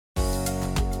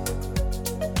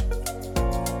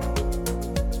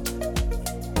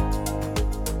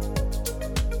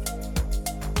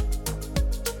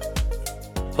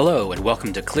Hello, and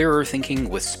welcome to Clearer Thinking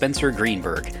with Spencer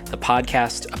Greenberg, the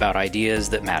podcast about ideas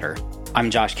that matter. I'm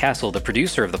Josh Castle, the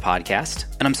producer of the podcast,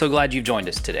 and I'm so glad you've joined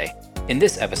us today. In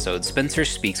this episode, Spencer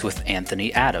speaks with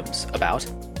Anthony Adams about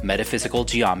metaphysical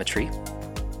geometry,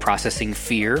 processing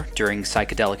fear during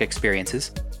psychedelic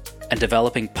experiences, and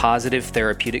developing positive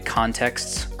therapeutic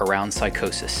contexts around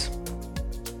psychosis.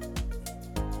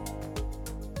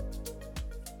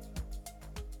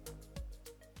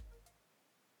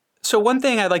 So one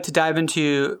thing I'd like to dive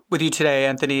into with you today,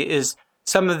 Anthony, is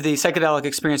some of the psychedelic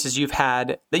experiences you've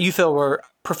had that you feel were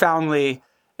profoundly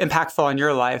impactful in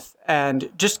your life, and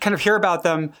just kind of hear about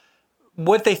them,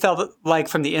 what they felt like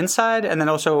from the inside, and then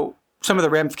also some of the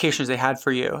ramifications they had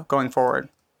for you going forward.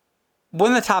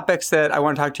 One of the topics that I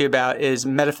want to talk to you about is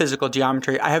metaphysical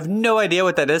geometry. I have no idea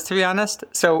what that is, to be honest.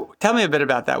 So tell me a bit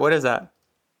about that. What is that?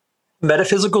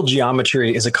 Metaphysical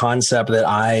geometry is a concept that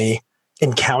I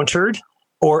encountered,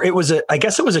 or I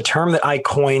guess it was a term that I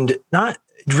coined, not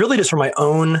really just for my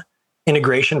own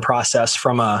integration process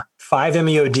from a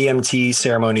 5-MeO DMT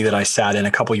ceremony that I sat in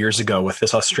a couple years ago with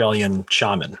this Australian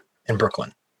shaman in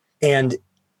Brooklyn. And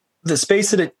the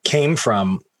space that it came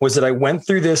from was that I went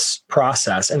through this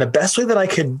process, and the best way that I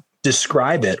could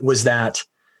describe it was that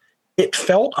it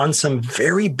felt on some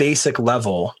very basic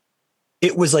level,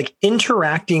 it was like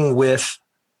interacting with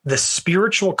the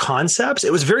spiritual concepts.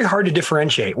 It was very hard to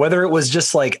differentiate whether it was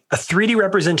just like a 3D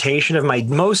representation of my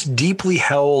most deeply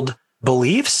held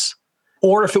beliefs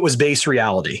or if it was base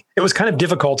reality. It was kind of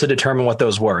difficult to determine what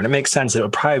those were. And it makes sense that it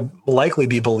would probably likely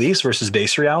be beliefs versus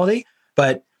base reality.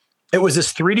 But it was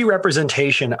this 3D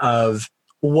representation of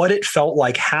what it felt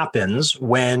like happens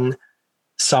when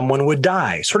someone would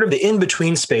die. Sort of the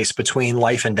in-between space between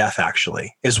life and death,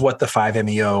 actually, is what the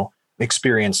 5-MeO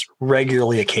experience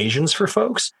regularly occasions for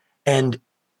folks. And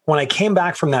when I came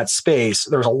back from that space,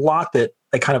 there was a lot that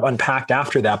I kind of unpacked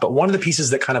after that. But one of the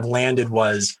pieces that kind of landed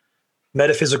was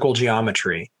metaphysical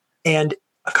geometry. And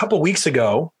a couple of weeks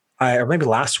ago, or maybe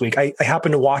last week, I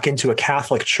happened to walk into a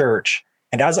Catholic church,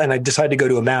 and I decided to go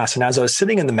to a mass. And as I was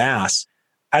sitting in the mass,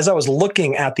 as I was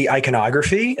looking at the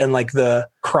iconography and like the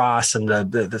cross and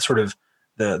the sort of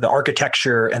the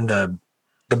architecture and the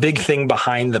big thing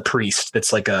behind the priest,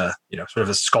 that's like a, sort of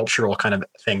a sculptural kind of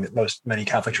thing that many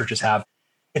Catholic churches have,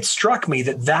 it struck me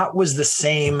that that was the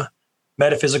same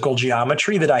metaphysical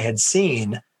geometry that I had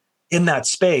seen in that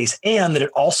space, and that it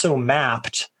also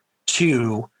mapped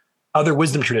to other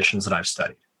wisdom traditions that I've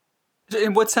studied.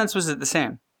 In what sense was it the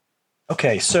same?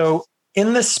 Okay, so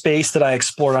in the space that I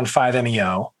explored on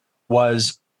 5-MeO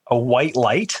was a white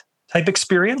light type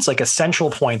experience, like a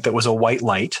central point that was a white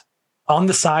light. On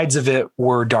the sides of it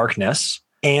were darkness.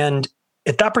 And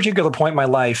at that particular point in my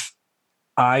life,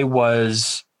 I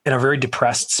was in a very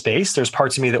depressed space. There's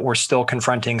parts of me that were still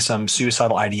confronting some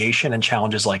suicidal ideation and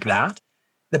challenges like that.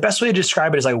 The best way to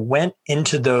describe it is I went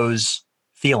into those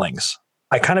feelings.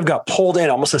 I kind of got pulled in,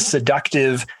 almost a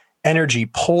seductive energy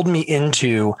pulled me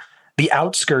into the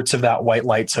outskirts of that white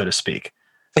light, so to speak.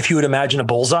 If you would imagine a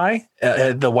bullseye,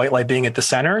 the white light being at the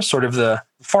center, sort of the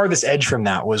farthest edge from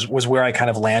that was where I kind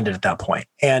of landed at that point.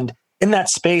 And in that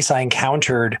space, I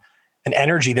encountered an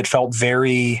energy that felt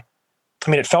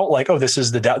it felt like, oh, this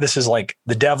is like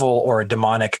the devil or a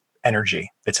demonic energy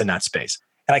that's in that space.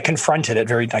 And I confronted it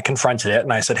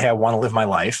and I said, hey, I want to live my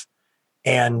life.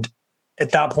 And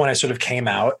at that point, I sort of came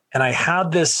out, and I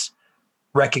had this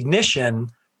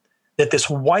recognition that this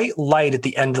white light at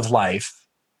the end of life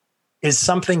is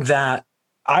something that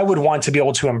I would want to be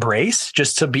able to embrace,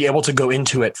 just to be able to go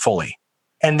into it fully.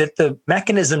 And that the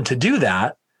mechanism to do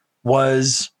that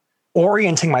was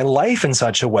orienting my life in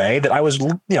such a way that I was,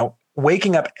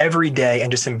 waking up every day and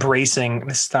just embracing,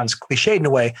 this sounds cliched in a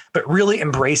way, but really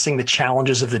embracing the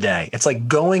challenges of the day. It's like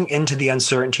going into the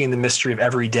uncertainty and the mystery of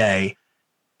every day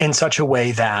in such a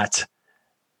way that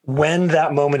when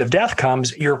that moment of death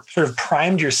comes, you're sort of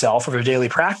primed yourself over a daily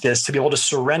practice to be able to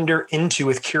surrender into,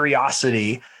 with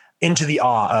curiosity, into the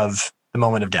awe of the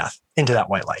moment of death, into that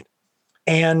white light.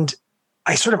 And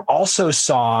I sort of also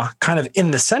saw kind of in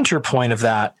the center point of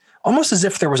that, almost as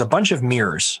if there was a bunch of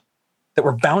mirrors that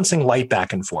were bouncing light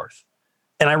back and forth.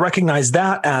 And I recognized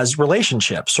that as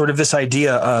relationships, sort of this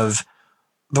idea of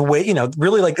the way,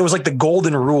 really like, it was like the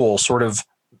golden rule sort of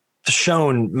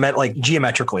shown like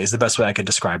geometrically is the best way I could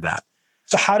describe that.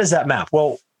 So how does that map?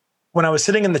 Well, when I was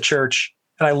sitting in the church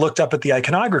and I looked up at the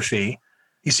iconography,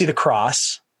 you see the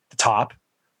cross, the top,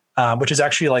 which is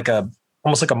actually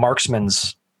almost like a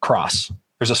marksman's cross.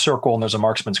 There's a circle and there's a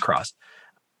marksman's cross.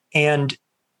 And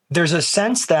there's a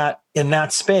sense that in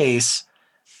that space,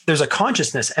 there's a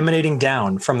consciousness emanating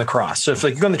down from the cross. So if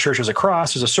you go in the church, there's a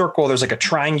cross, there's a circle, there's like a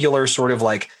triangular sort of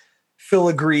like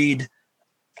filigreed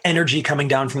energy coming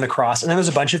down from the cross. And then there's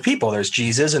a bunch of people. There's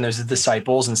Jesus and there's the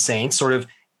disciples and saints sort of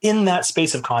in that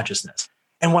space of consciousness.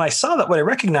 And when I saw that, what I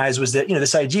recognized was that,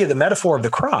 this idea, the metaphor of the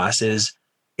cross is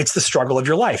it's the struggle of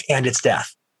your life and it's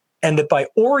death. And that by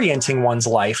orienting one's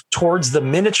life towards the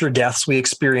miniature deaths we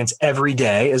experience every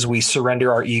day as we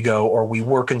surrender our ego or we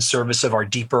work in service of our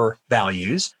deeper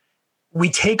values,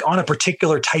 we take on a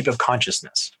particular type of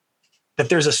consciousness, that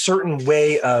there's a certain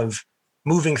way of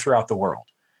moving throughout the world.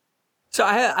 So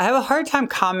I have a hard time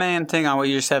commenting on what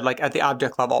you just said, like at the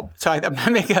object level. So I'm going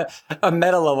to make a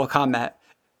meta level comment.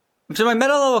 So my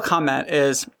meta level comment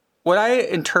is what I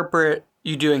interpret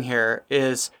you doing here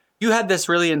is you had this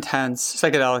really intense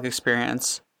psychedelic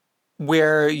experience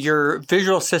where your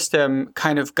visual system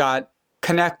kind of got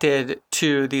connected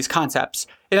to these concepts.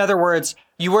 In other words,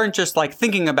 you weren't just like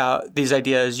thinking about these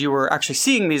ideas, you were actually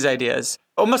seeing these ideas,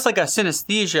 almost like a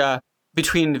synesthesia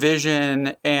between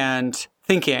vision and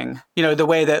thinking. The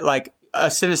way that like a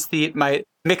synesthete might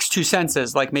mix two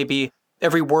senses, like maybe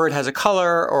every word has a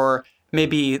color, or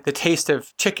maybe the taste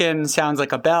of chicken sounds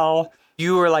like a bell.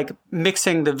 You were like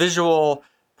mixing the visual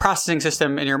processing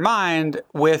system in your mind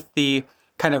with the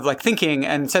kind of like thinking,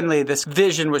 and suddenly this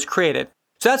vision was created.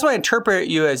 So that's what I interpret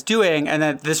you as doing, and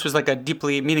that this was like a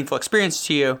deeply meaningful experience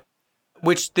to you,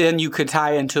 which then you could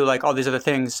tie into like all these other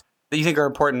things that you think are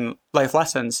important life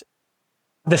lessons.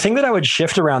 The thing that I would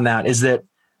shift around that is that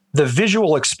the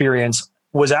visual experience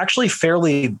was actually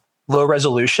fairly low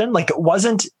resolution. Like it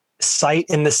wasn't sight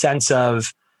in the sense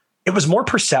of, it was more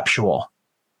perceptual,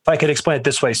 if I could explain it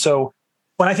this way. So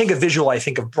when I think of visual, I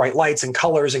think of bright lights and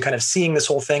colors and kind of seeing this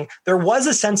whole thing. There was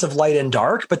a sense of light and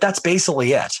dark, but that's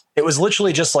basically it. It was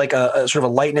literally just like a sort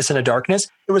of a lightness and a darkness.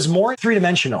 It was more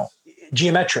three-dimensional,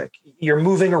 geometric. You're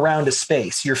moving around a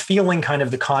space. You're feeling kind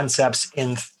of the concepts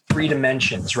in 3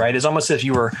 dimensions, right? It's almost as if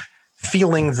you were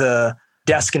feeling the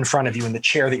desk in front of you and the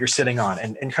chair that you're sitting on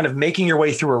and kind of making your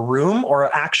way through a room or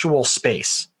an actual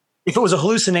space. If it was a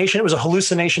hallucination, it was a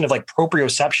hallucination of like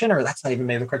proprioception, or that's not even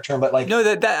maybe the correct term, but like... No,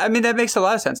 that makes a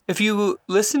lot of sense. If you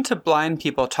listen to blind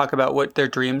people talk about what their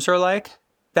dreams are like,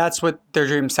 that's what their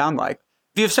dreams sound like.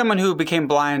 If you have someone who became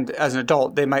blind as an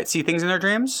adult, they might see things in their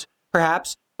dreams,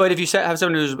 perhaps. But if you have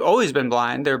someone who's always been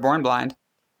blind, they're born blind,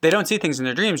 they don't see things in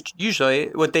their dreams. Usually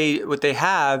what they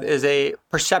have is a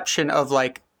perception of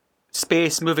like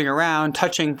space moving around,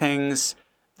 touching things,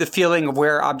 the feeling of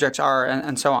where objects are,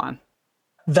 and so on.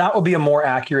 That would be a more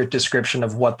accurate description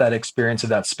of what that experience of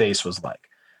that space was like.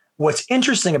 What's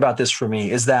interesting about this for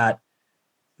me is that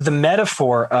the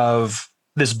metaphor of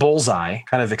this bullseye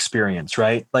kind of experience,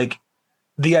 right? Like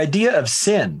the idea of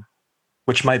sin,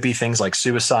 which might be things like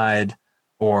suicide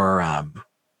or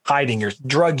hiding or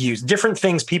drug use, different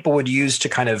things people would use to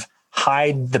kind of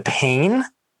hide the pain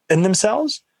in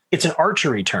themselves. It's an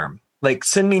archery term. Like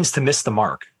sin means to miss the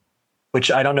mark, which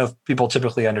I don't know if people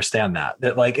typically understand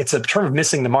that like it's a term of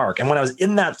missing the mark. And when I was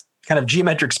in that kind of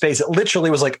geometric space, it literally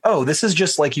was like, oh, this is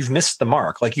just like you've missed the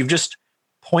mark. Like you've just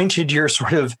pointed your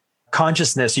sort of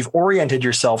consciousness, you've oriented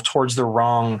yourself towards the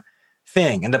wrong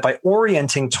thing. And that by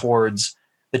orienting towards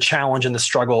the challenge and the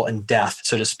struggle and death,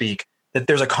 so to speak, that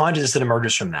there's a consciousness that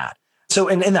emerges from that. So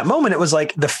in that moment, it was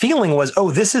like the feeling was, oh,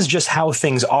 this is just how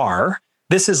things are.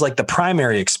 This is like the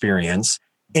primary experience.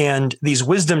 And these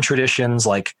wisdom traditions,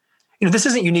 like, this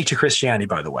isn't unique to Christianity,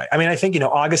 by the way. I mean, I think,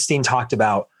 Augustine talked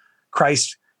about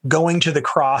Christ going to the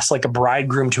cross like a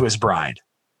bridegroom to his bride,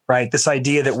 right? This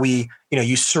idea that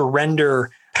you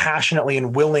surrender passionately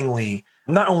and willingly,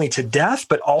 not only to death,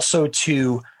 but also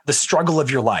to the struggle of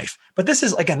your life. But this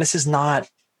is not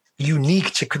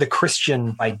unique to the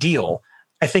Christian ideal.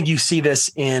 I think you see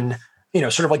this in,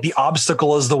 sort of like the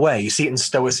obstacle is the way. You see it in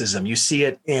Stoicism. You see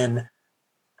it in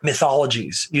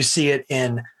mythologies. You see it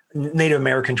in Native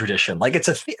American tradition. Like it's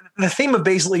the theme of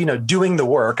basically, doing the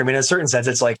work. I mean, in a certain sense,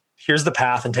 it's like, here's the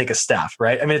path and take a step,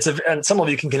 right? I mean, and some of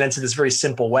you can condense it this very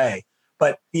simple way,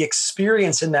 but the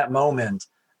experience in that moment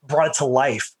brought it to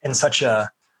life in such a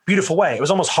beautiful way. It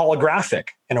was almost holographic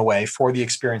in a way for the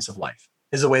experience of life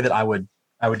is the way that I would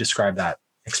describe that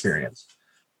experience.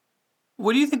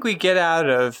 What do you think we get out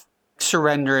of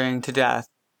surrendering to death?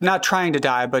 Not trying to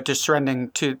die, but just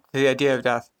surrendering to the idea of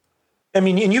death. I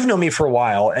mean, and you've known me for a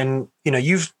while, and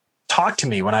you've talked to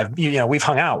me when we've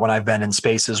hung out when I've been in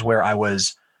spaces where I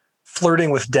was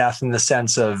flirting with death in the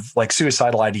sense of like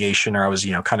suicidal ideation, or I was,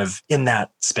 kind of in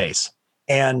that space.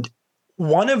 And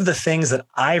one of the things that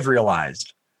I've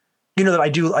realized, that I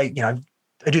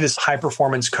do this high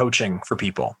performance coaching for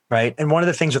people, right? And one of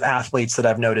the things with athletes that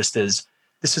I've noticed is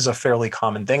this is a fairly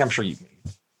common thing. I'm sure you've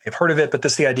heard of it, but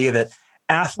this is the idea that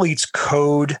athletes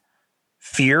code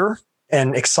fear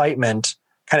and excitement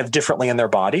kind of differently in their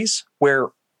bodies, where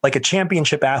like a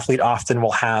championship athlete often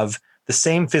will have the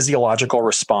same physiological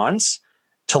response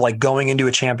to like going into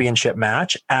a championship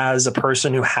match as a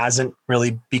person who hasn't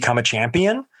really become a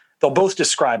champion. They'll both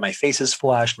describe my face is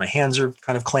flushed, my hands are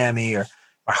kind of clammy, or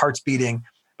my heart's beating.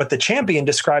 But the champion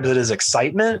describes it as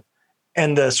excitement.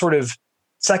 And the sort of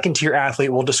second tier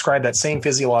athlete will describe that same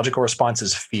physiological response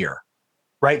as fear,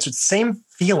 right? So it's the same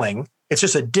feeling. It's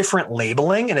just a different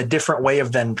labeling and a different way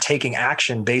of then taking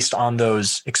action based on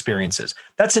those experiences.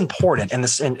 That's important.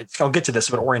 And I'll get to this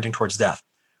about orienting towards death.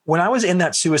 When I was in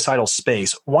that suicidal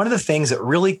space, one of the things that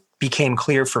really became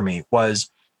clear for me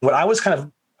was what I was kind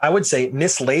of, I would say,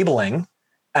 mislabeling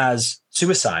as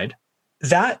suicide.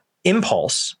 That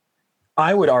impulse,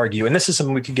 I would argue, and this is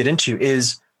something we could get into,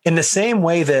 is in the same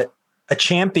way that a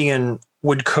champion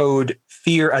would code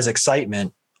fear as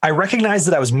excitement, I recognized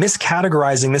that I was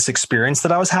miscategorizing this experience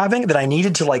that I was having, that I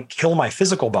needed to like kill my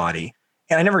physical body.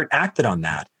 And I never acted on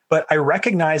that. But I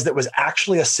recognized that was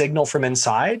actually a signal from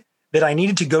inside that I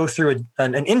needed to go through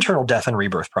an internal death and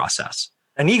rebirth process,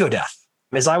 an ego death,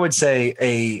 as I would say,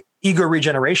 a ego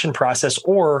regeneration process,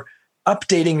 or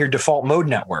updating your default mode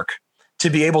network to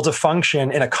be able to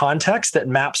function in a context that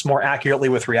maps more accurately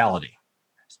with reality.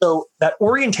 So that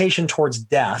orientation towards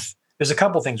death, there's a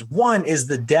couple things. One is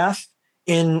the death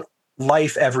in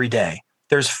life every day.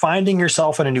 There's finding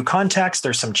yourself in a new context.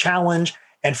 There's some challenge.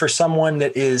 And for someone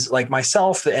that is like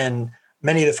myself and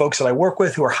many of the folks that I work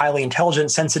with who are highly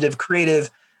intelligent, sensitive,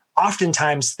 creative,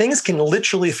 oftentimes things can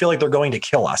literally feel like they're going to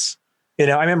kill us. You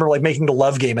know, I remember like making the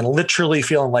Love Game and literally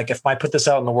feeling like if I put this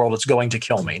out in the world, it's going to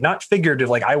kill me. Not figurative,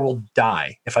 like I will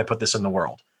die if I put this in the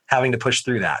world, having to push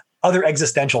through that. Other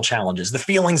existential challenges, the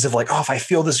feelings of like, oh, if I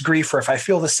feel this grief or if I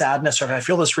feel the sadness or if I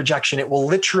feel this rejection, it will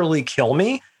literally kill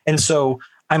me. And so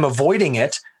I'm avoiding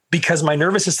it because my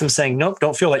nervous system's saying, nope,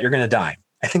 don't feel that, you're going to die.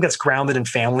 I think that's grounded in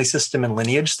family system and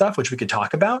lineage stuff, which we could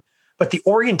talk about. But the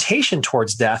orientation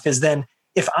towards death is then,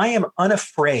 if I am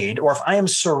unafraid or if I am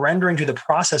surrendering to the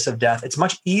process of death, it's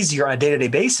much easier on a day-to-day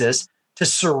basis to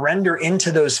surrender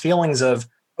into those feelings of,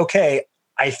 okay,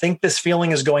 I think this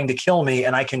feeling is going to kill me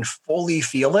and I can fully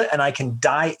feel it and I can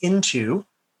die into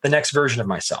the next version of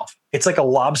myself. It's like a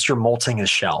lobster molting his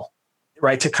shell,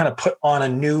 right? To kind of put on a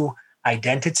new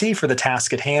identity for the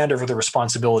task at hand or for the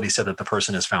responsibility set that the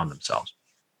person has found themselves.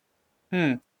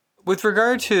 With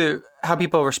regard to how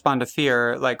people respond to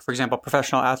fear, like, for example,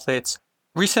 professional athletes,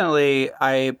 recently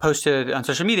I posted on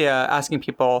social media asking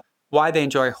people why they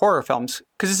enjoy horror films,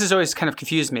 because this has always kind of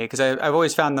confused me, because I've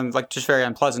always found them like just very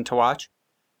unpleasant to watch.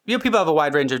 You know, people have a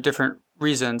wide range of different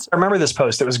reasons. I remember this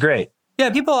post. It was great. Yeah,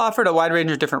 people offered a wide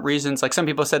range of different reasons. Like some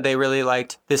people said they really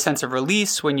liked this sense of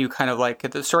release when you kind of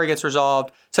like the story gets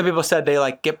resolved. Some people said they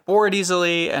like get bored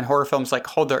easily and horror films like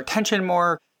hold their attention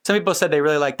more. Some people said they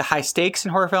really like the high stakes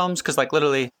in horror films because like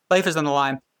literally life is on the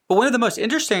line. But one of the most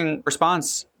interesting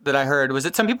response that I heard was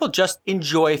that some people just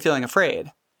enjoy feeling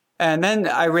afraid. And then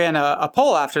I ran a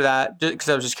poll after that because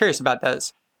I was just curious about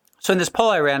this. So in this poll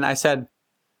I ran, I said,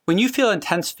 when you feel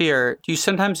intense fear, do you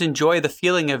sometimes enjoy the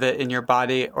feeling of it in your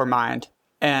body or mind?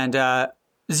 And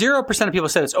 0% of people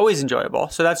said it's always enjoyable.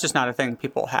 So that's just not a thing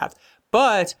people have.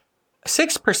 But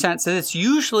 6% said it's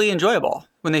usually enjoyable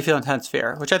when they feel intense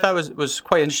fear, which I thought was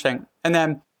quite interesting. And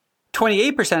then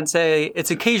 28% say it's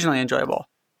occasionally enjoyable.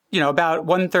 You know, about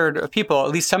 1/3 of people,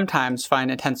 at least sometimes, find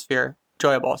intense fear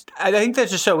enjoyable. I think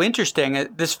that's just so interesting.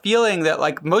 This feeling that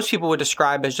like most people would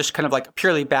describe as just kind of like a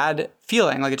purely bad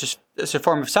feeling, like it's a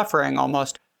form of suffering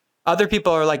almost. Other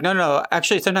people are like, no,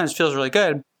 actually it sometimes feels really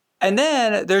good. And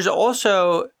then there's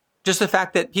also just the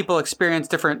fact that people experience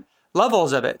different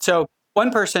levels of it. So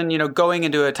one person, you know, going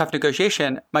into a tough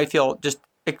negotiation might feel just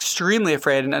extremely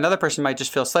afraid, and another person might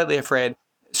just feel slightly afraid.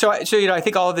 So you know, I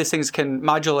think all of these things can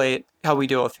modulate how we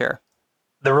deal with fear.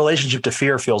 The relationship to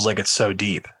fear feels like it's so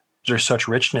deep. There's such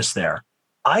richness there.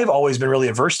 I've always been really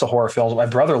averse to horror films. My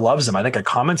brother loves them. I think I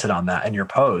commented on that in your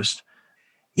post.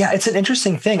 Yeah, it's an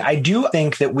interesting thing. I do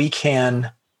think that we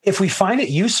can, if we find it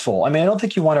useful, I mean, I don't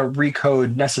think you want to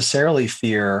recode necessarily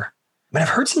fear. I mean, I've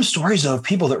heard some stories of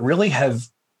people that really have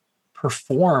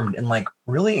performed in like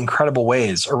really incredible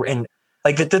ways, or in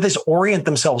like that they just orient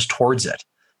themselves towards it.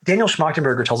 Daniel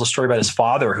Schmachtenberger tells a story about his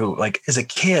father who, like, as a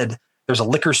kid, there was a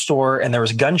liquor store and there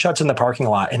was gunshots in the parking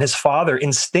lot, and his father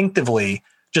instinctively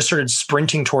just started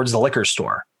sprinting towards the liquor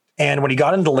store. And when he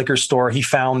got into the liquor store, he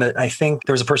found that I think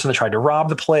there was a person that tried to rob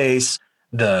the place.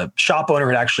 The shop owner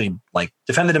had actually like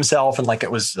defended himself, and like it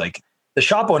was like the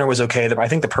shop owner was okay. I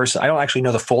think the person, I don't actually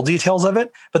know the full details of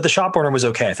it, but the shop owner was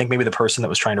okay. I think maybe the person that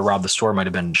was trying to rob the store might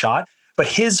have been shot. But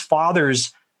his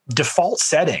father's default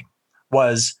setting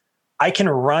was, I can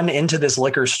run into this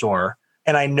liquor store,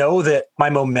 And I know that my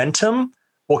momentum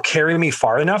will carry me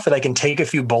far enough that I can take a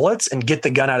few bullets and get the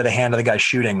gun out of the hand of the guy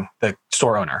shooting the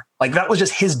store owner. Like that was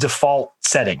just his default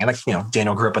setting. And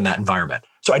Daniel grew up in that environment.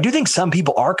 So I do think some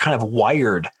people are kind of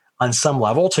wired on some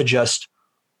level to just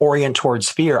orient towards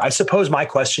fear. I suppose my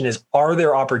question is, are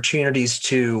there opportunities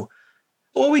to,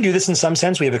 well, we do this in some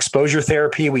sense. We have exposure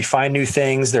therapy. We find new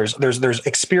things. There's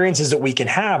experiences that we can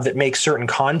have that make certain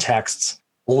contexts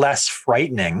less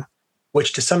frightening,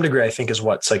 which to some degree, I think is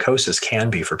what psychosis can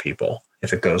be for people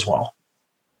if it goes well.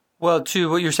 Well, to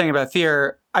what you're saying about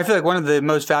fear, I feel like one of the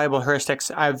most valuable heuristics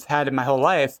I've had in my whole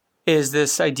life is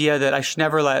this idea that I should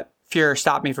never let fear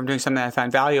stop me from doing something I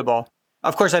find valuable.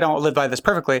 Of course, I don't live by this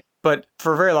perfectly, but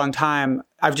for a very long time,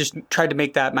 I've just tried to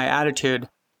make that my attitude.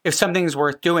 If something's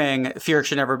worth doing, fear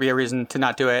should never be a reason to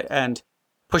not do it, and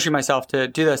pushing myself to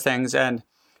do those things. And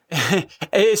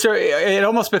it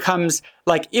almost becomes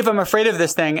like, if I'm afraid of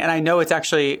this thing and I know it's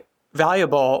actually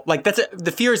valuable, like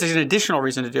the fear is an additional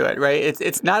reason to do it, right?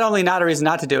 It's not only not a reason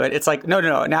not to do it. It's like, no,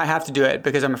 now I have to do it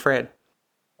because I'm afraid.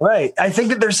 Right. I think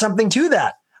that there's something to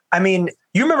that. I mean,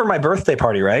 you remember my birthday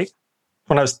party, right?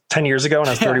 When I was 10 years ago, when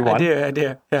I was 31. I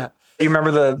do. Yeah. You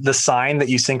remember the sign that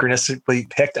you synchronistically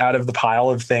picked out of the pile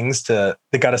of things that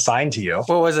got assigned to you?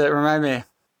 What was it? Remind me.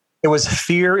 It was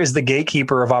 "Fear is the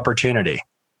gatekeeper of opportunity."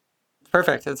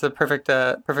 Perfect. It's a perfect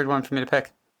one for me to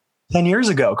pick. 10 years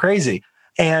ago. Crazy.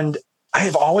 And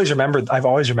I've always remembered that. I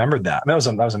mean,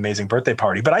 that was an amazing birthday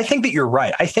party. But I think that you're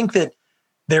right. I think that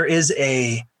there is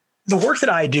the work that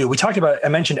I do. I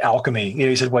mentioned alchemy.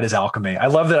 You said, what is alchemy? I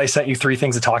love that I sent you 3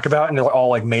 things to talk about, and they're all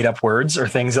like made up words or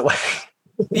things that like.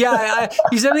 Yeah,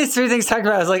 you sent me 3 things to talk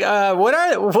about. I was like,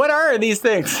 what are these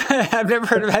things? I've never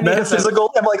heard of any metaphysical.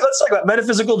 of them. I'm like, let's talk about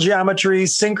metaphysical geometry,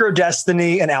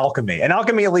 synchrodestiny, and alchemy. And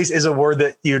alchemy, at least, is a word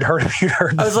that you'd heard.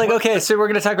 I was like, okay, so we're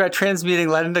going to talk about transmuting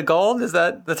lead into gold. Is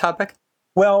that the topic?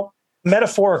 Well,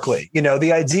 metaphorically,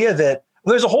 the idea that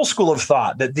there's a whole school of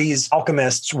thought that these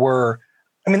alchemists were.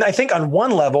 I mean, I think on one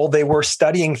level, they were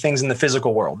studying things in the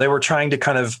physical world. They were trying to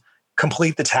kind of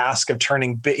complete the task of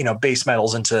turning, base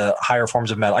metals into higher forms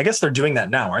of metal. I guess they're doing that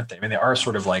now, aren't they? I mean, they are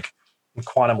sort of like in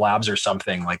quantum labs or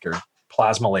something, like your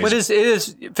plasma lasers. But it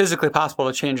is physically possible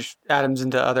to change atoms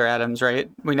into other atoms,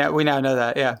 right? We now know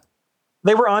that, yeah.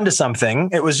 They were onto something.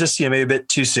 It was just, maybe a bit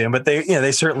too soon, but they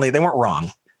weren't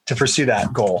wrong to pursue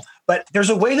that goal. But there's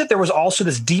a way that there was also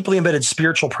this deeply embedded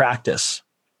spiritual practice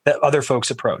that other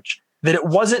folks approach. That it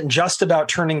wasn't just about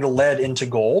turning the lead into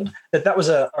gold, that was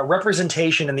a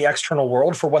representation in the external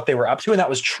world for what they were up to. And that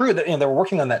was true that they were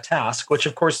working on that task, which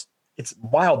of course, it's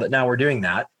wild that now we're doing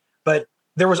that. But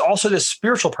there was also this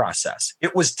spiritual process.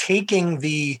 It was taking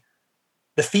the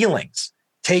feelings,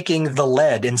 taking the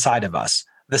lead inside of us,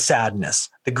 the sadness,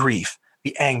 the grief,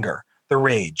 the anger, the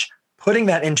rage, putting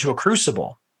that into a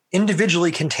crucible,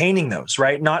 individually containing those,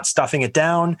 right? Not stuffing it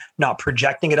down, not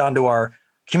projecting it onto our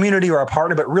community or our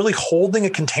partner, but really holding a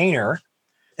container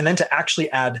and then to actually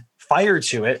add fire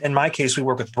to it. In my case, we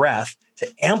work with breath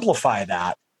to amplify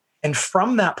that. And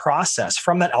from that process,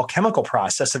 from that alchemical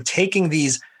process of taking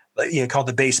these, called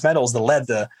the base metals, the lead,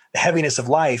 the heaviness of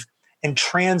life, and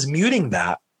transmuting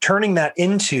that, turning that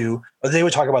into, they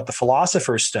would talk about the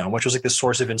philosopher's stone, which was like the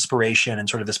source of inspiration and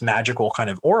sort of this magical kind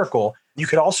of oracle. You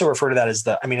could also refer to that as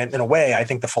in a way, I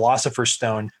think the philosopher's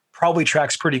stone probably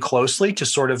tracks pretty closely to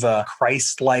sort of a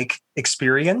Christ-like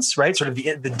experience, right? Sort of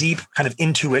the deep kind of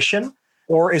intuition,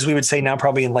 or as we would say now,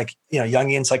 probably in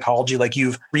Jungian psychology, like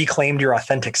you've reclaimed your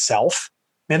authentic self.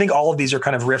 And I think all of these are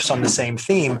kind of riffs on the same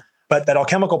theme, but that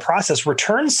alchemical process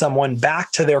returns someone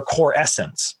back to their core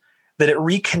essence, that it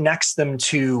reconnects them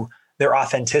to their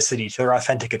authenticity, to their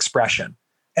authentic expression.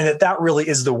 And that really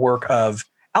is the work of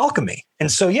alchemy.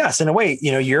 And so, yes, in a way,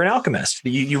 you're an alchemist.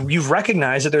 You've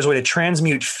recognized that there's a way to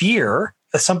transmute fear,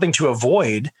 something to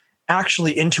avoid,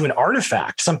 actually into an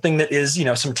artifact, something that is,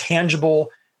 some tangible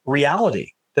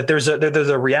reality. That there's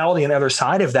a reality on the other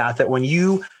side of that when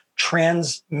you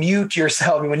transmute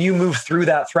yourself, when you move through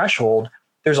that threshold,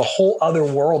 there's a whole other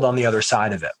world on the other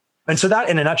side of it. And so that,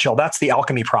 in a nutshell, that's the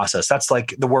alchemy process. That's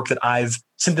like the work that I've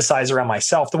synthesized around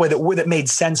myself, the way that made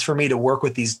sense for me to work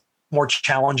with these more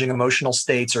challenging emotional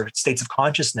states or states of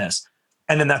consciousness.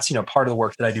 And then that's, part of the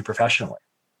work that I do professionally.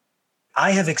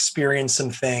 I have experienced some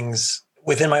things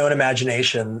within my own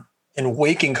imagination in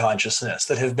waking consciousness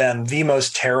that have been the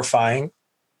most terrifying,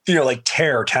 like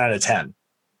terror 10 out of 10,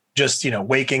 just,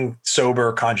 waking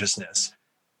sober consciousness.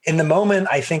 In the moment,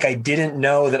 I think I didn't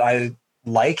know that I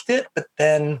liked it, but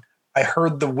then I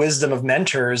heard the wisdom of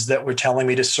mentors that were telling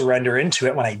me to surrender into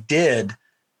it. When I did,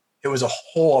 it was a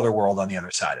whole other world on the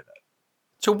other side of it.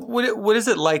 So what is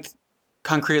it like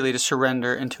concretely to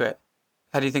surrender into it?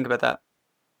 How do you think about that?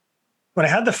 when I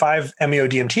had the 5-MeO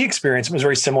DMT experience, it was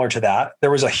very similar to that.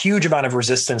 There was a huge amount of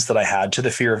resistance that I had to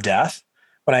the fear of death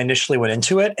when I initially went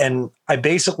into it. And I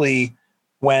basically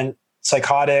went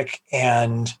psychotic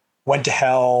and went to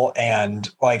hell and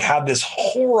like had this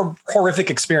horrific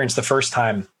experience the first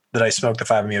time that I smoked the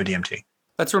 5-MeO DMT.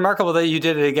 That's remarkable that you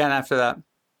did it again after that.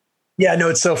 Yeah, no,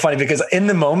 it's so funny because in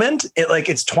the moment,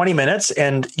 it's 20 minutes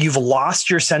and you've lost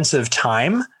your sense of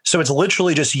time. So it's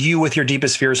literally just you with your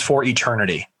deepest fears for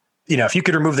eternity. You know, if you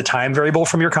could remove the time variable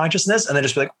from your consciousness and then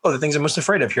just be like, oh, the things I'm most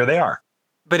afraid of, here they are.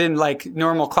 But in like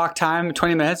normal clock time,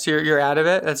 20 minutes, you're out of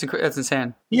it. That's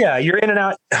insane. Yeah, you're in and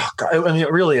out. Oh, God, I mean,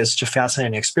 it really is just a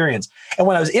fascinating experience. And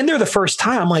when I was in there the first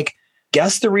time, I'm like,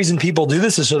 guess the reason people do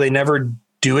this is so they never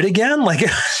do it again. Like,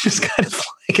 it's just kind of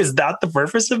like, is that the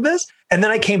purpose of this? And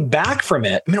then I came back from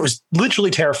it. I mean, it was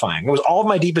literally terrifying. It was all of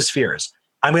my deepest fears.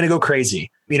 I'm going to go crazy.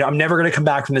 You know, I'm never going to come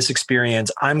back from this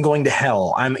experience. I'm going to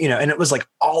hell. And it was like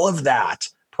all of that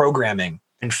programming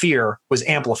and fear was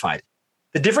amplified.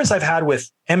 The difference I've had with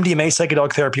MDMA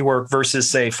psychedelic therapy work versus,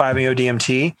 say, 5-MeO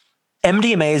DMT,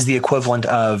 MDMA is the equivalent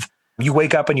of you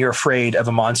wake up and you're afraid of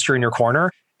a monster in your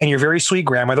corner and your very sweet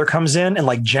grandmother comes in and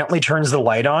like gently turns the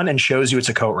light on and shows you it's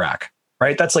a coat rack,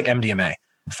 right? That's like MDMA.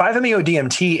 5-MeO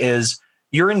DMT is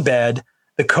you're in bed,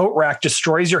 the coat rack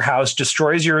destroys your house,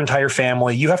 destroys your entire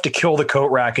family. You have to kill the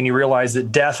coat rack and you realize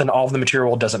that death and all of the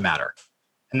material doesn't matter.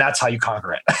 And that's how you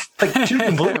conquer it. Like two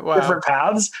completely different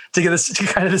paths to get this to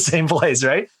kind of the same place,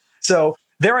 right? So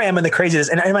there I am in the craziness.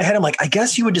 And in my head, I'm like, I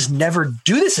guess you would just never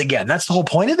do this again. That's the whole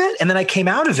point of it. And then I came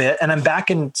out of it and I'm back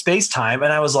in space time.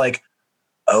 And I was like,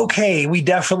 okay, we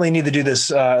definitely need to do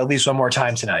this at least one more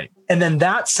time tonight. And then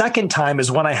that second time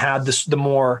is when I had the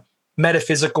more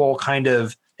metaphysical kind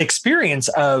of experience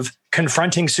of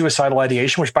confronting suicidal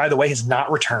ideation, which by the way has not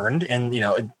returned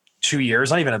in 2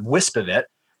 years, not even a wisp of it.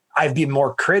 I've been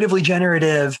more creatively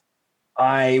generative.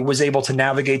 I was able to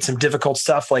navigate some difficult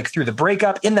stuff like through the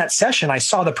breakup. In that session, I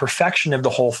saw the perfection of the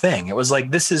whole thing. It was like,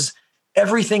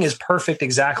 everything is perfect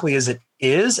exactly as it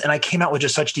is. And I came out with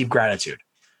just such deep gratitude.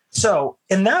 So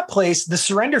in that place, the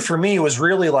surrender for me was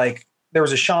really like, there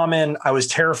was a shaman. I was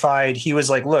terrified. He was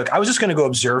like, look, I was just going to go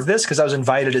observe this because I was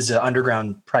invited as an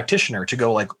underground practitioner to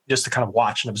go like, just to kind of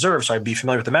watch and observe. So I'd be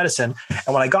familiar with the medicine.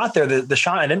 And when I got there, the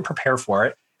shaman, I didn't prepare for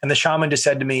it. And the shaman just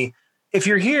said to me, if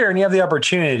you're here and you have the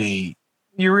opportunity,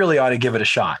 you really ought to give it a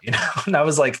shot. And I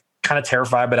was like kind of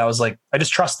terrified, but I was like, I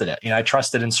just trusted it. I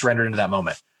trusted and surrendered into that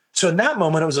moment. So in that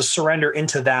moment, it was a surrender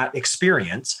into that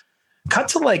experience. Cut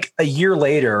to like a year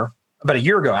later, about a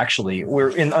year ago, actually,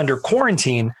 we're under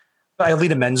quarantine. I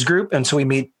lead a men's group. And so we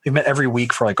met every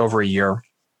week for like over a year.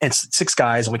 It's 6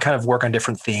 guys and we kind of work on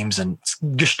different themes and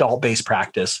Gestalt-based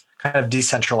practice, kind of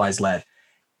decentralized led.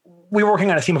 We were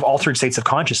working on a theme of altered states of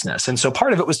consciousness. And so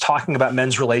part of it was talking about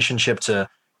men's relationship to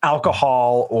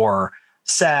alcohol or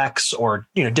sex or,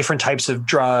 different types of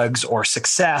drugs or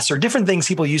success or different things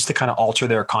people use to kind of alter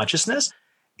their consciousness.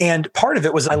 And part of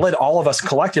it was I led all of us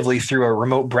collectively through a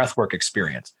remote breathwork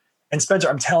experience. And Spencer,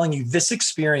 I'm telling you, this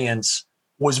experience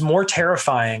was more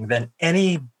terrifying than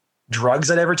any drugs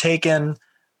I'd ever taken,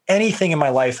 anything in my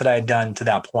life that I had done to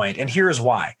that point. And here's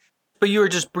why. But you were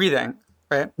just breathing,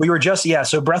 right? We were just,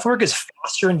 So breathwork is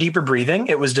faster and deeper breathing.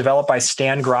 It was developed by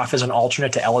Stan Grof as an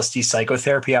alternate to LSD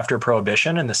psychotherapy after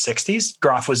Prohibition in the 60s.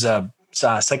 Grof was a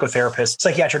psychotherapist,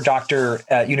 psychiatric doctor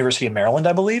at University of Maryland,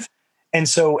 I believe. And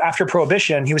so after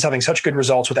Prohibition, he was having such good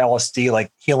results with LSD,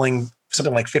 like healing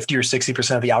something like 50 or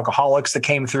 60% of the alcoholics that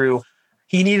came through.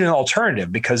 He needed an alternative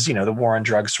because, the war on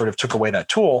drugs sort of took away that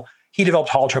tool. He developed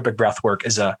holotropic breathwork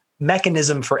as a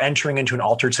mechanism for entering into an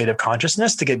altered state of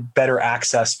consciousness to get better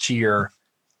access to your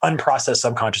unprocessed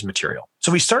subconscious material.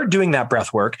 So we started doing that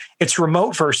breathwork. It's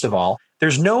remote, first of all.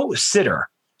 There's no sitter.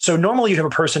 So normally you'd have a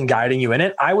person guiding you in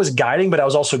it. I was guiding, but I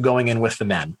was also going in with the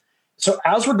men. So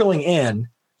as we're going in,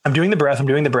 I'm doing the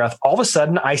breath. All of a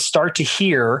sudden, I start to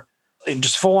hear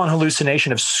just full on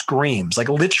hallucination of screams, like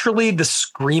literally the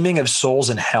screaming of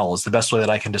souls in hell is the best way that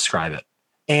I can describe it.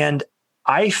 And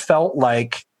I felt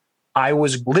like I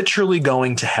was literally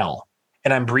going to hell.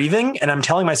 And I'm breathing and I'm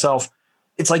telling myself,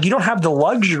 it's like you don't have the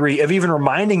luxury of even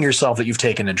reminding yourself that you've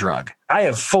taken a drug. I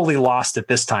have fully lost it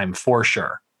this time for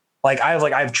sure.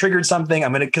 I've triggered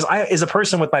something. Because as a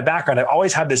person with my background, I've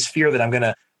always had this fear that I'm going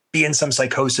to be in some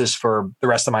psychosis for the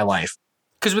rest of my life.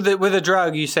 Because with a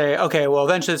drug, you say, okay, well,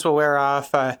 eventually this will wear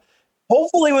off.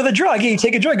 Hopefully with a drug, you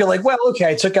take a drug, you're like, well, okay,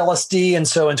 I took LSD. And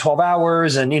so in 12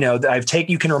 hours and,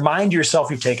 you can remind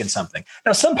yourself you've taken something.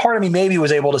 Now, some part of me maybe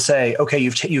was able to say, okay,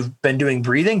 you've been doing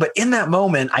breathing. But in that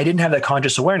moment, I didn't have that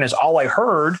conscious awareness. All I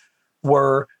heard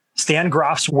were Stan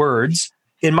Grof's words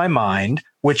in my mind,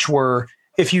 which were,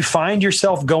 if you find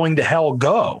yourself going to hell,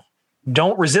 go.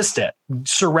 Don't resist it.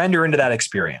 Surrender into that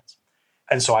experience.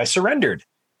 And so I surrendered.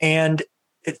 And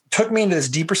it took me into this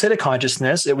deeper state of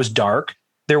consciousness. It was dark.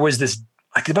 There was this,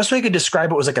 like, the best way I could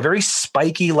describe it was like a very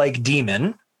spiky, like,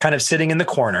 demon kind of sitting in the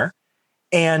corner.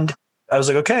 And I was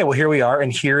like, okay, well, here we are.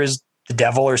 And here is the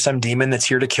devil or some demon that's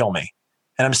here to kill me.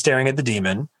 And I'm staring at the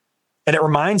demon. And it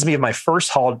reminds me of my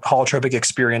first holotropic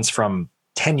experience from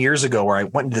 10 years ago, where I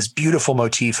went into this beautiful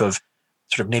motif of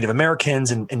sort of Native Americans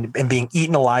and being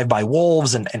eaten alive by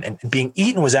wolves. And being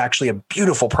eaten was actually a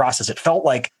beautiful process. It felt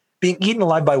like being eaten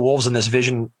alive by wolves in this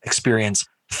vision experience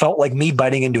felt like me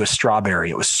biting into a strawberry.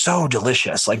 It was so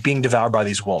delicious, like being devoured by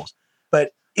these wolves.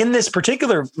 But in this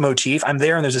particular motif, I'm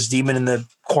there and there's this demon in the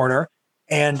corner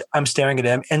and I'm staring at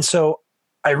him. And so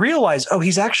I realized, oh,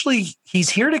 he's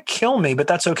here to kill me, but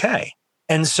that's okay.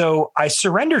 And so I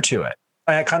surrender to it.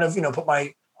 I kind of, put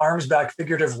my arms back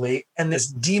figuratively, and this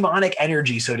demonic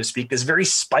energy, so to speak, this very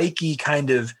spiky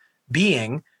kind of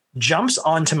being jumps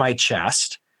onto my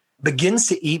chest, begins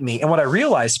to eat me. And what I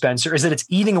realized, Spencer, is that it's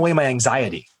eating away my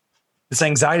anxiety. This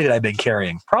anxiety that I've been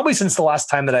carrying, probably since the last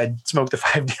time that I smoked the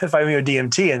 5-MeO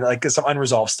DMT and like some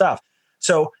unresolved stuff.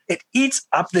 So it eats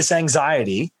up this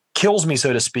anxiety, kills me,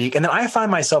 so to speak. And then I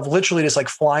find myself literally just like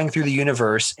flying through the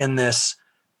universe in this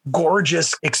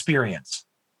gorgeous experience.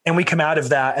 And we come out of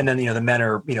that, and then, the men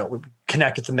are, we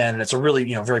connect with the men, and it's a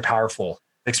really, very powerful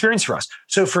experience for us.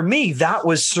 So for me, that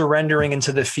was surrendering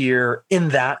into the fear in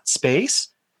that space.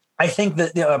 I think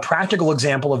that a practical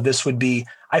example of this would be,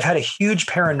 I've had a huge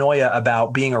paranoia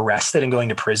about being arrested and going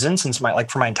to prison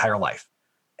for my entire life.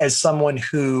 As someone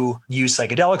who used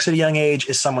psychedelics at a young age,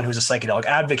 as someone who's a psychedelic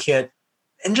advocate,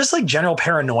 and just like general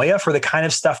paranoia for the kind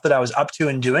of stuff that I was up to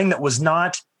and doing that was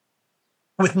not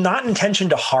intention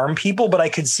to harm people, but I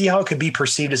could see how it could be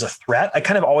perceived as a threat. I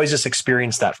kind of always just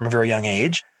experienced that from a very young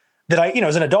age, that I,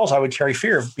 as an adult, I would carry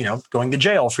fear of, going to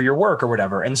jail for your work or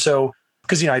whatever. And so,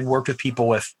 because, I'd worked with people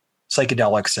with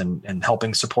psychedelics and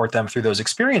helping support them through those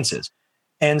experiences.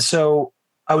 And so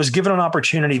I was given an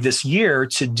opportunity this year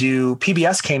to do,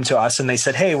 PBS came to us and they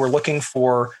said, hey, we're looking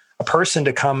for a person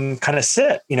to come kind of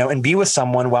sit, and be with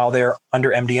someone while they're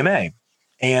under MDMA.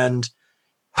 And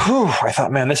I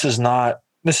thought, man, this is not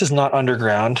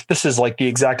underground. This is like the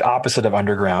exact opposite of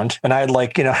underground. And I had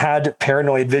had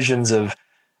paranoid visions of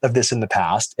this in the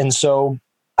past. And so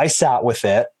I sat with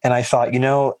it and I thought,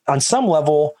 on some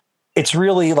level, it's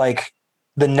really like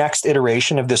the next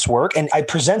iteration of this work. And I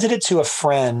presented it to a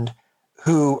friend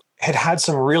who had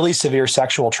some really severe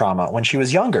sexual trauma when she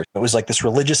was younger. It was like this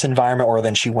religious environment where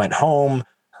then she went home,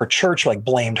 her church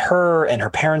blamed her and her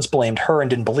parents blamed her and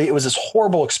didn't believe. It was this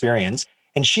horrible experience.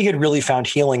 And she had really found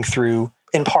healing through,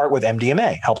 in part with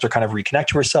MDMA, helped her kind of reconnect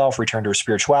to herself, return to her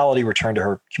spirituality, return to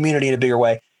her community in a bigger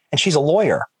way. And she's a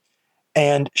lawyer.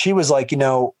 And she was like,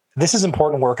 this is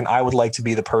important work and I would like to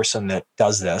be the person that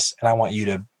does this. And I want you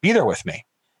to be there with me.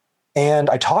 And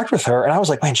I talked with her and I was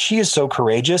like, man, she is so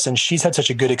courageous and she's had such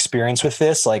a good experience with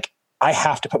this. Like, I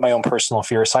have to put my own personal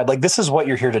fear aside. Like, this is what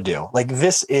you're here to do. Like,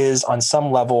 this is on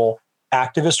some level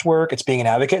activist work. It's being an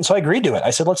advocate. And so I agreed to it. I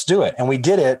said, let's do it. And we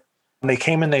did it. And they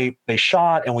came and they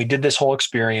shot and we did this whole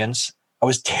experience. I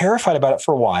was terrified about it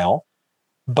for a while,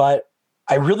 but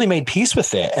I really made peace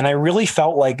with it. And I really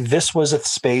felt like this was a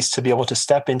space to be able to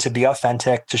step in, to be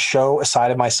authentic, to show a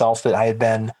side of myself that I had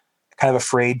been kind of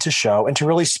afraid to show, and to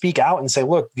really speak out and say,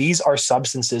 look, these are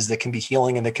substances that can be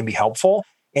healing and that can be helpful.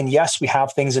 And yes, we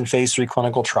have things in phase 3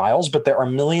 clinical trials, but there are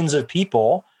millions of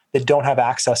people that don't have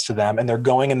access to them and they're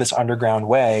going in this underground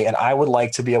way. And I would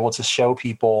like to be able to show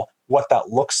people what that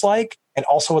looks like and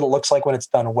also what it looks like when it's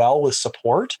done well with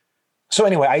support. So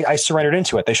anyway, I surrendered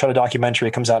into it. They shot a documentary.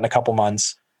 It comes out in a couple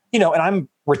months, and I'm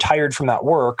retired from that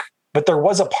work, but there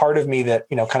was a part of me that,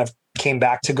 kind of came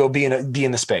back to go be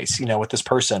in the space, with this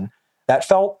person that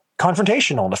felt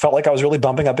confrontational. And it felt like I was really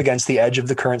bumping up against the edge of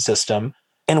the current system.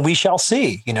 And we shall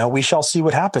see, we shall see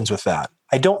what happens with that.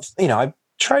 I don't, I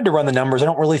tried to run the numbers. I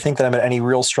don't really think that I'm at any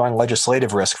real strong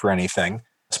legislative risk for anything,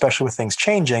 especially with things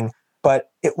changing.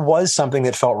 But it was something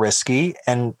that felt risky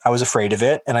and I was afraid of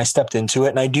it and I stepped into it.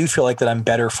 And I do feel like that I'm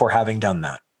better for having done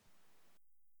that.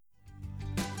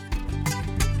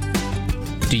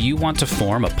 Do you want to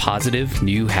form a positive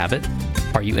new habit?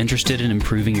 Are you interested in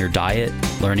improving your diet,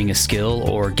 learning a skill,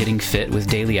 or getting fit with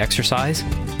daily exercise?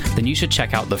 Then you should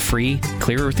check out the free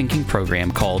Clearer Thinking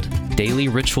program called Daily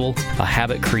Ritual, a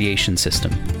Habit Creation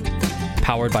System.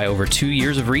 Powered by over 2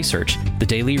 years of research, the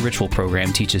Daily Ritual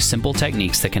program teaches simple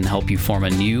techniques that can help you form a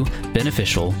new,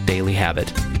 beneficial daily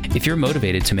habit. If you're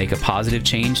motivated to make a positive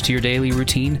change to your daily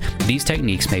routine, these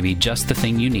techniques may be just the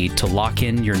thing you need to lock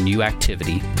in your new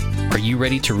activity. Are you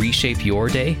ready to reshape your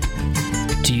day?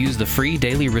 To use the free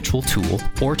Daily Ritual tool,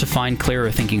 or to find Clearer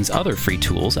Thinking's other free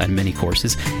tools and mini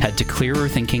courses, head to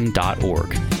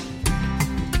clearerthinking.org.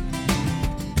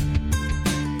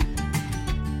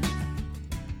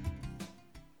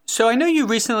 So I know you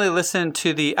recently listened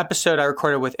to the episode I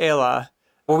recorded with Ayla,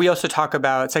 where we also talk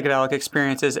about psychedelic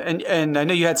experiences, and I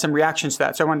know you had some reactions to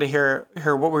that. So I wanted to hear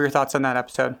what were your thoughts on that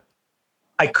episode?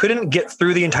 I couldn't get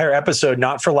through the entire episode,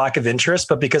 not for lack of interest,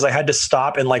 but because I had to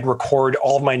stop and record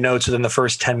all of my notes within the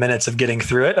first 10 minutes of getting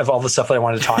through it, of all the stuff that I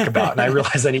wanted to talk about. And I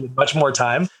realized I needed much more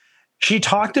time. She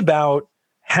talked about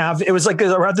it was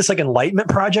around this enlightenment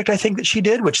project, I think, that she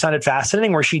did, which sounded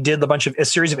fascinating, where she did a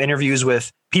series of interviews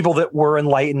with people that were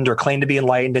enlightened or claimed to be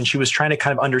enlightened. And she was trying to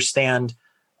kind of understand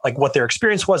what their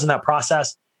experience was in that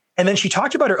process. And then she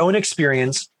talked about her own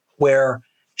experience, where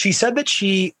she said that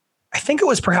I think it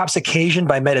was perhaps occasioned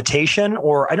by meditation,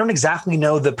 or I don't exactly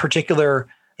know the particular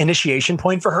initiation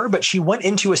point for her, but she went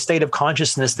into a state of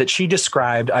consciousness that she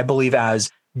described, I believe, as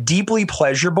deeply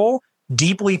pleasurable,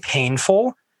 deeply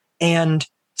painful, and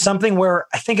something where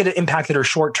I think it impacted her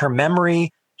short-term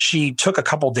memory. She took a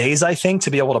couple days, I think,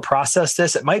 to be able to process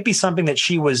this. It might be something that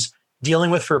she was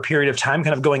dealing with for a period of time,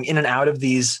 kind of going in and out of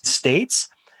these states.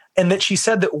 And that she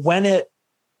said that when it,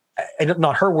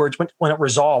 not her words, when it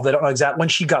resolved, I don't know exactly, when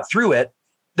she got through it,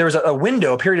 there was a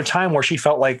window, a period of time where she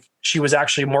felt like she was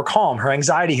actually more calm. Her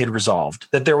anxiety had resolved,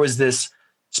 that there was this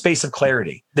space of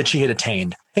clarity that she had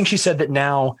attained. I think she said that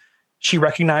now she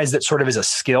recognized that sort of as a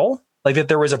skill, that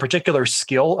there was a particular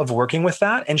skill of working with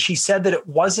that. And she said that it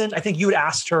wasn't, I think you had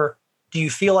asked her, do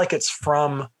you feel like it's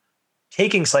from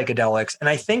taking psychedelics? And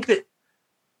I think that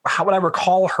what I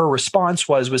recall her response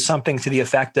was something to the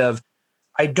effect of,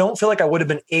 I don't feel like I would have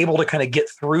been able to kind of get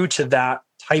through to that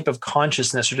type of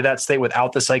consciousness or to that state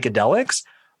without the psychedelics,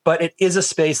 but it is a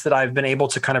space that I've been able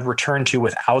to kind of return to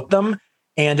without them.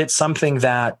 And it's something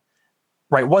that,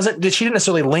 she didn't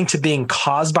necessarily link to being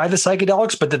caused by the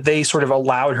psychedelics, but that they sort of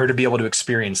allowed her to be able to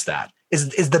experience that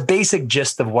is the basic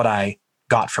gist of what I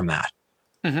got from that.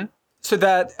 Mm-hmm. So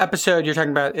that episode you're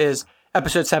talking about is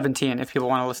episode 17, if people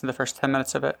want to listen to the first 10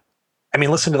 minutes of it. I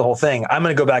mean, listen to the whole thing. I'm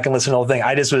going to go back and listen to the whole thing.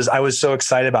 I was so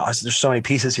excited about it. There's so many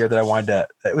pieces here that I wanted to,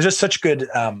 it was just such good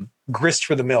grist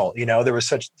for the mill. There was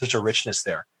such a richness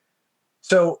there.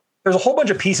 So there's a whole bunch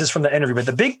of pieces from the interview, but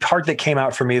the big part that came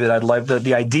out for me that I'd like,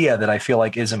 the idea that I feel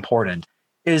like is important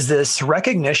is this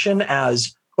recognition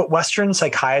as what Western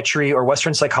psychiatry or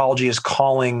Western psychology is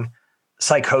calling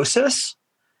psychosis.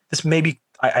 This may be,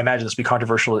 I imagine this will be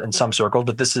controversial in some circles,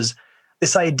 but this is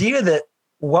this idea that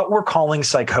what we're calling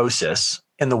psychosis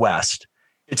in the West,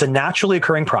 it's a naturally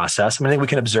occurring process. I think we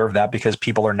can observe that because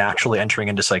people are naturally entering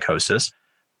into psychosis,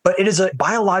 but it is a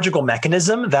biological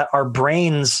mechanism that our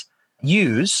brains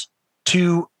use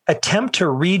to attempt to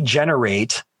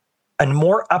regenerate a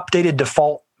more updated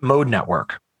default mode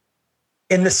network.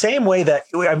 In the same way that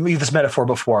I've used this metaphor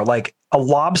before, like a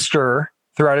lobster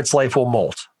throughout its life will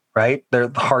molt, right? They're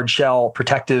the hard shell,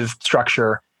 protective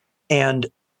structure. And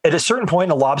at a certain point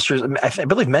in a lobster's, I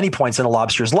believe many points in a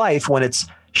lobster's life, when its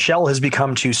shell has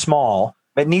become too small,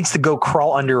 it needs to go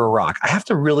crawl under a rock. I have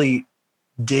to really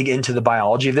dig into the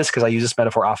biology of this because I use this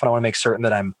metaphor often. I want to make certain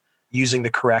that I'm using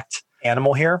the correct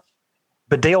animal here.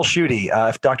 But Dale Schutte,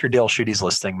 if Dr. Dale Schutte's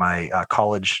listening, my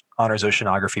college honors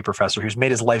oceanography professor, who's made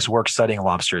his life's work studying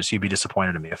lobsters, he'd be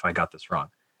disappointed in me if I got this wrong.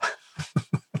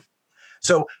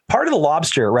 So part of the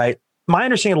lobster, right? My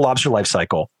understanding of the lobster life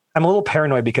cycle, I'm a little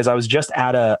paranoid because I was just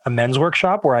at a men's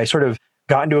workshop where I sort of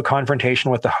got into a confrontation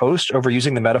with the host over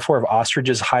using the metaphor of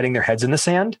ostriches hiding their heads in the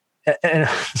sand. And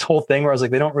this whole thing where I was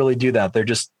like, they don't really do that. They're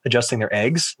just adjusting their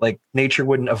eggs. Like nature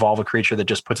wouldn't evolve a creature that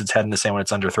just puts its head in the sand when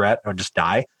it's under threat or just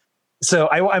die. So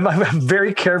I'm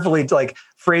very carefully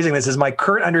phrasing this as my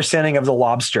current understanding of the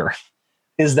lobster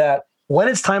is that when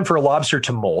it's time for a lobster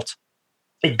to molt,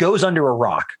 it goes under a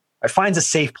rock. It finds a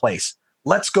safe place,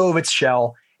 lets go of its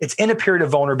shell. It's in a period of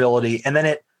vulnerability, and then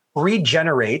it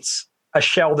regenerates a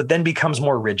shell that then becomes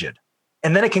more rigid.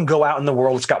 And then it can go out in the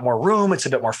world. It's got more room. It's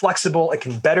a bit more flexible. It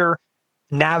can better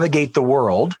navigate the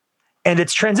world. And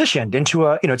it's transitioned into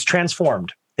it's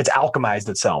transformed. It's alchemized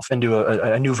itself into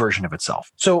a new version of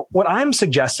itself. So what I'm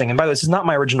suggesting, and by the way, this is not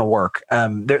my original work.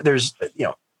 There's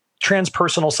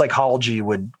transpersonal psychology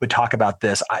would talk about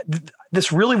this.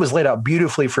 This really was laid out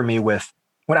beautifully for me with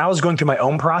when I was going through my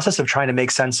own process of trying to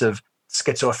make sense of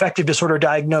schizoaffective disorder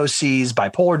diagnoses,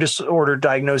 bipolar disorder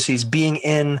diagnoses, being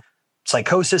in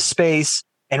psychosis space,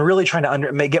 and really trying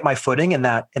to get my footing in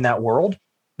that world.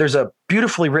 There's a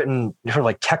beautifully written sort of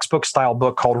like textbook style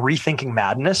book called Rethinking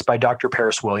Madness by Dr.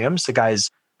 Paris Williams. The guy's,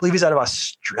 I believe he's out of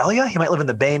Australia. He might live in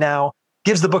the Bay now.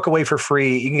 Gives the book away for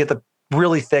free. You can get the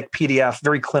really thick PDF,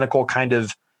 very clinical kind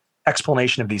of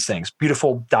explanation of these things,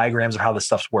 beautiful diagrams of how this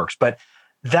stuff works. But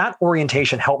that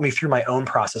orientation helped me through my own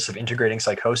process of integrating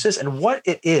psychosis. And what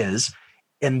it is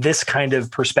in this kind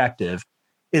of perspective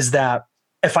is that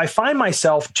if I find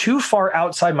myself too far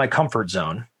outside my comfort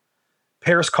zone,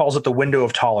 Paris calls it the window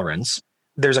of tolerance.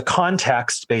 There's a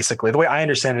context, basically. The way I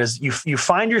understand it is you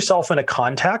find yourself in a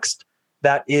context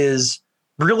that is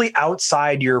really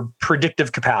outside your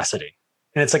predictive capacity.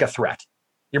 And it's like a threat.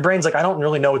 Your brain's like, I don't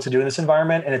really know what to do in this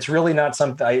environment. And it's really not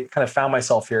something, I kind of found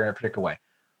myself here in a particular way.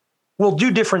 We'll do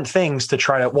different things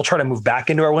we'll try to move back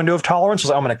into our window of tolerance.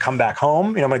 So I'm going to come back home.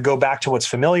 I'm going to go back to what's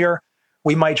familiar.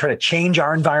 We might try to change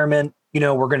our environment.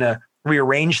 We're going to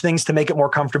rearrange things to make it more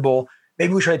comfortable.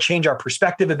 Maybe we try to change our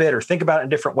perspective a bit or think about it in a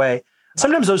different way.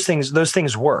 Sometimes those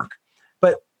things work,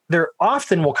 but there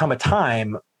often will come a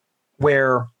time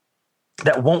where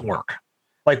that won't work.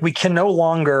 Like we can no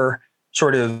longer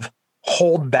sort of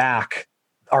hold back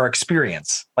our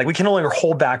experience. Like we can no longer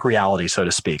hold back reality, so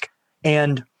to speak.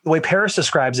 And the way Paris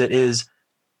describes it is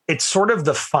it's sort of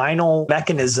the final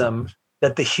mechanism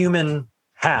that the human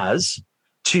has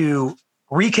to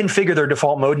reconfigure their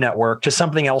default mode network to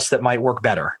something else that might work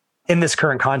better in this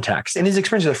current context. And these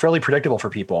experiences are fairly predictable for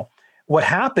people. What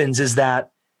happens is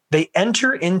that they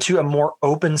enter into a more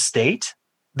open state.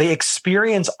 They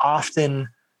experience often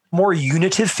more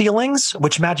unitive feelings,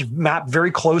 which map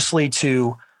very closely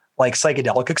to like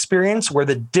psychedelic experience, where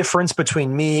the difference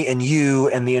between me and you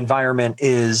and the environment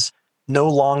is no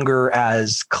longer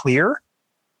as clear.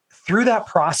 Through that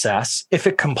process, if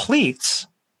it completes,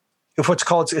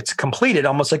 it's completed,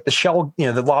 almost like the shell,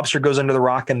 the lobster goes under the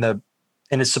rock and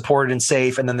is supported and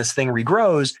safe, and then this thing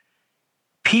regrows.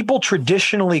 People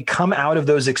traditionally come out of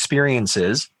those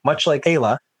experiences, much like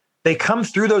Ayla, they come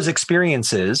through those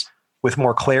experiences with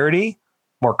more clarity,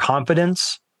 more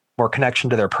confidence, more connection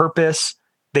to their purpose.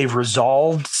 They've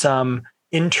resolved some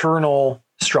internal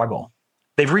struggle.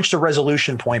 They've reached a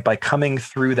resolution point by coming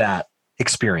through that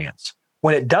experience.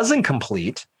 When it doesn't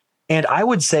complete, and I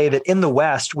would say that in the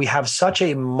West, we have such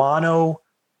a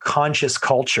mono-conscious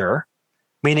culture,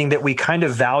 meaning that we kind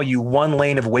of value one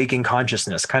lane of waking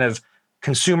consciousness, kind of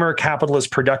consumer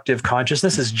capitalist productive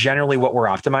consciousness is generally what we're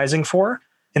optimizing for.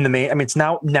 In the main, it's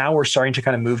now we're starting to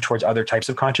kind of move towards other types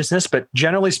of consciousness, but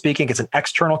generally speaking, it's an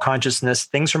external consciousness,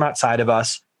 things from outside of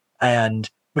us, and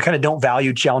we kind of don't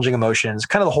value challenging emotions,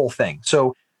 kind of the whole thing.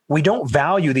 So we don't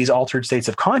value these altered states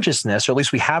of consciousness, or at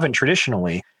least we haven't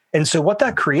traditionally. And so what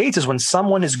that creates is when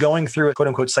someone is going through a quote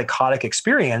unquote psychotic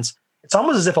experience, it's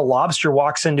almost as if a lobster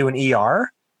walks into an ER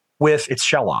with its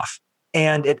shell off.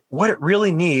 And what it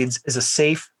really needs is a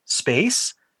safe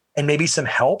space and maybe some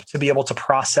help to be able to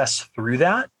process through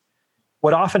that.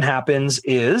 What often happens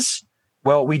is,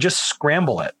 we just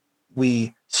scramble it.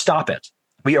 We stop it.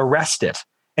 We arrest it.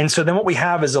 And so then what we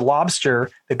have is a lobster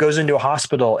that goes into a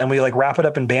hospital and we wrap it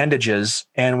up in bandages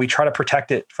and we try to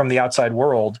protect it from the outside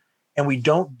world. And we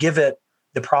don't give it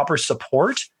the proper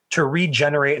support to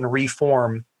regenerate and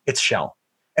reform its shell.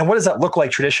 And what does that look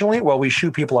like traditionally? Well, we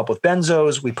shoot people up with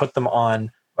benzos. We put them on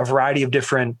a variety of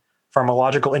different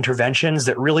pharmacological interventions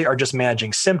that really are just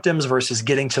managing symptoms versus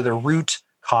getting to the root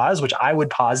cause, which I would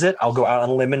posit, I'll go out on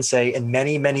a limb and say in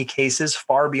many, many cases,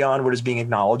 far beyond what is being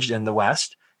acknowledged in the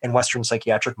West and Western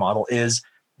psychiatric model, is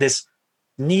this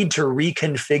need to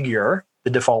reconfigure the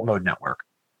default mode network.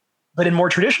 But in more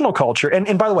traditional culture,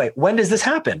 and by the way, when does this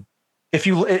happen?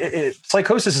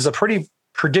 Psychosis is a pretty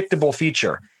predictable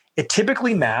feature. It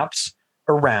typically maps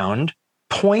around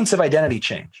points of identity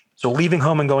change. So leaving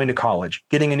home and going to college,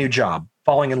 getting a new job,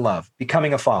 falling in love,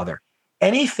 becoming a father.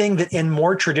 Anything that in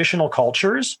more traditional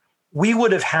cultures, we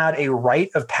would have had a rite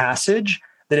of passage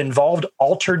that involved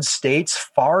altered states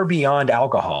far beyond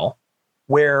alcohol,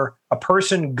 where a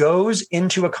person goes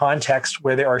into a context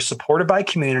where they are supported by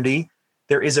community.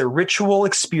 There is a ritual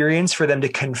experience for them to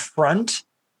confront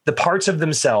the parts of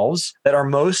themselves that are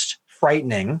most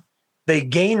frightening. They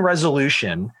gain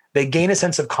resolution. They gain a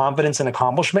sense of confidence and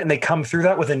accomplishment, and they come through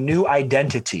that with a new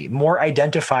identity, more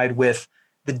identified with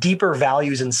the deeper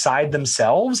values inside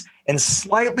themselves and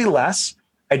slightly less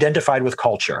identified with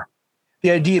culture.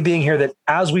 The idea being here that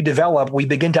as we develop, we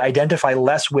begin to identify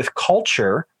less with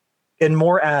culture and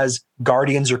more as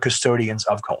guardians or custodians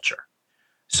of culture.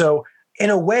 So in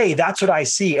a way, that's what I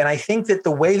see. And I think that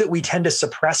the way that we tend to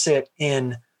suppress it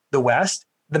in the West,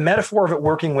 the metaphor of it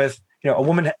working with a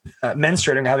woman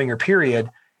menstruating, having her period,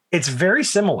 it's very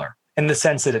similar in the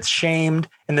sense that it's shamed,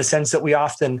 in the sense that we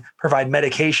often provide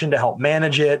medication to help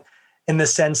manage it. in the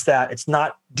sense that it's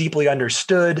not deeply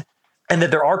understood, and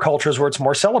that there are cultures where it's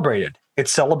more celebrated.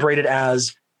 It's celebrated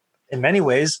as, in many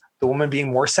ways, the woman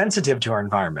being more sensitive to her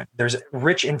environment. There's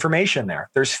rich information there.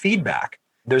 There's feedback.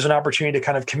 There's an opportunity to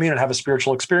kind of commune and have a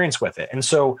spiritual experience with it. And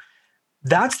so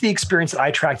that's the experience that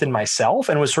I tracked in myself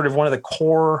and was sort of one of the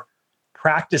core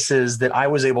practices that I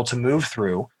was able to move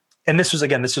through. And this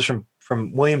was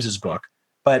from Williams's book.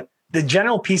 But the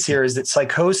general piece here is that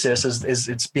psychosis is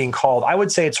it's being called, I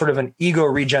would say it's sort of an ego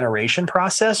regeneration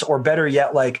process, or better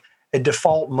yet, like a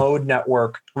default mode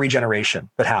network regeneration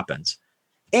that happens.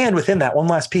 And within that, one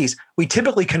last piece, we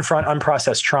typically confront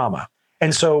unprocessed trauma.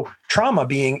 And so trauma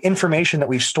being information that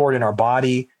we've stored in our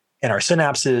body, in our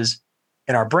synapses,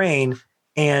 in our brain,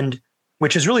 and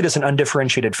which is really just an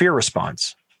undifferentiated fear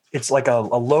response. It's like a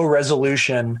low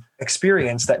resolution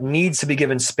experience that needs to be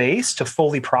given space to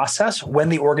fully process when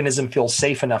the organism feels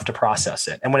safe enough to process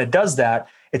it. And when it does that,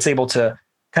 it's able to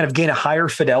kind of gain a higher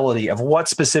fidelity of what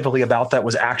specifically about that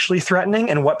was actually threatening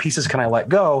and what pieces can I let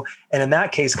go. And in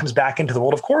that case, comes back into the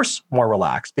world, of course, more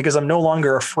relaxed, because I'm no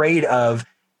longer afraid of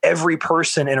every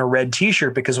person in a red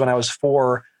t-shirt, because when I was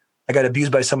 4, I got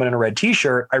abused by someone in a red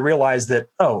t-shirt. I realized that,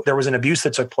 there was an abuse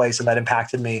that took place and that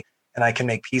impacted me, and I can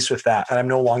make peace with that. And I'm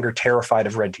no longer terrified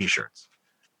of red t-shirts.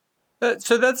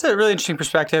 So that's a really interesting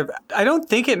perspective. I don't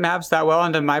think it maps that well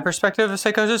onto my perspective of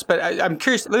psychosis, but I'm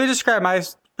curious. Let me describe my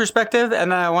perspective,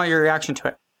 and then I want your reaction to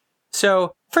it.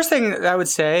 So first thing that I would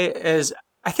say is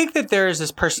I think that there is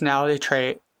this personality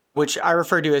trait, which I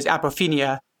refer to as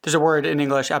apophenia. There's a word in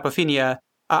English, apophenia.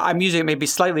 I'm using it maybe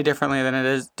slightly differently than it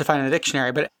is defined in the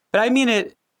dictionary, but I mean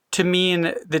it to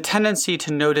mean the tendency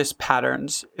to notice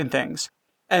patterns in things.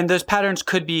 And those patterns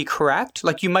could be correct.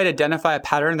 Like you might identify a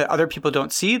pattern that other people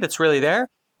don't see that's really there,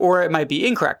 or it might be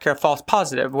incorrect, a false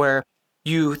positive, where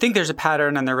you think there's a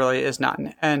pattern and there really is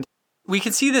none. And we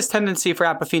can see this tendency for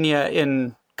apophenia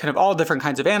in kind of all different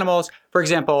kinds of animals. For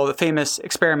example, the famous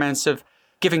experiments of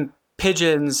giving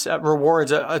pigeons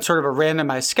rewards, a sort of a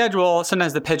randomized schedule.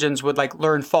 Sometimes the pigeons would like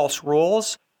learn false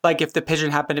rules. Like if the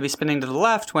pigeon happened to be spinning to the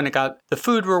left when it got the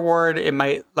food reward, it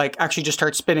might like actually just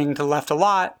start spinning to the left a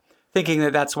lot, thinking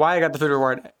that that's why I got the food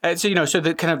reward. So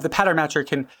the kind of the pattern matcher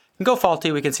can go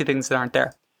faulty. We can see things that aren't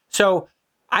there. So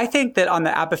I think that on the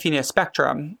apophenia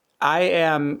spectrum, I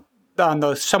am on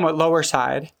the somewhat lower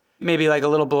side, maybe like a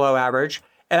little below average.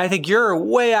 And I think you're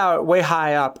way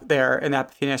high up there in the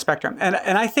apophenia spectrum. And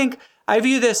I think I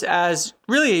view this as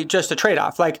really just a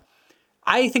trade-off. Like,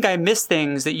 I think I miss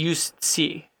things that you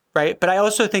see, right? But I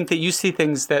also think that you see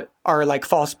things that are like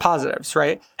false positives,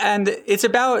 right? And it's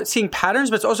about seeing patterns,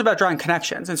 but it's also about drawing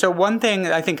connections. And so one thing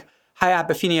that I think high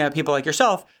apophenia people like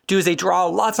yourself do is they draw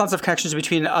lots of connections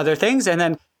between other things. And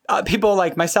then people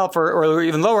like myself or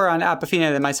even lower on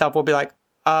apophenia than myself will be like,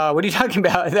 what are you talking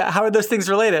about? How are those things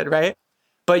related, right?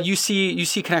 But you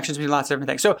see connections between lots of different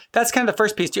things. So that's kind of the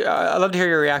first piece. I'd love to hear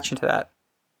your reaction to that.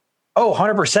 Oh,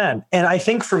 100%. And I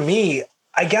think for me,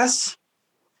 I guess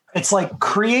it's like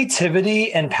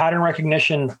creativity and pattern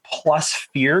recognition plus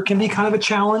fear can be kind of a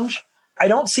challenge. I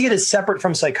don't see it as separate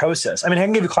from psychosis. I mean, I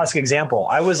can give you a classic example.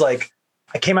 I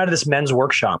came out of this men's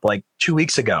workshop like 2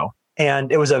 weeks ago,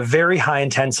 and it was a very high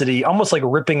intensity, almost like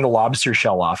ripping the lobster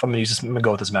shell off. I'm going to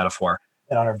go with this metaphor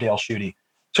in honor of Dale Schutte.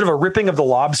 Sort of a ripping of the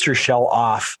lobster shell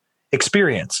off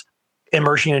experience,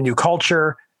 immersion in a new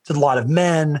culture. It's a lot of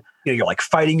men, you're like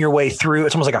fighting your way through.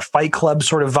 It's almost like a Fight Club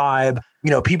sort of vibe.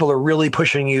 People are really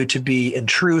pushing you to be in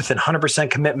truth and 100%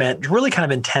 commitment, really kind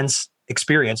of intense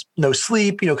experience, no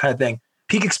sleep, kind of thing,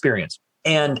 peak experience.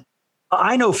 And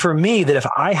I know for me that if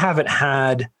I haven't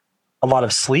had a lot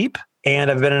of sleep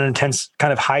and I've been in an intense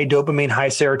kind of high dopamine, high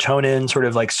serotonin sort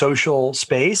of like social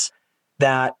space,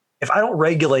 that if I don't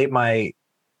regulate my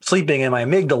sleeping and my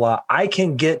amygdala, I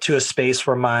can get to a space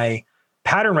where my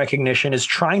pattern recognition is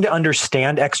trying to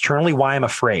understand externally why I'm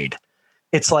afraid.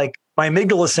 It's like my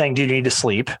amygdala is saying, do you need to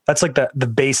sleep? That's like the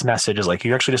base message is like,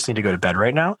 you actually just need to go to bed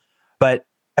right now. But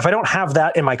if I don't have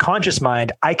that in my conscious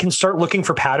mind, I can start looking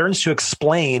for patterns to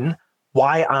explain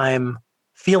why I'm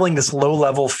feeling this low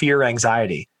level fear,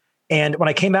 anxiety. And when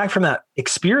I came back from that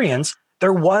experience,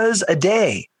 there was a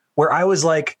day where I was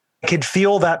like, I could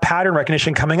feel that pattern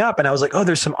recognition coming up. And I was like, oh,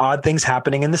 there's some odd things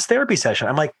happening in this therapy session.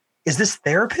 I'm like, is this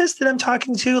therapist that I'm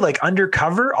talking to like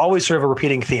undercover? Always sort of a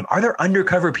repeating theme. Are there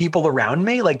undercover people around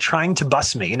me like trying to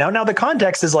bust me? Now the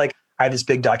context is like, I have this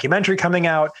big documentary coming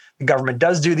out. The government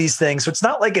does do these things. So it's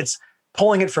not like it's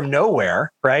pulling it from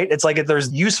nowhere, right? It's like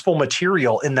there's useful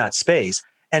material in that space.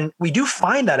 And we do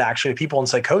find that actually people in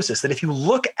psychosis, that if you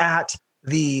look at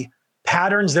the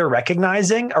patterns they're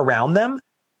recognizing around them,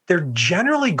 they're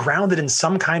generally grounded in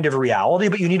some kind of reality,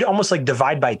 but you need to almost like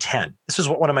divide by 10. This is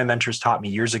what one of my mentors taught me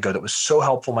years ago that was so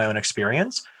helpful in my own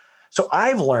experience. So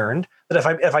I've learned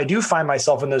that if I do find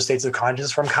myself in those states of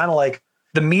consciousness, from kind of like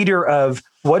the meter of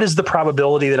what is the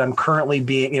probability that I'm currently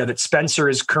being, that Spencer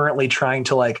is currently trying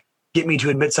to like get me to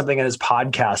admit something in his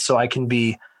podcast so I can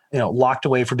be, locked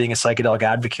away for being a psychedelic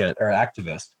advocate or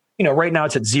activist. Right now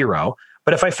it's at 0.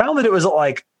 But if I found that it was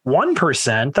like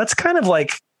 1%, that's kind of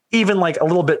like even like a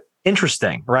little bit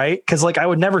interesting, right? Because like I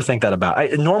would never think that I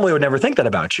normally would never think that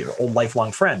about you, old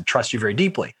lifelong friend, trust you very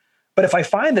deeply. But if I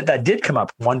find that did come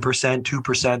up 1%, 2%,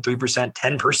 3%,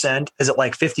 10%, is it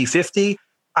like 50-50?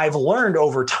 I've learned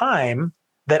over time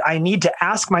that I need to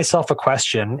ask myself a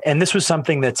question. And this was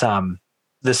something that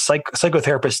this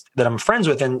psychotherapist that I'm friends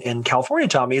with in California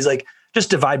taught me, is like, just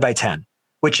divide by 10,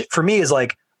 which for me is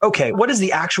like, okay, what is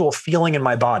the actual feeling in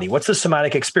my body? What's the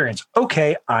somatic experience?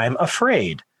 Okay, I'm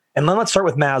afraid. And then let's start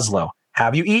with Maslow.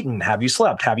 Have you eaten? Have you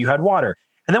slept? Have you had water?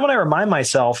 And then when I remind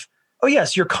myself, oh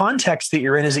yes, your context that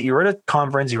you're in is that you were at a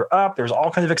conference, you were up, there's all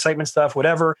kinds of excitement stuff,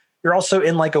 whatever. You're also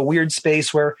in like a weird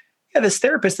space where, this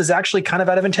therapist is actually kind of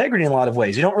out of integrity in a lot of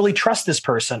ways. You don't really trust this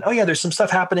person. Oh yeah, there's some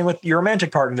stuff happening with your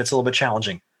romantic partner that's a little bit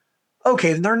challenging.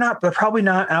 Okay, they're probably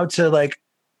not out to like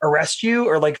arrest you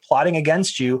or like plotting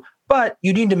against you, but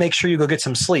you need to make sure you go get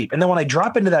some sleep. And then when I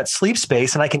drop into that sleep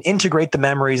space and I can integrate the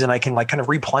memories and I can like kind of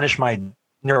replenish my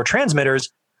neurotransmitters,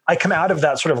 I come out of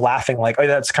that sort of laughing like, oh,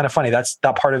 that's kind of funny. That's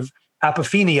that part of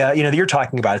apophenia, that you're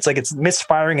talking about. It's like it's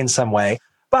misfiring in some way.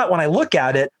 But when I look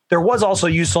at it, there was also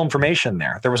useful information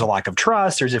there. There was a lack of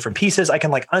trust. There's different pieces. I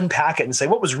can like unpack it and say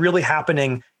what was really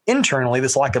happening internally,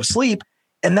 this lack of sleep.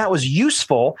 And that was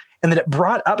useful. And that it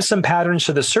brought up some patterns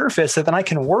to the surface that then I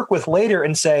can work with later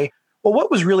and say, well,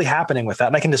 what was really happening with that?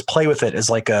 And I can just play with it as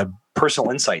like a personal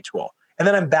insight tool. And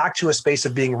then I'm back to a space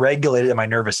of being regulated in my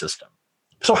nervous system.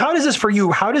 So how does this for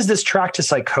you? How does this track to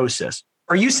psychosis?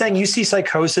 Are you saying you see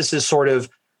psychosis as sort of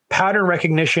pattern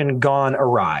recognition gone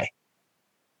awry?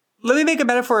 Let me make a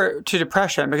metaphor to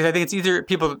depression, because I think it's easier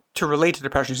people to relate to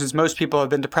depression, since most people have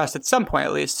been depressed at some point,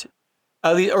 at least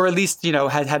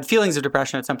had feelings of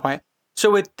depression at some point.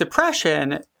 So with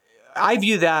depression, I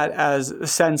view that as a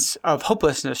sense of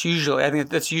hopelessness. Usually, I think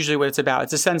that's usually what it's about.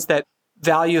 It's a sense that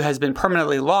value has been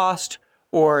permanently lost,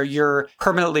 or you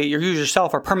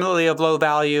yourself are permanently of low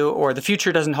value, or the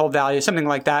future doesn't hold value, something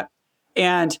like that.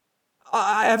 And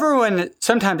everyone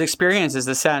sometimes experiences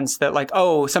the sense that like,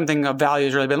 oh, something of value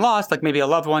has really been lost, like maybe a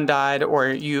loved one died, or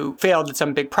you failed at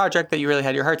some big project that you really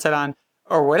had your heart set on,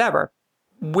 or whatever.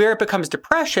 Where it becomes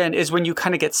depression is when you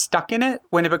kind of get stuck in it,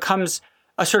 when it becomes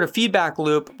a sort of feedback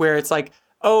loop where it's like,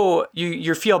 oh,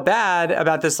 you feel bad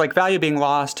about this like value being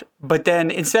lost, but then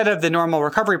instead of the normal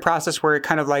recovery process where it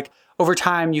kind of like over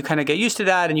time you kind of get used to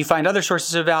that and you find other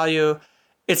sources of value,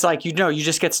 it's like, you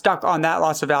just get stuck on that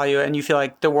loss of value and you feel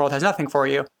like the world has nothing for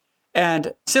you.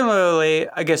 And similarly,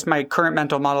 I guess my current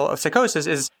mental model of psychosis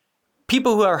is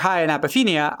people who are high in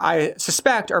apophenia, I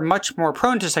suspect, are much more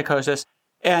prone to psychosis.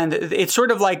 And it's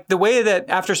sort of like the way that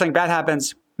after something bad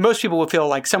happens, most people will feel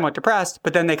like somewhat depressed,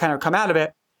 but then they kind of come out of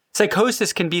it.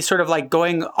 Psychosis can be sort of like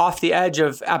going off the edge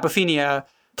of apophenia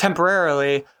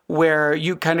temporarily, where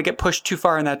you kind of get pushed too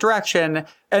far in that direction.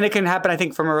 And it can happen, I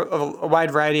think, from a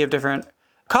wide variety of different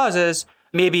causes.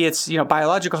 Maybe it's,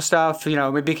 biological stuff,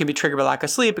 maybe it can be triggered by lack of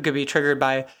sleep. It could be triggered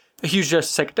by a huge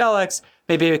dose of psychedelics.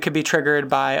 Maybe it could be triggered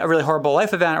by a really horrible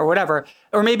life event or whatever.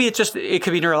 Or maybe it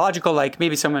could be neurological, like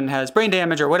maybe someone has brain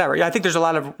damage or whatever. Yeah, I think there's a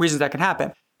lot of reasons that can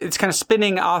happen. It's kind of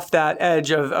spinning off that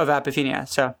edge of apophenia.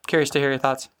 So curious to hear your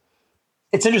thoughts.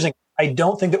 It's interesting. I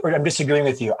don't think that I'm disagreeing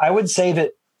with you. I would say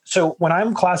that, so when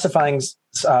I'm classifying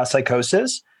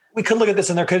psychosis, we could look at this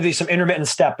and there could be some intermittent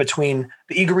step between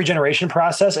the ego regeneration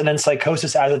process and then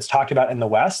psychosis as it's talked about in the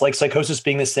West, like psychosis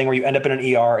being this thing where you end up in an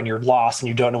ER and you're lost and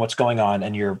you don't know what's going on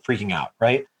and you're freaking out,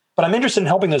 right? But I'm interested in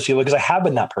helping those people because I have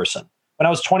been that person. When I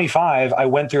was 25, I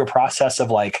went through a process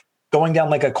of like going down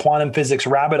like a quantum physics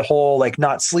rabbit hole, like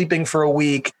not sleeping for a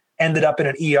week, ended up in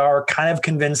an ER, kind of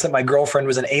convinced that my girlfriend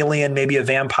was an alien, maybe a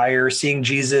vampire, seeing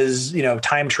Jesus,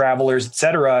 time travelers, et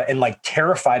cetera, and like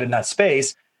terrified in that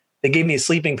space. They gave me a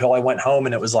sleeping pill. I went home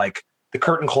and it was like the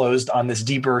curtain closed on this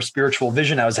deeper spiritual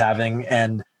vision I was having.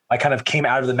 And I kind of came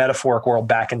out of the metaphoric world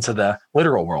back into the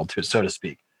literal world, so to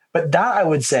speak. But that I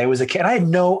would say was a kid. I had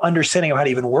no understanding of how to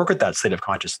even work with that state of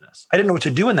consciousness. I didn't know what to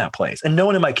do in that place. And no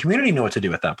one in my community knew what to do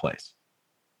with that place.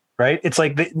 Right? It's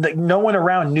like no one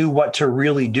around knew what to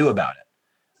really do about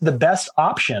it. The best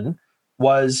option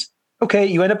was, okay,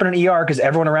 you end up in an ER because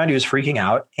everyone around you is freaking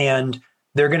out and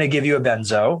they're going to give you a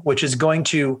benzo, which is going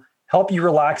to help you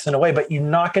relax in a way, but you're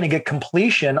not going to get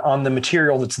completion on the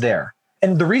material that's there.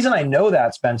 And the reason I know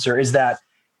that, Spencer, is that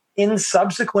in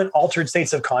subsequent altered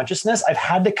states of consciousness, I've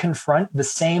had to confront the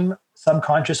same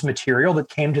subconscious material that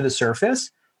came to the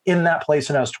surface in that place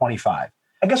when I was 25.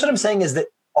 I guess what I'm saying is that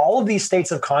all of these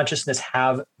states of consciousness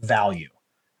have value.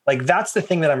 Like that's the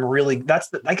thing that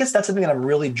I guess that's the thing that I'm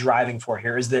really driving for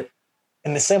here, is that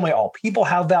in the same way all people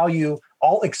have value,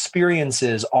 all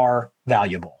experiences are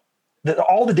valuable. That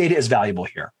all the data is valuable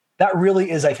here. That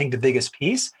really is, I think, the biggest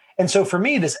piece. And so for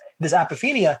me, this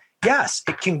apophenia, yes,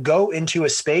 it can go into a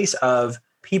space of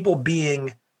people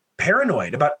being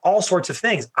paranoid about all sorts of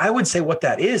things. I would say what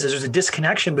that is there's a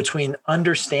disconnection between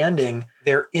understanding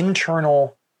their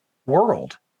internal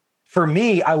world. For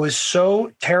me, I was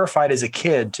so terrified as a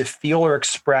kid to feel or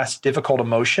express difficult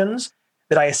emotions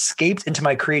that I escaped into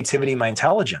my creativity and my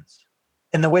intelligence.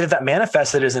 And the way that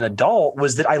manifested as an adult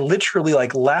was that I literally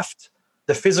left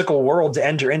the physical world to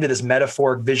enter into this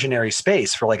metaphoric visionary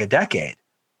space for a decade.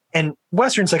 And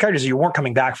Western psychiatrists, you weren't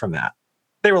coming back from that.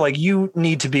 They were like, you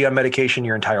need to be on medication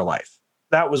your entire life.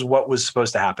 That was what was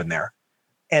supposed to happen there.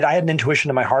 And I had an intuition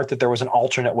in my heart that there was an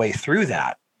alternate way through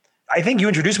that. I think you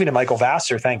introduced me to Michael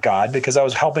Vassar, thank God, because I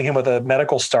was helping him with a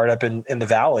medical startup in the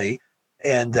Valley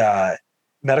and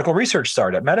medical research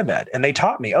startup, MetaMed. And they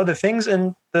taught me, the things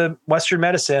in the Western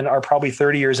medicine are probably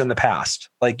 30 years in the past.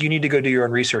 You need to go do your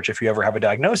own research if you ever have a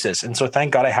diagnosis. And so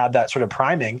thank God I had that sort of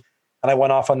priming. And I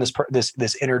went off on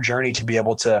this inner journey to be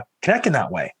able to connect in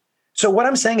that way. So what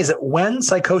I'm saying is that when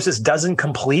psychosis doesn't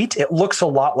complete, it looks a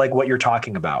lot like what you're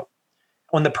talking about.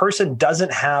 When the person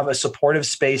doesn't have a supportive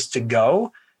space to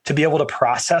go to be able to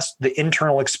process the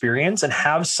internal experience and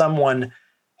have someone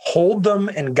hold them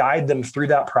and guide them through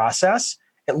that process,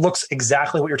 it looks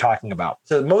exactly what you're talking about.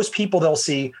 So most people, they'll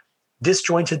see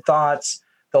disjointed thoughts,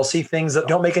 they'll see things that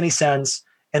don't make any sense,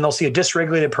 and they'll see a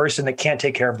dysregulated person that can't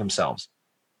take care of themselves.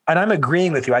 And I'm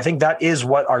agreeing with you. I think that is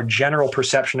what our general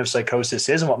perception of psychosis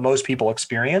is and what most people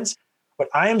experience. What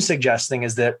I am suggesting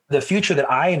is that the future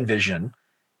that I envision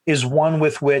is one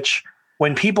with which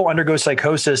when people undergo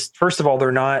psychosis, first of all,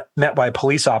 they're not met by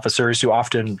police officers who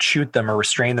often shoot them or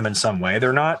restrain them in some way.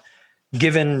 They're not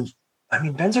given,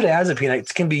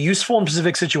 benzodiazepine can be useful in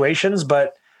specific situations,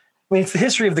 but it's the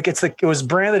history of it was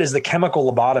branded as the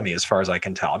chemical lobotomy as far as I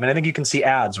can tell. I think you can see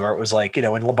ads where it was when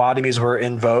lobotomies were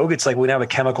in vogue, it's we have a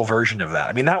chemical version of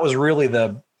that. That was really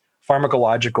the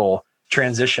pharmacological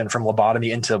transition from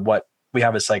lobotomy into what we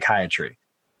have as psychiatry.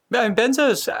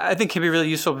 Benzos, I think, can be really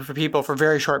useful for people for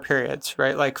very short periods,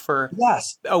 right? For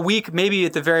a week, maybe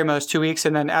at the very most 2 weeks.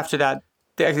 And then after that,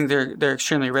 I think they're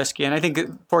extremely risky. And I think,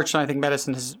 fortunately,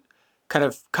 medicine has kind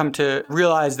of come to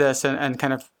realize this and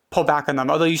kind of pull back on them.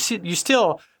 Although you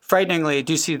still frighteningly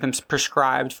do see them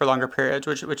prescribed for longer periods,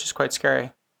 which is quite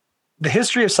scary. The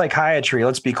history of psychiatry,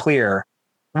 let's be clear,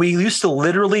 we used to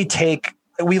literally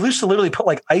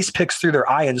put ice picks through their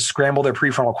eye and scramble their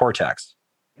prefrontal cortex.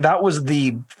 That was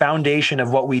the foundation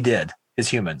of what we did as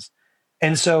humans.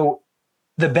 And so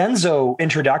the benzo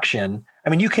introduction,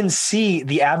 you can see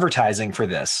the advertising for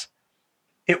this.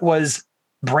 It was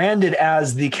branded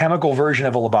as the chemical version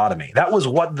of a lobotomy. That was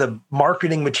what the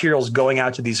marketing materials going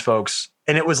out to these folks,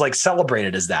 and it was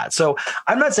celebrated as that. So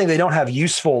I'm not saying they don't have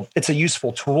it's a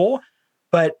useful tool,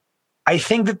 but I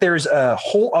think that there's a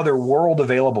whole other world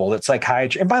available that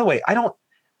psychiatry, and by the way,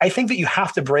 I think that you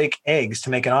have to break eggs to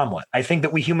make an omelet. I think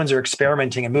that we humans are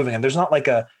experimenting and moving, and there's not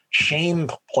a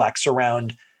shameplex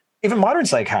around even modern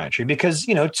psychiatry because,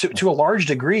 to a large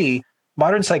degree,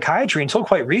 modern psychiatry, until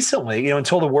quite recently,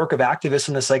 until the work of activists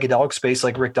in the psychedelic space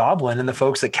like Rick Doblin and the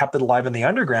folks that kept it alive in the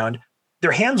underground,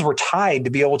 their hands were tied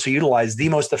to be able to utilize the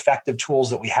most effective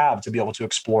tools that we have to be able to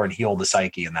explore and heal the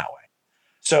psyche in that way.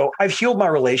 So I've healed my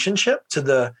relationship to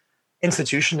the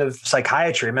institution of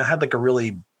psychiatry. I had a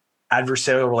really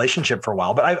adversarial relationship for a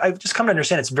while, but I've just come to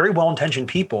understand it's very well-intentioned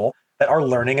people that are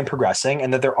learning and progressing,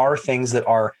 and that there are things that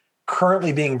are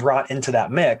currently being brought into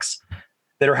that mix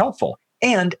that are helpful.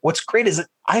 And what's great is that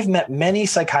I've met many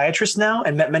psychiatrists now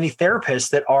and met many therapists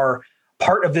that are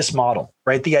part of this model,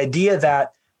 right? The idea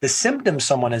that the symptoms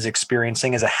someone is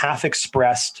experiencing is a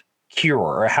half-expressed cure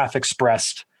or a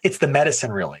half-expressed, it's the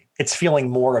medicine really. It's feeling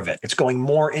more of it. It's going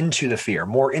more into the fear,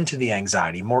 more into the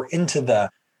anxiety, more into the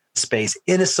space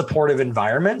in a supportive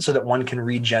environment so that one can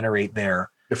regenerate their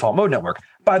default mode network.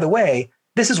 By the way,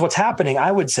 this is what's happening,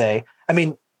 I would say.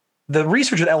 The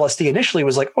research with LSD initially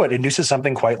was it induces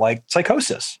something quite like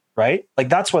psychosis, right?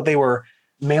 That's what they were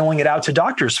mailing it out to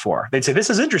doctors for. They'd say, this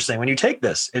is interesting. When you take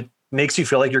this, it makes you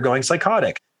feel like you're going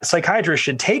psychotic. Psychiatrists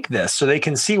should take this so they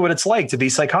can see what it's like to be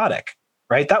psychotic,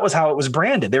 right? That was how it was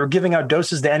branded. They were giving out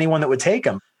doses to anyone that would take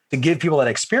them to give people that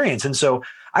experience. And so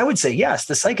I would say, yes,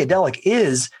 the psychedelic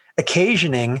is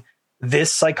occasioning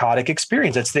this psychotic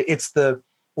experience. It's the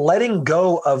letting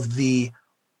go of the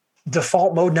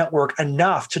default mode network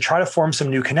enough to try to form some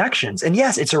new connections. And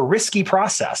yes, it's a risky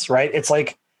process, right?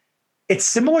 It's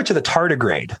similar to the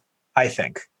tardigrade, I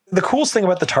think. The coolest thing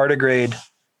about the tardigrade,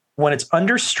 when it's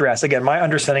under stress, again, my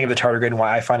understanding of the tardigrade and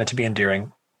why I find it to be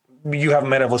endearing, you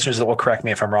might have listeners that will correct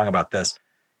me if I'm wrong about this,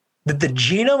 that the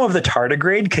genome of the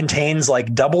tardigrade contains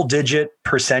like double-digit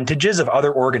percentages of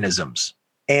other organisms.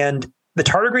 And the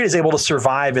tardigrade is able to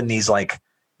survive in these like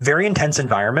very intense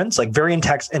environments, like very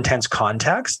intense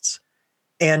contexts.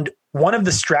 And one of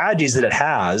the strategies that it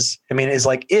has, is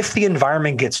like if the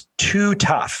environment gets too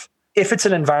tough, if it's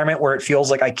an environment where it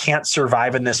feels like I can't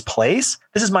survive in this place,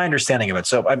 this is my understanding of it.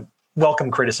 So I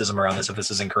welcome criticism around this if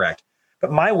this is incorrect.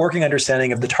 But my working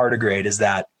understanding of the tardigrade is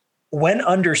that when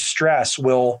under stress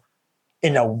will,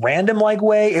 in a random like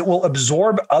way, it will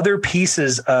absorb other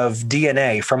pieces of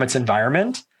DNA from its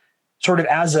environment, sort of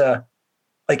as a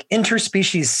like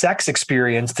interspecies sex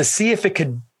experience to see if it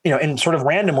could, and sort of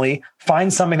randomly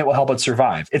find something that will help it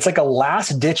survive. It's like a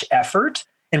last ditch effort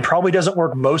and probably doesn't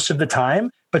work most of the time.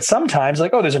 But sometimes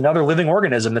like, oh, there's another living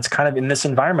organism that's kind of in this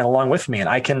environment along with me. And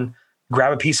I can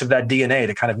grab a piece of that DNA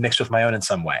to kind of mix with my own in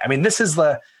some way. This is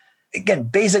the, again,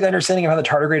 basic understanding of how the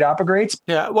tardigrade operates.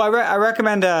 Yeah. Well, I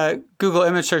recommend Google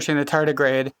image searching the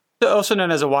tardigrade, also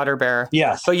known as a water bear.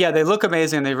 Yes. But yeah, they look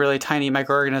amazing. They're really tiny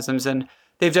microorganisms. And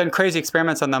they've done crazy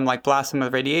experiments on them, like blast them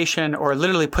with radiation or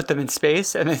literally put them in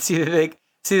space and then see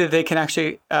that they can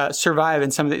actually survive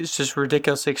in some of these just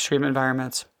ridiculously extreme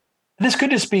environments. This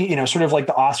could just be, sort of like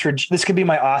the ostrich. This could be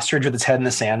my ostrich with its head in the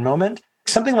sand moment.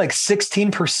 Something like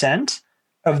 16%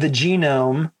 of the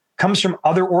genome comes from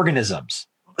other organisms.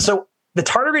 So the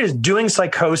tardigrade is doing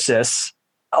psychosis,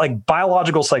 like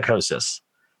biological psychosis.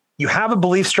 You have a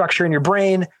belief structure in your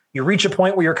brain. You reach a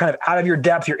point where you're kind of out of your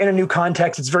depth. You're in a new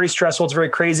context. It's very stressful. It's very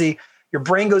crazy. Your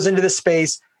brain goes into this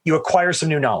space. You acquire some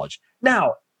new knowledge.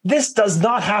 Now, this does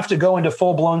not have to go into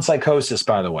full-blown psychosis,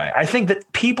 by the way. I think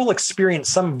that people experience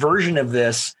some version of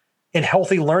this in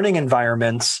healthy learning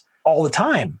environments all the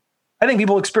time. I think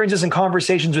people experience this in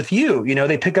conversations with you.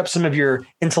 They pick up some of your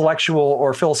intellectual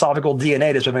or philosophical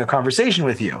DNA just having a conversation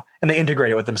with you, and they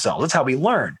integrate it with themselves. That's how we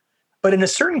learn. But in a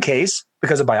certain case,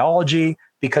 because of biology,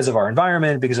 because of our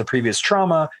environment, because of previous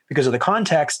trauma, because of the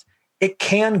context, it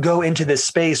can go into this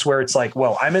space where it's like,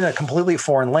 well, I'm in a completely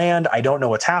foreign land. I don't know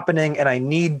what's happening. And I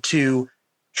need to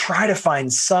try to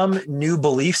find some new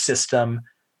belief system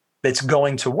that's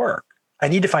going to work. I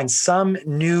need to find some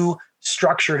new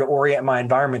structure to orient my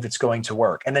environment that's going to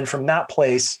work. And then from that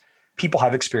place, people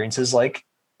have experiences like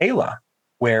Ayla,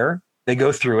 where they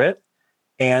go through it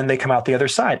and they come out the other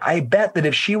side. I bet that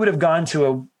if she would have gone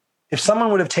to if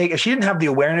she didn't have the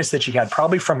awareness that she had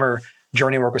probably from her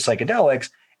journey work with psychedelics,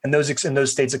 and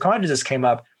those states of consciousness came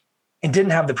up and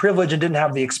didn't have the privilege and didn't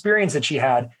have the experience that she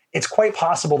had, it's quite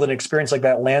possible that an experience like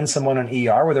that lands someone on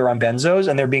ER where they're on benzos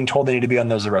and they're being told they need to be on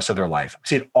those the rest of their life. I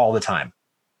see it all the time.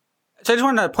 So I just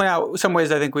wanted to point out some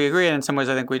ways I think we agree and in some ways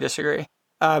I think we disagree.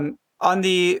 On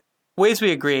the ways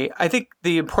we agree, I think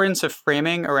the importance of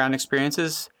framing around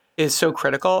experiences is so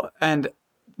critical. And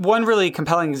one really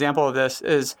compelling example of this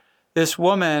is this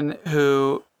woman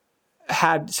who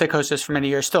had psychosis for many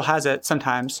years, still has it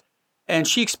sometimes. And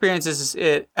she experiences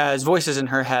it as voices in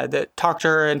her head that talk to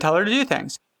her and tell her to do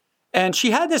things. And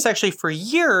she had this actually for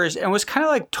years and was kind of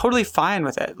like totally fine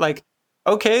with it. Like,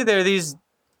 okay, there are these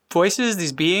voices,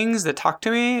 these beings that talk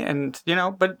to me and,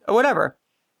 but whatever.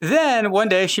 Then one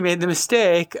day she made the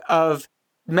mistake of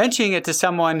mentioning it to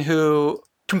someone who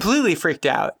completely freaked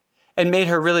out and made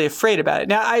her really afraid about it.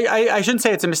 Now, I shouldn't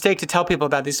say it's a mistake to tell people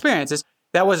about these experiences.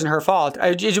 That wasn't her fault.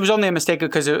 It was only a mistake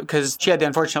because she had the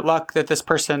unfortunate luck that this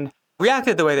person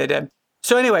reacted the way they did.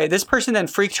 So anyway, this person then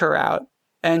freaked her out,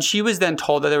 and she was then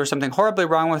told that there was something horribly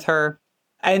wrong with her.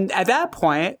 And at that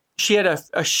point, she had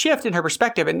a shift in her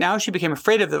perspective, and now she became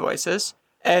afraid of the voices.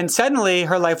 And suddenly,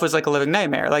 her life was like a living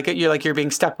nightmare. You're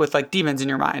being stuck with like demons in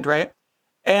your mind, right?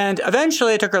 And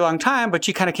eventually, it took her a long time, but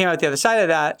she kind of came out the other side of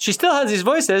that. She still has these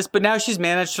voices, but now she's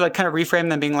managed to like kind of reframe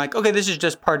them, being like, okay, this is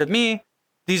just part of me.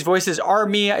 These voices are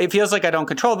me. It feels like I don't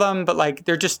control them, but like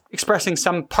they're just expressing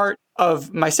some part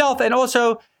of myself. And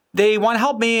also they want to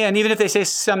help me. And even if they say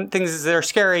some things that are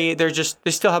scary, they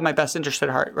still have my best interest at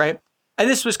heart. Right. And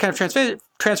this was kind of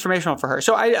transformational for her.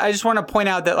 So I just want to point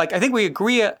out that like, I think we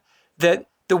agree that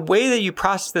the way that you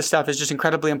process this stuff is just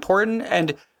incredibly important,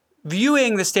 and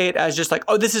viewing the state as just like,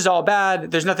 oh, this is all bad,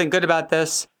 there's nothing good about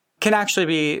this, can actually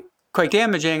be quite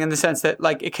damaging in the sense that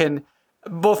like it can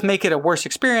both make it a worse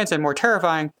experience and more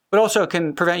terrifying, but also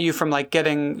can prevent you from like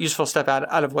getting useful stuff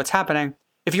out of what's happening.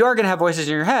 If you are going to have voices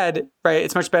in your head, right,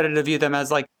 it's much better to view them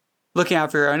as like looking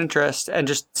out for your own interest and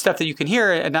just stuff that you can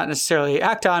hear and not necessarily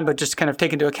act on, but just kind of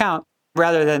take into account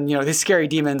rather than, these scary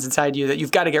demons inside you that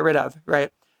you've got to get rid of,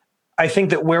 right? I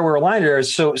think that where we're aligned here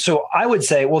is so I would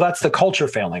say, well, that's the culture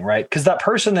failing, right? Because that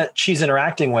person that she's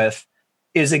interacting with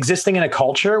is existing in a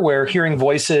culture where hearing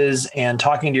voices and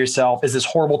talking to yourself is this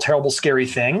horrible, terrible, scary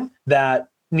thing that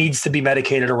needs to be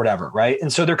medicated or whatever, right?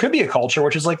 And so there could be a culture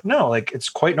which is like, no, like it's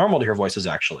quite normal to hear voices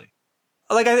actually.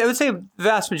 Like I would say the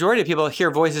vast majority of people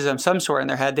hear voices of some sort in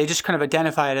their head. They just kind of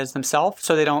identify it as themselves,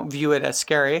 so they don't view it as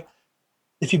scary.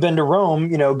 If you've been to Rome,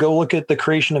 go look at the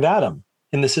creation of Adam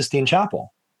in the Sistine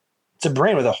Chapel. It's a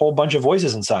brain with a whole bunch of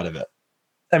voices inside of it.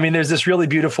 I mean, there's this really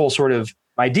beautiful sort of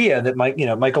idea that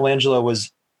Michelangelo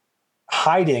was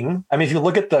hiding. I mean, if you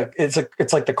look at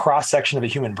it's like the cross section of a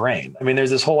human brain. I mean, there's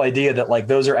this whole idea that like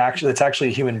it's actually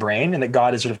a human brain, and that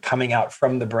God is sort of coming out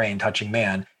from the brain, touching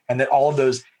man, and that all of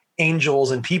those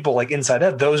angels and people like inside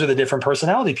that, those are the different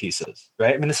personality pieces,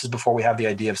 right? I mean, this is before we have the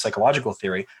idea of psychological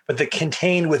theory, but that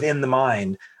contained within the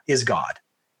mind is God.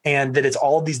 And that it's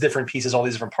all of these different pieces, all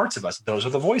these different parts of us. Those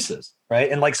are the voices,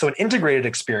 right? And like, so an integrated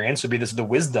experience would be the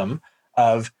wisdom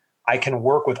of, I can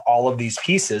work with all of these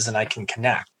pieces and I can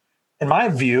connect. In my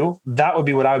view, that would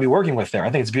be what I would be working with there.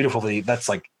 I think it's beautiful that's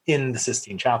like in the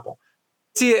Sistine Chapel.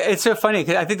 See, it's so funny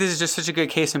because I think this is just such a good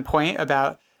case in point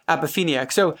about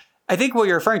apophenia. So I think what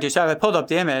you're referring to, so I pulled up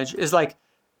the image, is like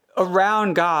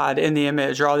around God in the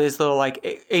image are all these little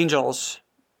like angels,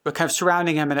 but kind of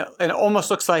surrounding him, and it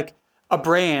almost looks like a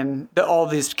brain, all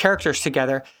these characters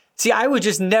together. See, I would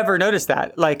just never notice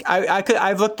that. Like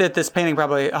I've looked at this painting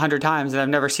probably 100 times and I've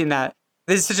never seen that.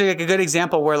 This is such a good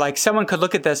example where like someone could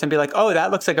look at this and be like, oh,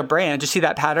 that looks like a brain, and just see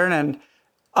that pattern. And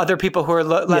other people who are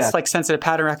less like sensitive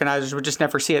pattern recognizers would just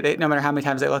never see it, no matter how many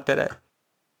times they looked at it.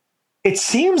 It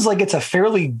seems like it's a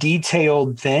fairly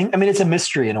detailed thing. I mean, it's a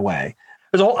mystery in a way.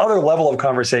 There's a whole other level of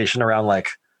conversation around like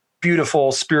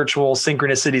beautiful spiritual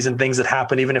synchronicities and things that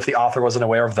happen, even if the author wasn't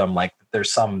aware of them, like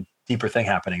there's some deeper thing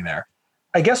happening there.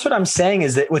 I guess what I'm saying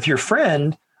is that with your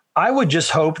friend, I would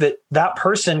just hope that that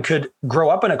person could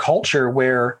grow up in a culture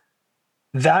where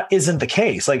that isn't the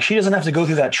case. Like she doesn't have to go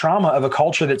through that trauma of a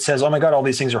culture that says, oh my God, all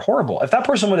these things are horrible. If that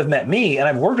person would have met me, and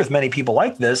I've worked with many people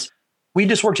like this, we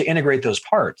just work to integrate those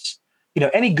parts.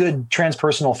 Any good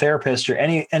transpersonal therapist or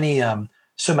any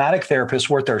somatic therapist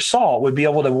worth their salt would be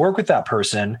able to work with that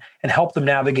person and help them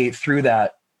navigate through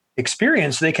that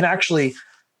experience. So they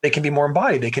can be more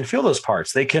embodied. They can feel those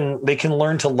parts. They can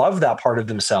learn to love that part of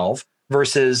themselves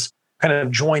versus kind of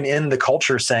join in the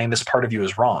culture saying this part of you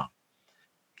is wrong.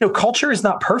 Culture is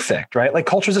not perfect, right? Like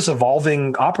culture is this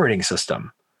evolving operating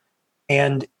system.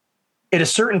 And at a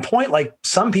certain point, like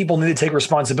some people need to take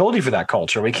responsibility for that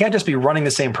culture. We can't just be running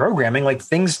the same programming. Like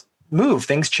things move,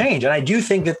 things change. And I do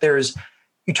think that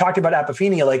you talked about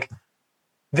apophenia, like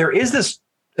there is this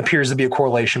appears to be a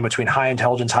correlation between high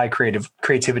intelligence, high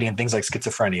creativity, and things like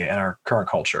schizophrenia in our current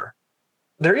culture.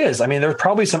 There is. I mean, there's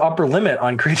probably some upper limit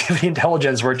on creativity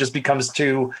intelligence where it just becomes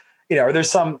too, or there's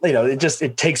some,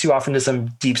 it takes you off into some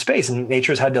deep space, and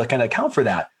nature's had to kind of account for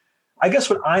that. I guess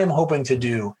what I am hoping to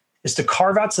do is to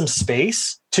carve out some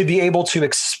space to be able to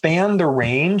expand the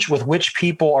range with which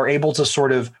people are able to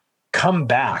sort of come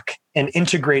back and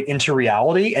integrate into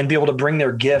reality and be able to bring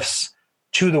their gifts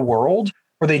to the world,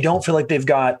 where they don't feel like they've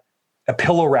got a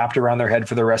pillow wrapped around their head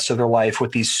for the rest of their life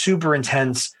with these super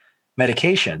intense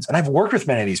medications. And I've worked with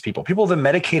many of these people have been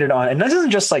medicated on, and this isn't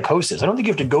just psychosis. I don't think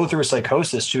you have to go through a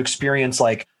psychosis to experience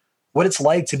like what it's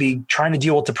like to be trying to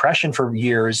deal with depression for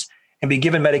years and be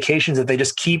given medications that they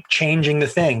just keep changing the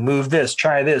thing. Move this,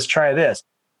 try this, try this.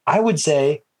 I would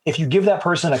say if you give that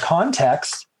person a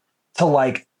context to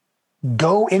like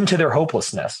go into their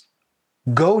hopelessness,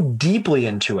 go deeply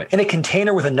into it in a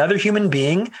container with another human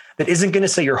being that isn't going to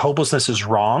say your hopelessness is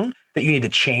wrong, that you need to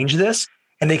change this,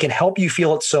 and they can help you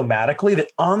feel it somatically,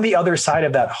 that on the other side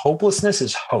of that hopelessness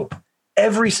is hope.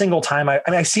 Every single time,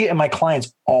 I see it in my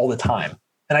clients all the time.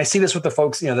 And I see this with the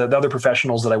folks, the other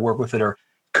professionals that I work with that are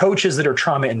coaches that are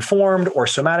trauma informed, or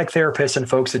somatic therapists and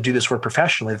folks that do this work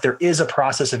professionally, that there is a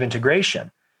process of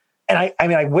integration. And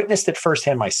I witnessed it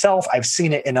firsthand myself. I've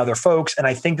seen it in other folks. And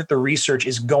I think that the research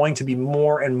is going to be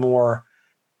more and more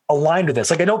aligned with this.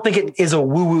 Like, I don't think it is a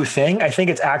woo-woo thing. I think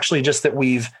it's actually just that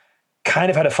we've kind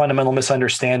of had a fundamental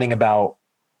misunderstanding about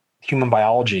human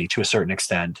biology to a certain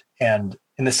extent. And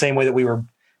in the same way that we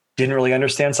didn't really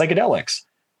understand psychedelics.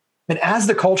 And as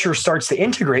the culture starts to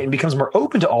integrate and becomes more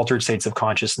open to altered states of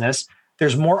consciousness,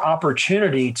 there's more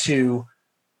opportunity to,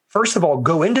 first of all,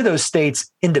 go into those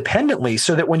states independently,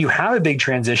 so that when you have a big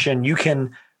transition, you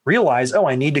can realize, oh,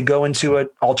 I need to go into an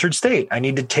altered state. I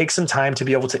need to take some time to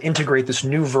be able to integrate this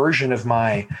new version of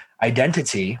my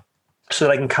identity so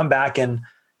that I can come back and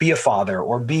be a father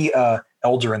or be a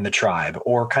elder in the tribe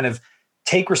or kind of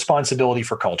take responsibility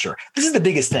for culture. This is the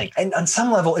biggest thing. And on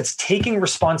some level, it's taking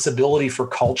responsibility for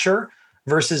culture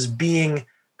versus being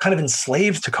kind of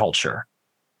enslaved to culture.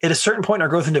 At a certain point in our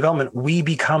growth and development, we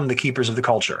become the keepers of the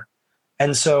culture.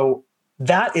 And so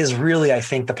that is really, I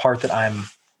think, the part that I'm,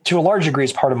 to a large degree,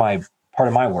 is part of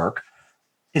my work,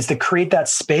 is to create that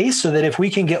space so that if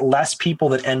we can get less people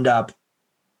that end up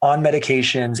on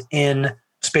medications in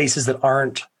spaces that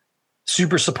aren't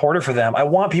super supportive for them, I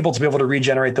want people to be able to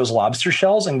regenerate those lobster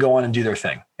shells and go on and do their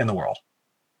thing in the world.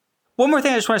 One more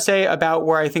thing I just want to say about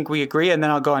where I think we agree, and then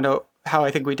I'll go into how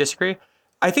I think we disagree.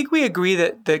 I think we agree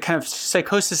that the kind of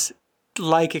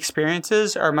psychosis-like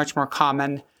experiences are much more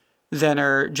common than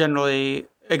are generally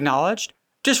acknowledged.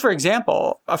 Just for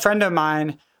example, a friend of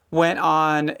mine went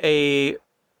on a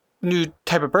new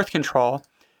type of birth control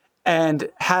and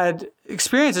had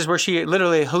experiences where she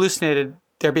literally hallucinated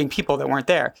there being people that weren't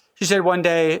there. She said one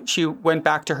day she went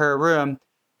back to her room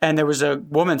and there was a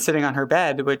woman sitting on her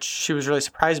bed, which she was really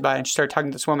surprised by. And she started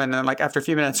talking to this woman. And after a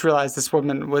few minutes, realized this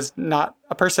woman was not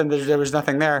a person. There was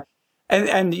nothing there.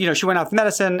 And she went off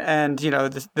medicine and,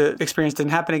 the experience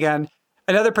didn't happen again.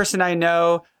 Another person I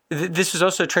know, this was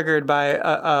also triggered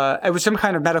by, it was some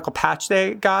kind of medical patch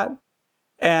they got.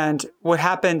 And what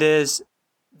happened is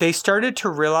they started to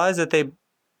realize that they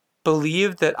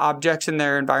believed that objects in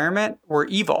their environment were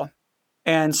evil.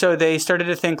 And so they started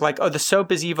to think the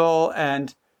soap is evil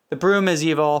and the broom is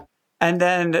evil. And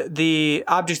then the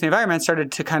objects in the environment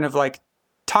started to kind of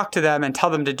talk to them and tell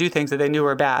them to do things that they knew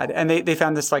were bad. And they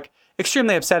found this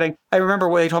extremely upsetting. I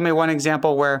remember they told me one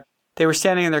example where they were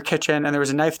standing in their kitchen and there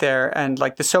was a knife there and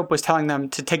the soap was telling them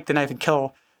to take the knife and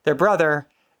kill their brother.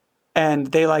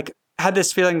 And they had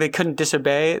this feeling they couldn't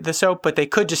disobey the soap, but they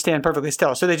could just stand perfectly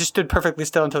still. So they just stood perfectly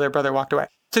still until their brother walked away.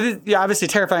 So this, obviously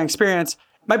terrifying experience.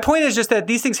 My point is just that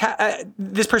these things,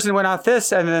 this person went off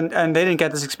this and they didn't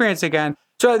get this experience again.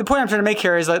 So the point I'm trying to make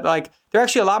here is there are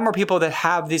actually a lot more people that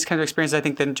have these kinds of experiences, I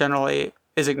think, than generally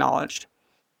is acknowledged.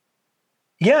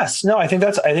 Yes, no, I think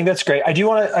that's great. I do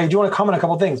want to comment on a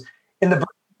couple of things. In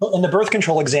the birth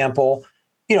control example,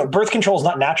 birth control is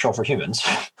not natural for humans.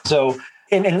 So,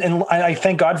 and I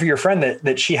thank God for your friend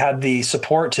that she had the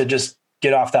support to just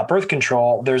get off that birth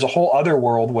control. There's a whole other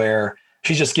world where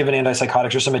she's just given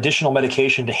antipsychotics or some additional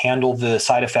medication to handle the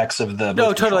side effects of the birth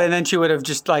control. Totally. And then she would have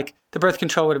just the birth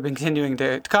control would have been continuing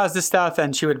to cause this stuff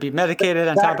and she would be medicated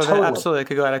on top of it. Absolutely. It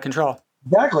could go out of control.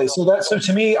 Exactly. So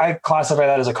to me, I classify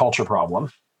that as a culture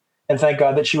problem. And thank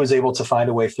God that she was able to find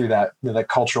a way through that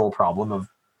cultural problem of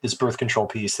this birth control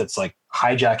piece that's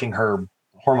hijacking her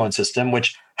hormone system,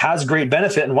 which has great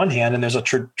benefit in one hand. And there's a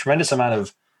tremendous amount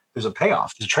of, there's a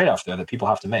payoff, there's a trade-off there that people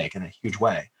have to make in a huge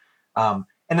way.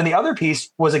 And then the other piece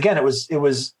was, again, it was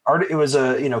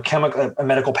a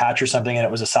medical patch or something, and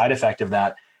it was a side effect of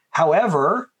that.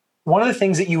 However, one of the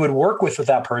things that you would work with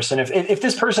that person, if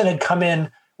this person had come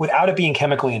in without it being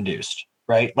chemically induced,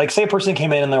 right? Say a person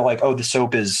came in and they're like, oh, the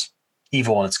soap is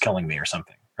evil and it's killing me or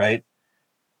something, right?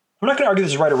 I'm not going to argue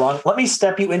this is right or wrong. Let me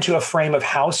step you into a frame of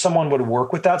how someone would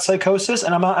work with that psychosis.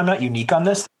 And I'm not unique on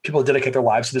this. People dedicate their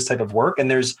lives to this type of work. And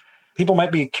people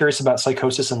might be curious about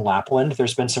psychosis in Lapland.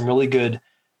 There's been some really good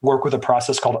work with a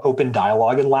process called open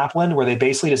dialogue in Lapland, where they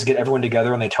basically just get everyone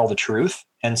together and they tell the truth,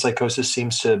 and psychosis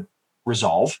seems to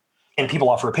resolve, and people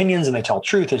offer opinions and they tell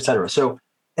truth, et cetera. So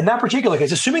in that particular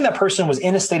case, assuming that person was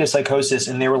in a state of psychosis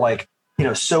and they were like,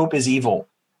 soap is evil,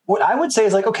 what I would say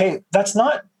is okay, that's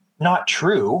not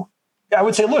true. I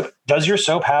would say, look, does your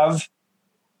soap have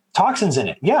toxins in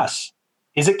it? Yes.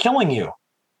 Is it killing you?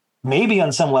 Maybe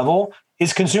on some level.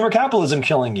 Is consumer capitalism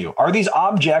killing you? Are these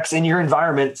objects in your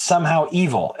environment somehow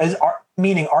evil?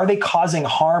 Meaning, are they causing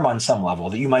harm on some level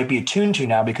that you might be attuned to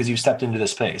now because you've stepped into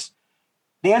this space?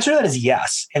 The answer to that is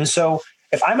yes. And so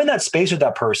if I'm in that space with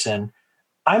that person,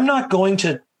 I'm not going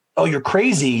to, oh, you're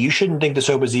crazy, you shouldn't think the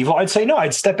soap is evil. I'd say, no,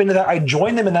 I'd step into that. I'd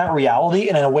join them in that reality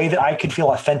and in a way that I could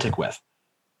feel authentic with.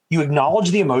 You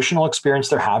acknowledge the emotional experience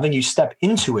they're having, you step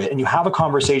into it, and you have a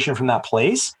conversation from that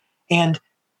place. And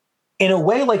in a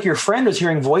way, like your friend was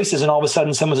hearing voices and all of a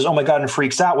sudden someone says, oh my God, and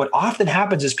freaks out. What often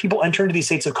happens is people enter into these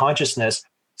states of consciousness.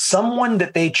 Someone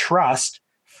that they trust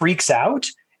freaks out.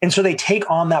 And so they take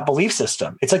on that belief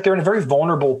system. It's like they're in a very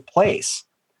vulnerable place.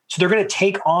 So they're going to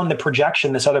take on the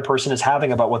projection this other person is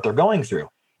having about what they're going through.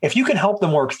 If you can help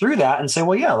them work through that and say,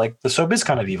 well, yeah, the soap is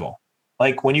kind of evil.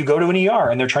 When you go to an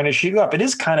ER and they're trying to shoot you up,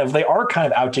 they are kind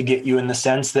of out to get you in the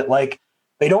sense that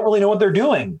they don't really know what they're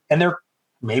doing. And they're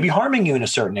maybe harming you in a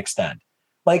certain extent.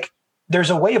 There's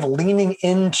a way of leaning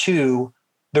into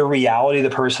the reality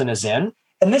the person is in.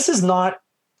 And this is not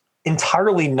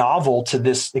entirely novel to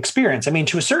this experience. I mean,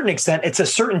 to a certain extent, it's a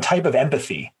certain type of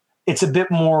empathy. It's a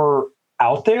bit more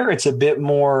out there. It's a bit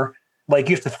more like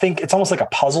you have to think, it's almost like a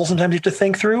puzzle sometimes you have to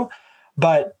think through.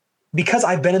 But because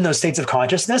I've been in those states of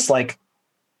consciousness, like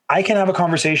I can have a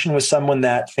conversation with someone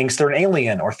that thinks they're an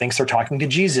alien or thinks they're talking to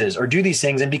Jesus or do these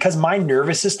things. And because my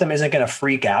nervous system isn't going to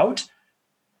freak out,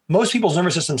 most people's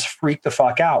nervous systems freak the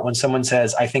fuck out when someone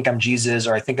says, I think I'm Jesus,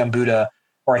 or I think I'm Buddha,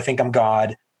 or I think I'm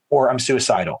God, or I'm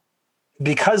suicidal.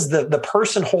 Because the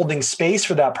person holding space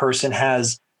for that person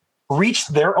has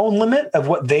reached their own limit of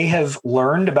what they have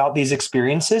learned about these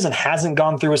experiences and hasn't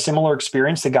gone through a similar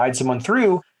experience to guide someone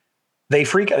through, they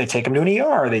freak out. They take them to an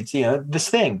ER. This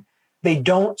thing. They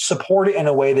don't support it in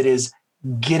a way that is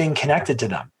getting connected to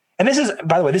them. And this is,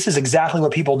 by the way, this is exactly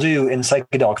what people do in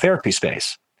psychedelic therapy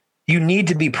space. You need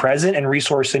to be present and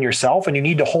resourced in yourself, and you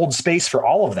need to hold space for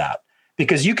all of that.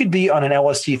 Because you could be on an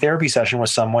LSD therapy session with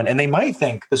someone and they might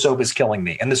think the soap is killing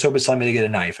me and the soap is telling me to get a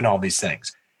knife and all these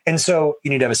things. And so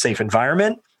you need to have a safe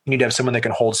environment. You need to have someone that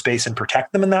can hold space and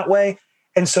protect them in that way.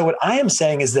 And so what I am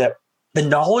saying is that the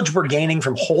knowledge we're gaining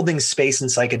from holding space in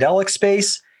psychedelic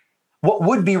space, what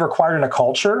would be required in a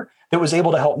culture that was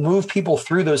able to help move people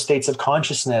through those states of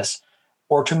consciousness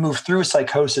or to move through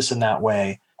psychosis in that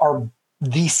way, are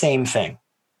the same thing.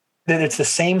 That it's the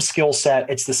same skill set,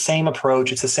 it's the same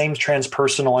approach, it's the same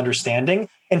transpersonal understanding.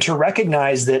 And to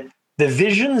recognize that the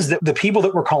visions that the people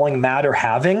that we're calling mad are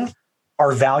having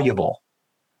are valuable.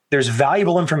 There's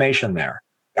valuable information there.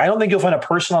 I don't think you'll find a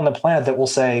person on the planet that will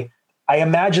say, I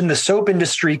imagine the soap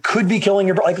industry could be killing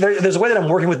your, like there's a way that I'm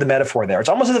working with the metaphor there. It's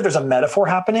almost as if there's a metaphor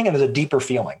happening and there's a deeper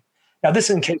feeling. Now,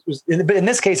 in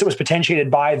this case, it was potentiated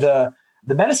by the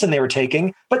medicine they were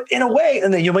taking, but in a way,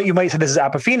 and then you might say this is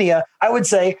apophenia, I would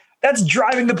say that's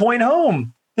driving the point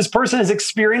home. This person is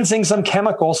experiencing some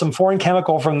chemical, some foreign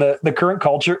chemical from the current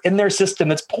culture in their system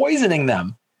that's poisoning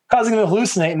them, causing them to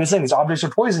hallucinate. And these objects are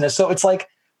poisonous. So it's like,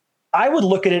 I would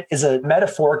look at it as a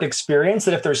metaphoric experience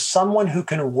that if there's someone who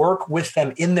can work with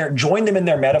them join them in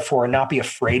their metaphor and not be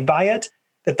afraid by it,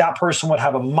 that person would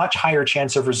have a much higher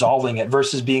chance of resolving it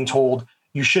versus being told,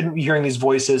 you shouldn't be hearing these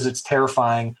voices, it's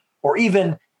terrifying. Or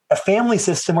even a family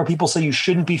system where people say you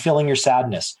shouldn't be feeling your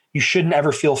sadness. You shouldn't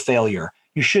ever feel failure.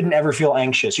 You shouldn't ever feel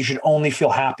anxious. You should only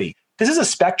feel happy. This is a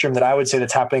spectrum that I would say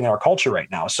that's happening in our culture right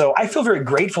now. So I feel very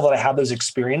grateful that I had those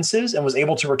experiences and was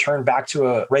able to return back to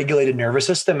a regulated nervous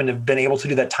system and have been able to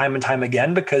do that time and time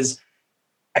again, because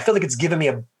I feel like it's given me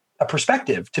a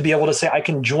perspective to be able to say, I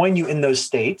can join you in those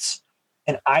states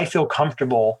and I feel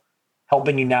comfortable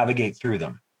helping you navigate through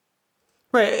them.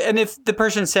 Right. And if the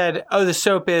person said, oh, the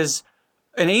soap is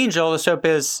an angel, the soap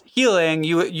is healing,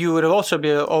 you would also be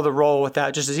able to roll with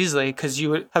that just as easily because you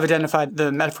would have identified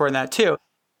the metaphor in that too.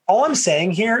 All I'm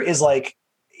saying here is like,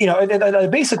 at a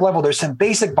basic level, there's some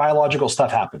basic biological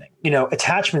stuff happening.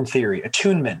 Attachment theory,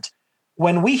 attunement.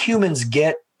 When we humans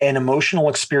get an emotional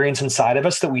experience inside of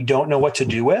us that we don't know what to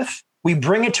do with, we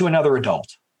bring it to another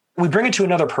adult. We bring it to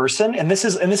another person. And this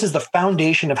is the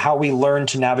foundation of how we learn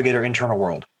to navigate our internal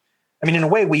world. I mean, in a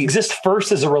way, we exist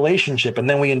first as a relationship and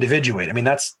then we individuate. I mean,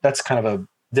 that's kind of a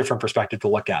different perspective to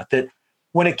look at. That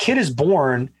when a kid is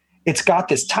born, it's got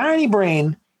this tiny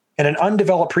brain and an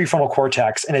undeveloped prefrontal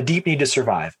cortex and a deep need to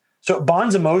survive. So it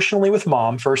bonds emotionally with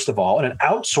mom, first of all, and it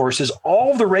outsources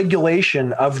all the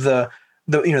regulation of the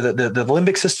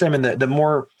limbic system and the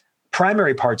more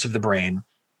primary parts of the brain.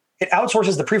 It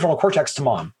outsources the prefrontal cortex to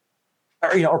mom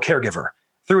or caregiver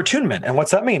through attunement. And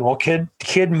what's that mean? Well,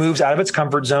 kid moves out of its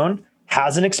comfort zone,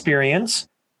 has an experience,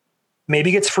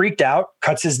 maybe gets freaked out,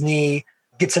 cuts his knee,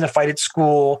 gets in a fight at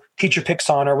school, teacher picks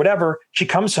on her, whatever. She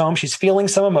comes home, she's feeling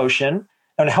some emotion.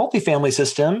 In a healthy family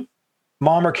system,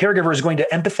 mom or caregiver is going to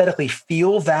empathetically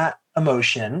feel that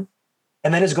emotion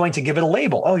and then is going to give it a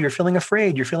label. Oh, you're feeling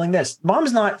afraid. You're feeling this.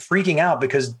 Mom's not freaking out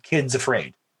because kid's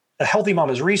afraid. A healthy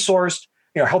mom is resourced.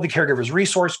 A healthy caregiver is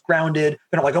resourced, grounded.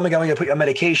 They're not like, oh my God, I'm going to put you on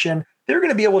medication. They're going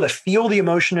to be able to feel the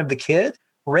emotion of the kid,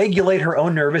 regulate her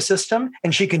own nervous system.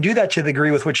 And she can do that to the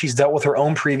degree with which she's dealt with her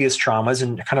own previous traumas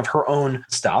and kind of her own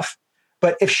stuff.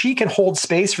 But if she can hold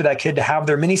space for that kid to have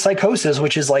their mini psychosis,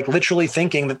 which is like literally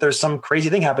thinking that there's some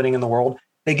crazy thing happening in the world,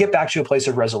 they get back to a place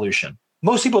of resolution.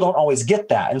 Most people don't always get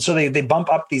that. And so they bump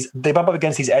up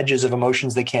against these edges of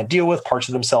emotions they can't deal with, parts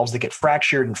of themselves that get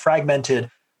fractured and fragmented. I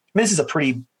mean, this is a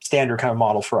pretty standard kind of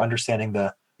model for understanding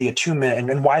the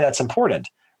attunement and why that's important,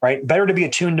 right? Better to be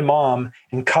attuned to mom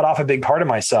and cut off a big part of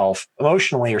myself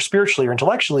emotionally or spiritually or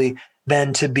intellectually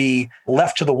than to be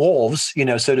left to the wolves,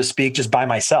 so to speak, just by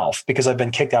myself because I've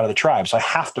been kicked out of the tribe. So I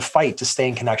have to fight to stay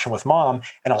in connection with mom,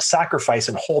 and I'll sacrifice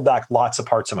and hold back lots of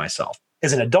parts of myself.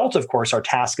 As an adult, of course, our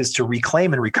task is to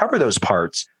reclaim and recover those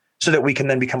parts so that we can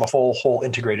then become a full, whole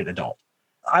integrated adult.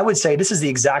 I would say this is the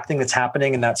exact thing that's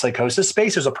happening in that psychosis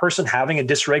space. There's a person having a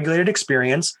dysregulated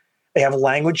experience. They have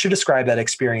language to describe that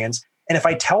experience. And if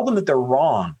I tell them that they're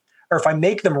wrong, or if I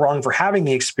make them wrong for having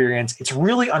the experience, it's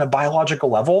really on a biological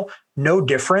level, no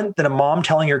different than a mom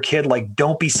telling her kid, like,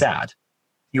 don't be sad.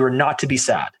 You are not to be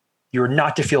sad. You are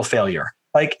not to feel failure.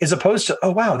 Like, as opposed to,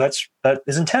 oh, wow, that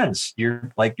is intense.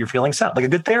 You're feeling sad, like a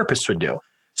good therapist would do.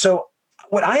 So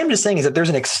what I am just saying is that there's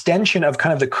an extension of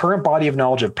kind of the current body of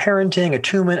knowledge of parenting,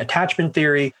 attunement, attachment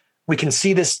theory. We can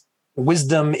see this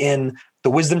wisdom in the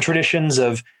wisdom traditions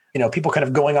of, people kind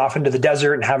of going off into the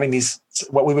desert and having these,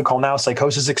 what we would call now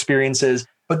psychosis experiences,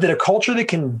 but that a culture that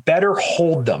can better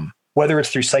hold them, whether it's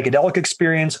through psychedelic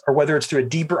experience or whether it's through a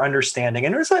deeper understanding.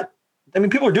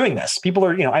 And people are doing this. People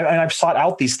are, I've sought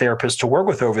out these therapists to work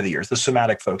with over the years, the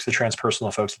somatic folks, the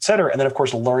transpersonal folks, et cetera. And then of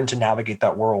course, learn to navigate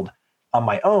that world on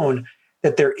my own,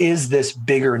 that there is this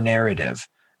bigger narrative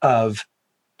of,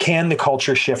 can the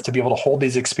culture shift to be able to hold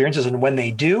these experiences? And when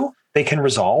they do, they can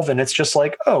resolve. And it's just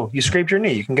like, oh, you scraped your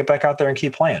knee. You can get back out there and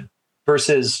keep playing,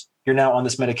 versus you're now on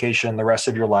this medication the rest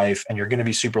of your life and you're going to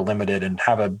be super limited and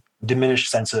have a diminished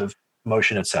sense of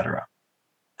emotion, et cetera.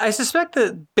 I suspect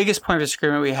the biggest point of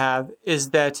disagreement we have is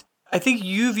that I think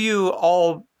you view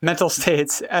all mental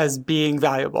states as being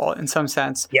valuable in some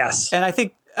sense. Yes. And I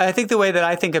think the way that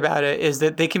I think about it is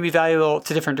that they can be valuable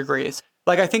to different degrees.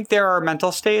 Like, I think there are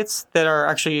mental states that are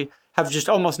actually have just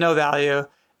almost no value,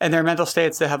 and there are mental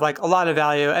states that have like a lot of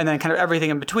value, and then kind of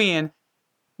everything in between.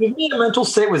 You mean a mental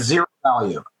state with zero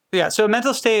value? Yeah. So a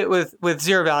mental state with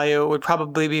zero value would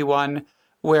probably be one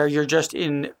where you're just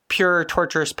in pure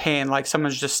torturous pain, like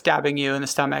someone's just stabbing you in the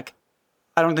stomach.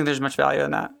 I don't think there's much value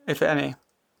in that, if any.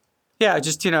 Yeah,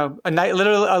 just, a knife,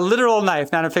 a literal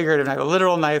knife, not a figurative knife, a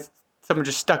literal knife, someone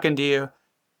just stuck into you.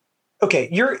 Okay,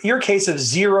 your case of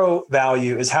zero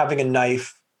value is having a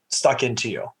knife stuck into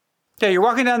you. Yeah, you're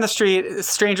walking down the street, a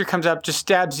stranger comes up, just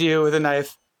stabs you with a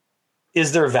knife.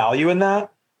 Is there value in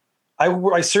that?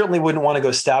 I certainly wouldn't want to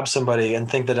go stab somebody and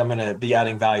think that I'm going to be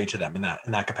adding value to them in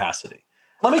that capacity.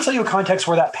 Let me tell you a context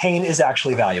where that pain is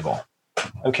actually valuable,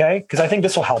 okay? Because I think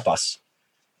this will help us.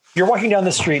 You're walking down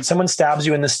the street, someone stabs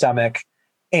you in the stomach,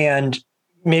 and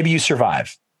maybe you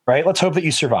survive, right? Let's hope that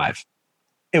you survive.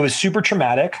 It was super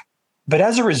traumatic, but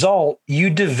as a result, you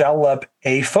develop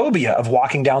a phobia of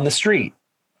walking down the street,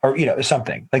 or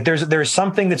something. Like there's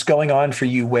something that's going on for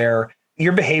you where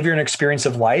your behavior and experience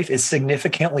of life is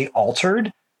significantly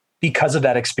altered because of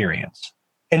that experience.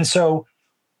 And so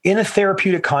in a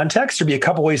therapeutic context, there'd be a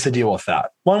couple ways to deal with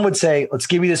that. One would say, let's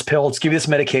give you this pill, let's give you this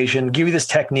medication, give you this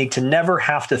technique to never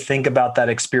have to think about that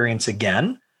experience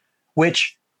again,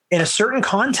 which in a certain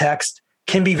context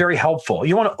can be very helpful.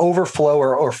 You want to overflow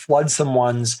or flood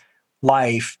someone's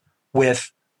life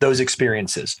with those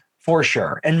experiences, for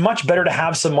sure. And much better to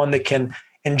have someone that can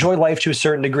enjoy life to a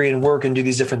certain degree and work and do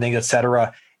these different things, et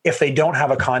cetera, if they don't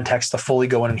have a context to fully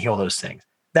go in and heal those things.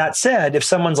 That said, if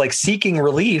someone's like seeking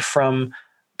relief from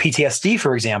PTSD,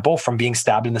 for example, from being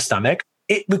stabbed in the stomach,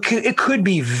 it could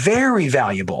be very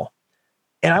valuable.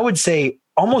 And I would say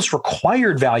almost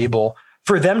required valuable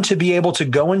for them to be able to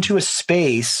go into a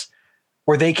space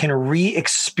where they can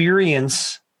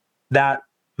re-experience that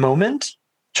moment,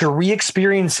 to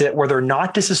re-experience it where they're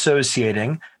not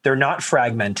disassociating, they're not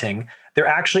fragmenting, they're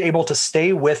actually able to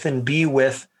stay with and be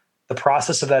with the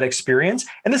process of that experience.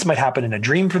 And this might happen in a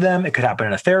dream for them. It could happen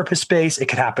in a therapist space. It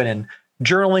could happen in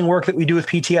journaling work that we do with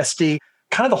PTSD.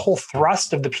 Kind of the whole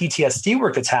thrust of the PTSD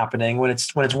work that's happening when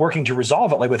it's working to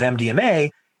resolve it, like with MDMA,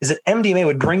 is that MDMA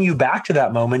would bring you back to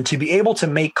that moment to be able to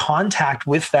make contact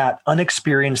with that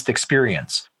unexperienced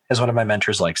experience, as one of my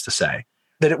mentors likes to say.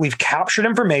 That we've captured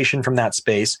information from that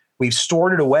space, we've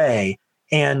stored it away,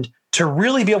 and to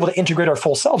really be able to integrate our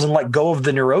full selves and let go of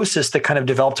the neurosis that kind of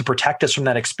developed to protect us from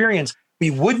that experience, we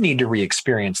would need to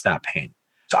re-experience that pain.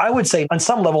 So I would say on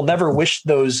some level, never wish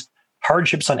those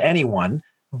hardships on anyone,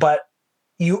 but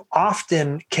you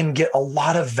often can get a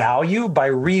lot of value by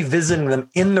revisiting them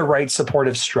in the right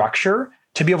supportive structure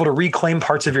to be able to reclaim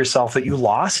parts of yourself that you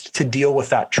lost to deal with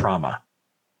that trauma.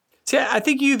 See, I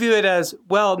think you view it as,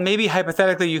 well, maybe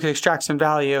hypothetically you could extract some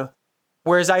value.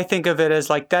 Whereas I think of it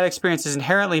as like that experience is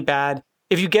inherently bad.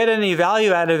 If you get any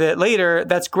value out of it later,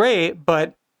 that's great,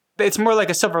 but it's more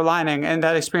like a silver lining, and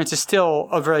that experience is still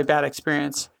a very bad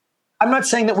experience. I'm not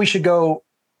saying that we should go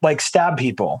like stab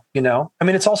people, I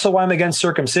mean, it's also why I'm against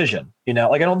circumcision, like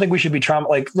I don't think we should be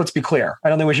let's be clear. I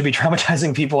don't think we should be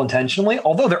traumatizing people intentionally.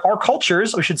 Although there are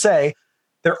cultures, we should say,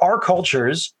 there are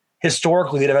cultures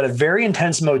historically that have had a very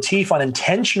intense motif on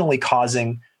intentionally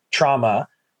causing trauma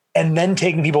and then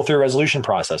taking people through a resolution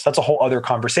process. That's a whole other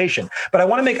conversation. But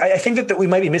I think that we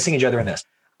might be missing each other in this.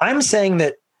 I'm saying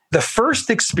that the first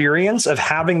experience of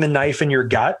having the knife in your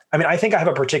gut, I think I have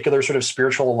a particular sort of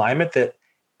spiritual alignment that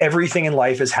everything in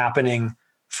life is happening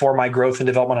for my growth and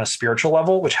development on a spiritual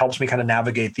level, which helps me kind of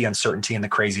navigate the uncertainty and the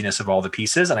craziness of all the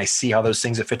pieces. And I see how those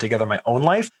things that fit together in my own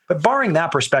life. But barring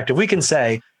that perspective, we can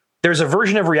say there's a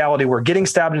version of reality where getting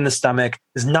stabbed in the stomach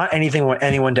is not anything we want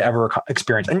anyone to ever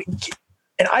experience.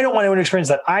 And I don't want anyone to experience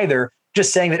that either.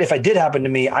 Just saying that if it did happen to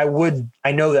me, I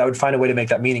know that I would find a way to make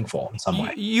that meaningful in some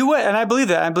way. You would, and I believe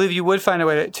that. I believe you would find a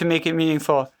way to make it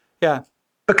meaningful. Yeah.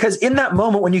 Because in that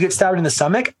moment when you get stabbed in the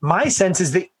stomach, my sense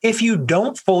is that if you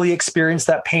don't fully experience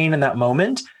that pain in that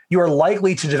moment, you are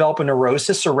likely to develop a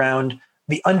neurosis around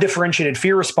the undifferentiated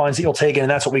fear response that you'll take in,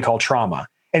 and that's what we call trauma.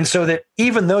 And so that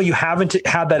even though you haven't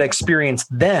had that experience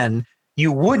then,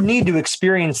 you would need to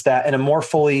experience that in a more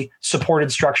fully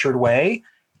supported, structured way.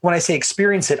 When I say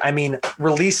experience it, I mean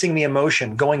releasing the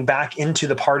emotion, going back into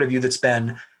the part of you that's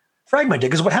been fragmented.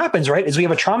 Because what happens, right, is we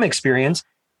have a trauma experience.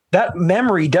 That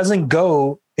memory doesn't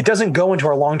go into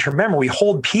our long-term memory. We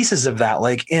hold pieces of that,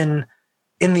 like in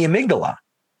the amygdala.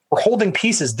 We're holding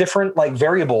pieces, different like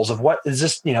variables of what is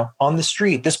this, on the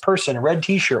street, this person, a red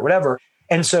t-shirt, whatever.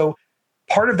 And so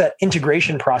part of that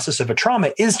integration process of a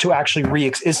trauma is to actually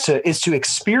is to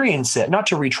experience it, not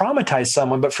to re-traumatize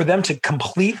someone, but for them to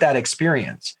complete that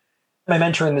experience. My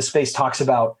mentor in this space talks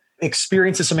about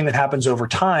experience is something that happens over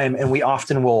time, and we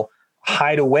often will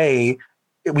hide away.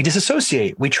 We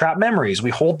disassociate, we trap memories,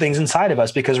 we hold things inside of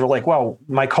us because we're like, wow,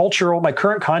 my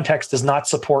current context does not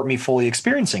support me fully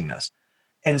experiencing this.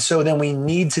 And so then we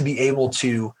need to be able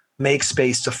to make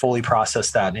space to fully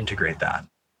process that and integrate that.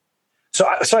 So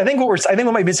I think what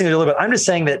might be missing a little bit, I'm just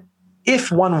saying that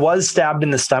if one was stabbed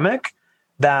in the stomach,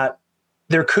 that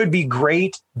there could be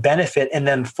great benefit in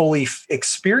them fully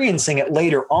experiencing it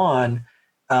later on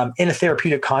in a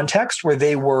therapeutic context where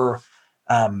they were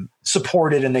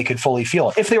supported and they could fully feel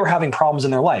it. If they were having problems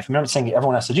in their life, I'm not saying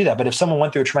everyone has to do that, but if someone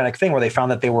went through a traumatic thing where they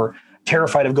found that they were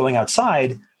terrified of going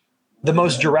outside, the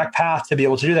most direct path to be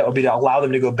able to do that would be to allow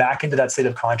them to go back into that state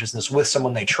of consciousness with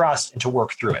someone they trust and to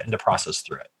work through it and to process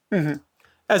through it. Mm-hmm.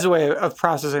 As a way of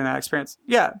processing that experience.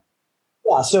 Yeah.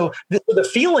 Yeah. So the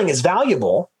feeling is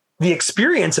valuable. The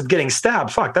experience of getting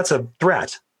stabbed, that's a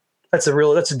threat. That's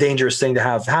a dangerous thing to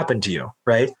have happen to you.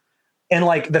 Right. And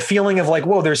like the feeling of like,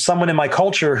 whoa, there's someone in my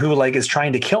culture who like is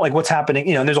trying to kill, like what's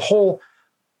happening, and there's a whole,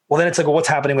 well, then it's like, well, what's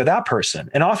happening with that person?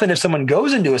 And often if someone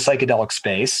goes into a psychedelic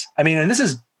space, and this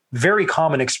is very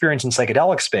common experience in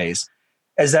psychedelic space,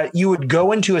 is that you would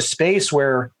go into a space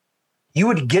where you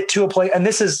would get to a place, and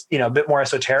this is, a bit more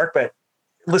esoteric, but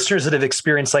listeners that have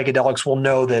experienced psychedelics will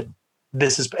know that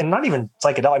this is, and not even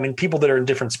psychedelic, people that are in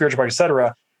different spiritual parties, et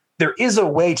cetera, there is a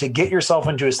way to get yourself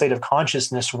into a state of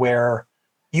consciousness where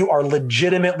you are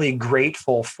legitimately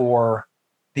grateful for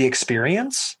the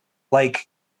experience. Like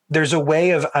there's a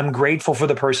way of, I'm grateful for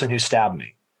the person who stabbed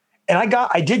me. And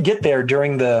I did get there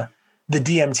during the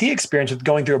DMT experience with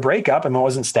going through a breakup. I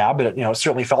wasn't stabbed, but it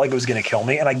certainly felt like it was going to kill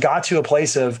me. And I got to a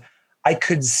place of, I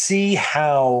could see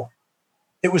how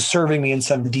it was serving me in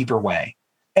some deeper way.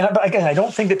 But again, I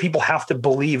don't think that people have to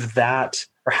believe that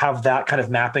or have that kind of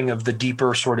mapping of the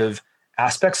deeper sort of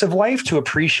aspects of life to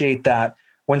appreciate that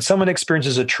when someone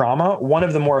experiences a trauma, one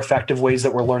of the more effective ways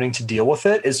that we're learning to deal with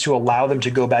it is to allow them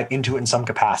to go back into it in some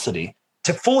capacity,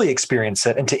 to fully experience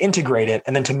it and to integrate it,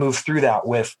 and then to move through that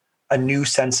with a new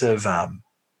sense of,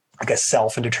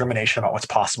 self and determination about what's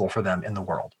possible for them in the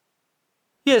world.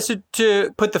 Yeah, so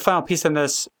to put the final piece on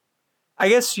this, I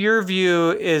guess your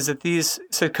view is that these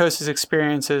psychosis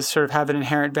experiences sort of have an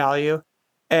inherent value.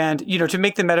 And, to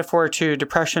make the metaphor to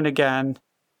depression again,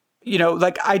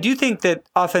 I do think that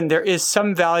often there is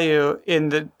some value in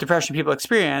the depression people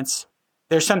experience.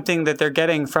 There's something that they're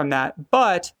getting from that.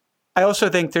 But I also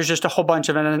think there's just a whole bunch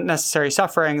of unnecessary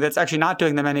suffering that's actually not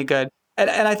doing them any good. And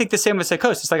I think the same with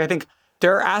psychosis. I think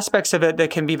there are aspects of it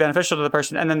that can be beneficial to the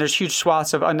person, and then there's huge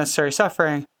swaths of unnecessary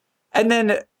suffering. And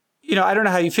then, I don't know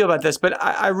how you feel about this, but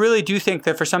I really do think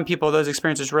that for some people, those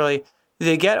experiences really,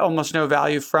 they get almost no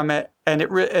value from it, and it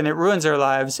ruins their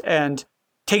lives. And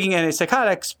taking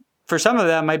antipsychotics, for some of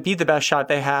them, might be the best shot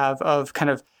they have of kind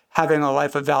of having a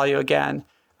life of value again.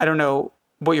 I don't know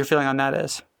what your feeling on that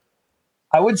is.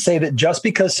 I would say that just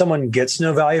because someone gets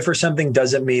no value for something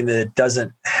doesn't mean that it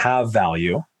doesn't have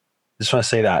value. I just want to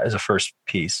say that as a first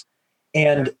piece.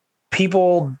 And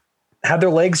people had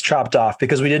their legs chopped off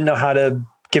because we didn't know how to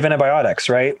give antibiotics,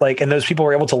 right? And those people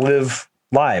were able to live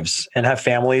lives and have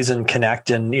families and connect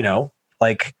and,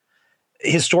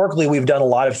 historically, we've done a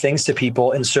lot of things to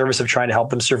people in service of trying to help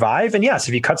them survive. And yes,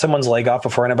 if you cut someone's leg off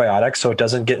before antibiotics so it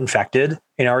doesn't get infected,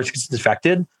 or it gets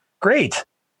infected, great,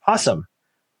 awesome.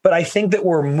 But I think that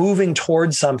we're moving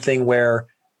towards something where,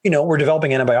 we're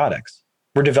developing antibiotics.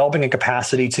 We're developing a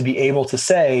capacity to be able to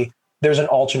say there's an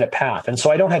alternate path. And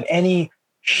so I don't have any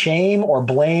shame or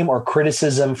blame or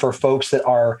criticism for folks that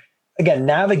are, again,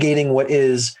 navigating what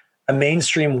is a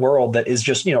mainstream world that is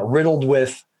just, riddled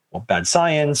with bad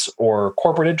science or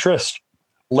corporate interest,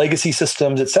 legacy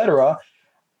systems, et cetera,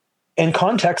 in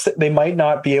contexts that they might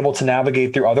not be able to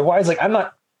navigate through otherwise.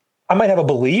 I might have a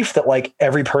belief that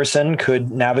every person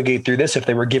could navigate through this if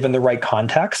they were given the right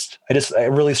context. I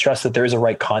really stress that there is a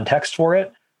right context for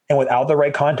it. And without the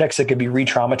right context, it could be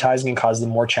re-traumatizing and cause them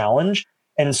more challenge.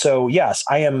 And so, yes,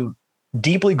 I am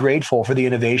deeply grateful for the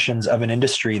innovations of an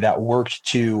industry that worked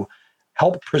to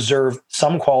help preserve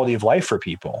some quality of life for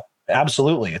people.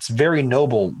 Absolutely. It's very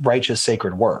noble, righteous,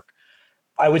 sacred work.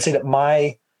 I would say that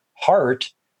my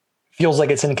heart feels like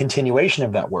it's in a continuation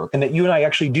of that work, and that you and I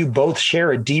actually do both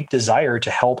share a deep desire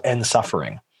to help end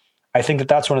suffering. I think that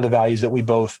that's one of the values that we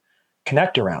both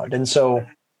connect around. And so,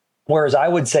 whereas I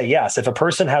would say, yes, if a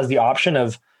person has the option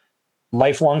of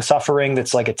lifelong suffering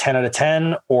that's like a 10 out of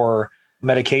 10 or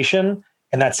medication,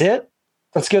 and that's it,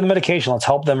 let's give them medication. Let's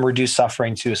help them reduce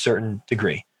suffering to a certain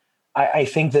degree. I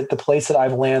think that the place that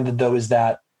I've landed, though, is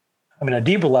that, a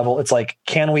deeper level, it's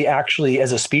can we actually,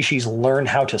 as a species, learn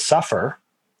how to suffer?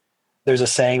 There's a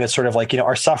saying that's sort of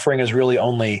our suffering is really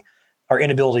only our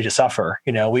inability to suffer.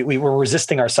 We're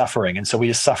resisting our suffering. And so we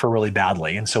just suffer really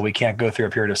badly. And so we can't go through a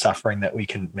period of suffering that we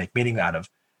can make meaning out of.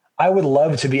 I would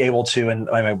love to be able to, and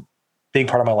a big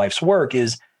part of my life's work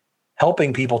is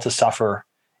helping people to suffer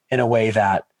in a way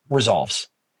that resolves.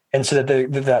 And so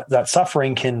that that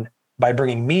suffering can, by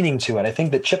bringing meaning to it. I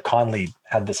think that Chip Conley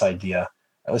had this idea.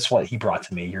 That's what he brought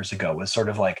to me years ago, was sort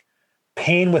of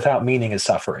pain without meaning is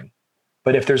suffering.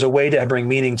 But if there's a way to bring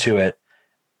meaning to it,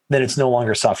 then it's no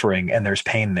longer suffering and there's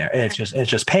pain there. And it's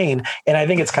just pain. And I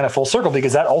think it's kind of full circle,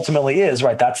 because that ultimately is,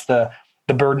 right, that's the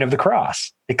burden of the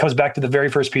cross. It comes back to the very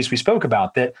first piece we spoke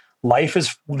about, that life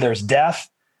is, there's death,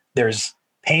 there's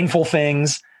painful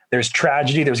things, there's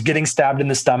tragedy, there's getting stabbed in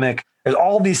the stomach. There's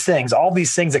all these things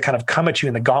that kind of come at you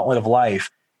in the gauntlet of life.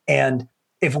 And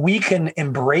if we can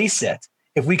embrace it,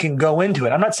 if we can go into it,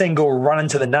 I'm not saying go run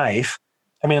into the knife.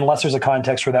 Unless there's a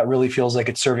context where that really feels like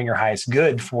it's serving your highest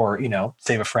good for,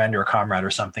 save a friend or a comrade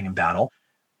or something in battle.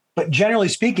 But generally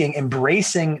speaking,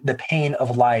 embracing the pain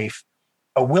of life,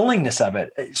 a willingness of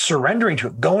it, surrendering to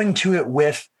it, going to it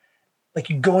with,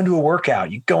 you go into a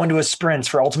workout, you go into a sprint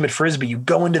for ultimate Frisbee, you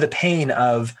go into the pain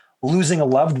of losing a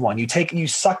loved one. You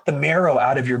suck the marrow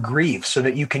out of your grief so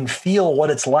that you can feel what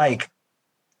it's like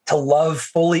to love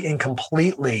fully and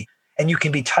completely, and you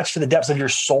can be touched to the depths of your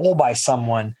soul by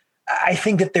someone. I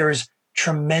think that there's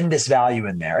tremendous value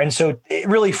in there. And so it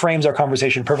really frames our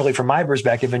conversation perfectly from my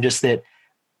perspective, and just that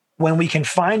when we can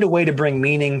find a way to bring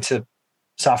meaning to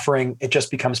suffering, it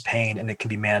just becomes pain and it can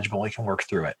be manageable. We can work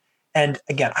through it. And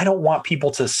again, I don't want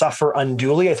people to suffer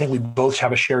unduly. I think we both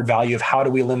have a shared value of how do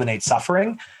we eliminate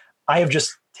suffering. I have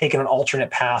just taken an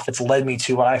alternate path that's led me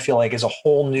to what I feel like is a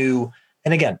whole new,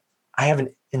 and again, I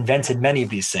haven't invented many of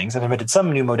these things. I've invented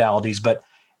some new modalities, but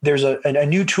there's a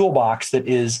new toolbox that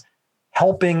is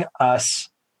helping us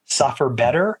suffer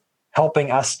better,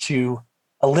 helping us to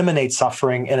eliminate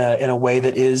suffering in a way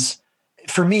that is,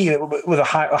 for me, with a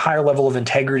higher level of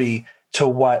integrity to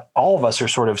what all of us are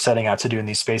sort of setting out to do in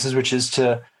these spaces, which is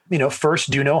to,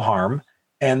 first do no harm,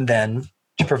 and then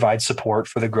to provide support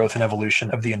for the growth and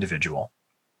evolution of the individual.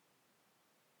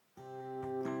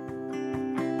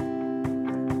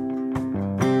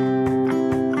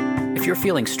 If you're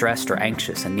feeling stressed or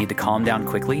anxious and need to calm down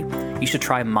quickly, you should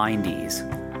try MindEase.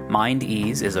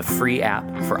 MindEase is a free app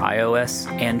for iOS,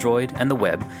 Android, and the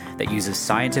web that uses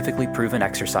scientifically proven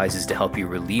exercises to help you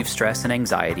relieve stress and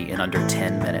anxiety in under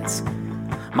 10 minutes.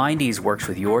 MindEase works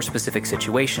with your specific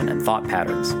situation and thought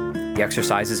patterns. The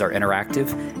exercises are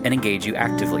interactive and engage you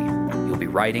actively. You'll be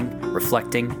writing,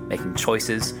 reflecting, making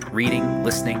choices, reading,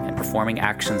 listening, and performing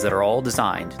actions that are all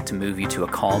designed to move you to a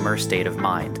calmer state of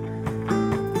mind.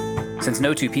 Since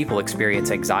no two people experience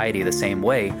anxiety the same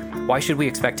way, why should we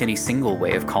expect any single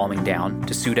way of calming down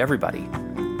to suit everybody?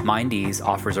 MindEase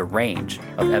offers a range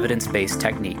of evidence-based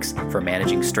techniques for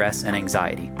managing stress and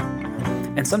anxiety.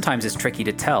 And sometimes it's tricky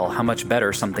to tell how much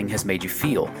better something has made you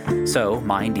feel, so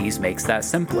MindEase makes that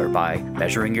simpler by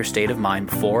measuring your state of mind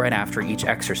before and after each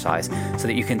exercise so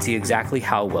that you can see exactly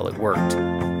how well it worked.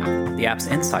 The app's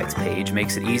Insights page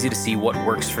makes it easy to see what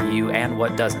works for you and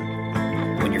what doesn't.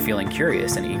 When you're feeling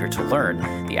curious and eager to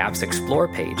learn, the app's Explore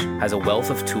page has a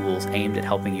wealth of tools aimed at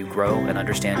helping you grow and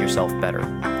understand yourself better.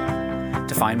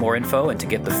 To find more info and to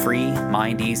get the free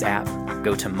MindEase app,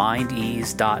 go to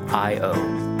mindease.io.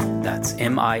 That's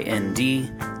MindEase.io.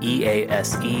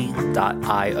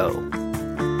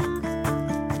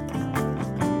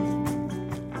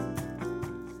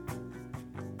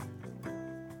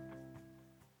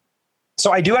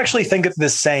 So I do actually think of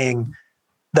this saying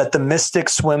that the mystic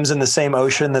swims in the same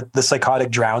ocean that the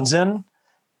psychotic drowns in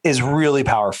is really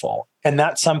powerful. And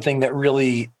that's something that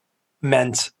really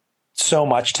meant so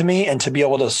much to me, and to be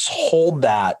able to hold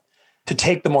that, to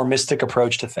take the more mystic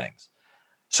approach to things.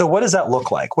 So what does that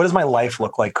look like? What does my life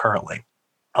look like currently?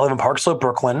 I live in Park Slope,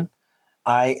 Brooklyn.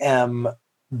 I am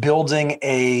building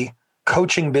a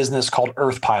coaching business called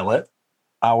Earth Pilot.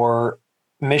 Our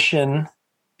mission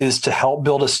is to help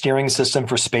build a steering system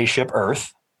for Spaceship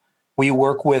Earth. We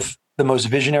work with the most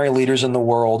visionary leaders in the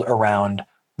world around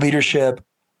leadership,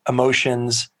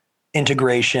 emotions,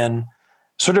 integration,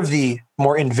 sort of the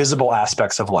more invisible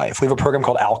aspects of life. We have a program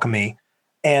called Alchemy,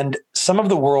 and some of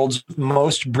the world's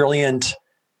most brilliant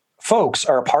folks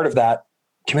are a part of that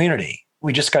community.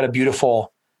 We just got a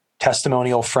beautiful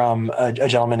testimonial from a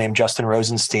gentleman named Justin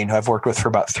Rosenstein, who I've worked with for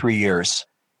about 3 years.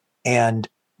 And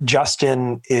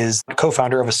Justin is the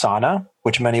co-founder of Asana,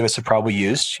 which many of us have probably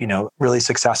used, really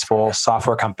successful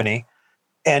software company.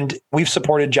 And we've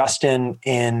supported Justin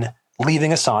in leaving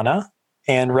Asana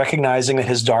and recognizing that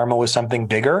his dharma was something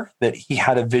bigger, that he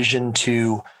had a vision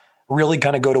to really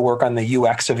kind of go to work on the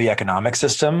UX of the economic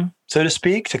system, so to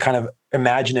speak, to kind of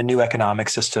imagine a new economic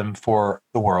system for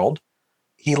the world.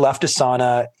 He left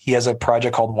Asana. He has a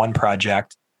project called One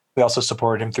Project. We also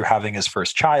supported him through having his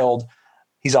first child.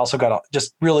 He's also got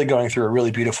just really going through a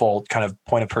really beautiful kind of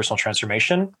point of personal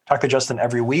transformation. Talk to Justin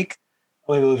every week.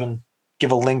 We'll even give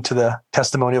a link to the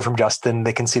testimonial from Justin.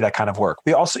 They can see that kind of work.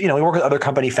 We also, we work with other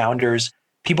company founders,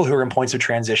 people who are in points of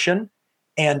transition.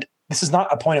 And this is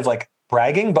not a point of like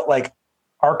bragging, but like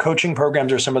our coaching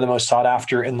programs are some of the most sought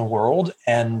after in the world.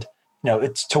 And,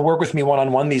 it's to work with me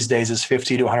one-on-one these days is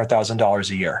 $50,000 to $100,000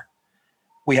 a year.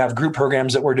 We have group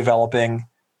programs that we're developing.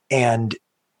 And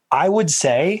I would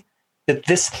say that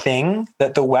this thing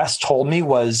that the West told me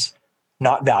was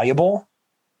not valuable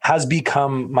has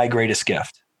become my greatest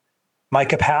gift. My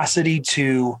capacity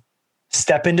to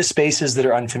step into spaces that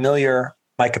are unfamiliar,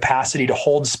 my capacity to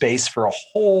hold space for a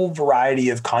whole variety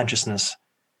of consciousness,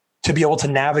 to be able to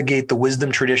navigate the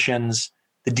wisdom traditions,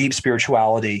 the deep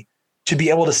spirituality, to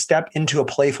be able to step into a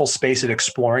playful space of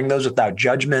exploring those without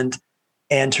judgment,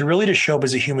 and to really just show up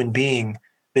as a human being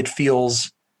that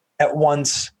feels at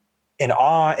once in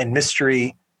awe and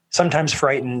mystery, sometimes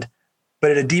frightened,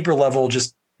 but at a deeper level,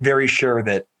 just very sure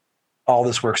that all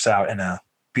this works out in a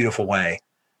beautiful way.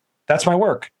 That's my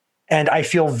work. And I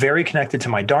feel very connected to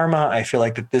my dharma. I feel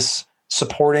like that this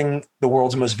supporting the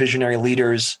world's most visionary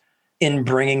leaders in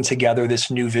bringing together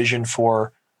this new vision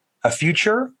for a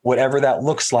future, whatever that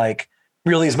looks like,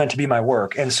 really is meant to be my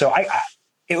work. And so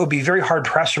it would be very hard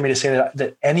pressed for me to say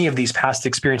that any of these past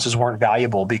experiences weren't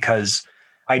valuable, because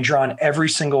I draw on every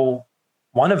single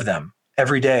one of them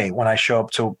every day when I show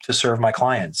up to serve my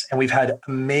clients. And we've had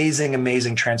amazing,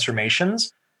 amazing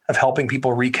transformations of helping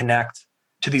people reconnect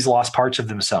to these lost parts of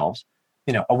themselves.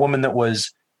 A woman that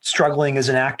was struggling as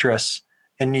an actress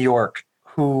in New York,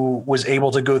 who was able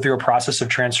to go through a process of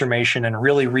transformation and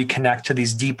really reconnect to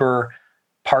these deeper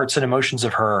parts and emotions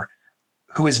of her,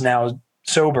 who is now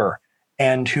sober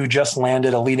and who just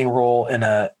landed a leading role in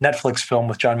a Netflix film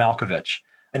with John Malkovich,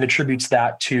 and attributes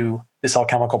that to this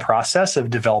alchemical process of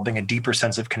developing a deeper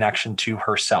sense of connection to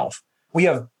herself. We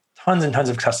have tons and tons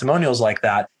of testimonials like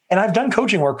that. And I've done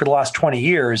coaching work for the last 20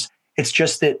 years. It's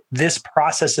just that this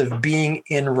process of being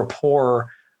in rapport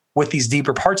with these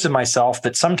deeper parts of myself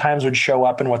that sometimes would show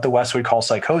up in what the West would call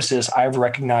psychosis, I've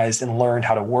recognized and learned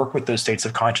how to work with those states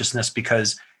of consciousness,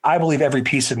 because I believe every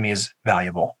piece of me is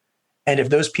valuable. And if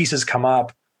those pieces come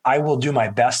up, I will do my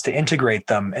best to integrate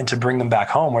them and to bring them back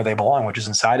home where they belong, which is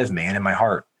inside of me and in my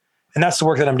heart. And that's the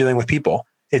work that I'm doing with people.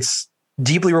 It's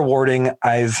deeply rewarding.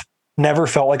 I've never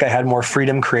felt like I had more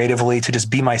freedom creatively to just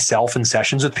be myself in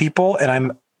sessions with people. And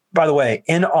I'm, by the way,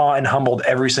 in awe and humbled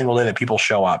every single day that people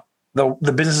show up. The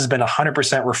business has been 100%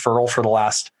 referral for the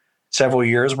last several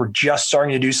years. We're just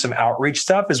starting to do some outreach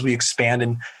stuff as we expand,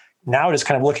 and now just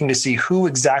kind of looking to see who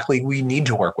exactly we need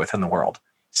to work with in the world.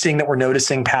 Seeing that we're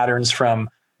noticing patterns from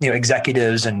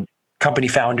executives and company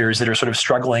founders that are sort of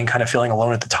struggling, kind of feeling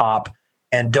alone at the top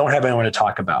and don't have anyone to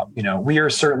talk about. We are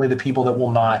certainly the people that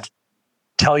will not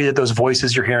tell you that those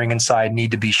voices you're hearing inside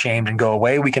need to be shamed and go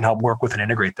away. We can help work with and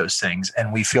integrate those things.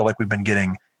 And we feel like we've been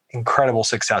getting incredible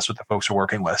success with the folks we're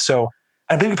working with. So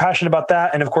I'm really passionate about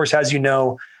that. And of course, as you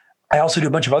know, I also do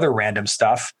a bunch of other random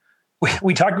stuff.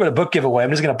 We talked about a book giveaway. I'm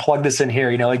just going to plug this in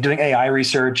here, like doing AI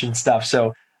research and stuff.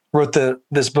 So wrote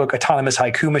this book, Autonomous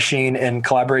Haiku Machine, in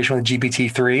collaboration with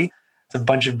GPT-3. It's a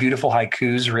bunch of beautiful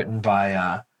haikus written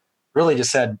by, really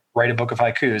just said, write a book of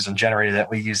haikus, and generated it.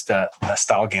 We used the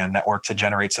StyleGAN network to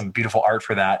generate some beautiful art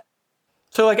for that.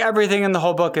 So like everything in the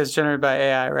whole book is generated by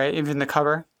AI, right? Even the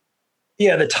cover?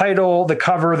 Yeah, the title, the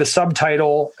cover, the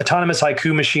subtitle, Autonomous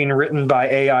Haiku Machine, written by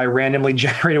AI, randomly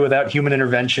generated without human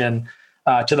intervention,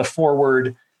 to the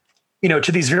foreword,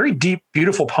 to these very deep,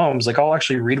 beautiful poems. Like, I'll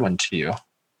actually read one to you.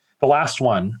 The last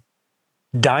one: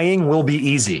 dying will be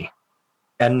easy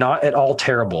and not at all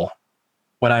terrible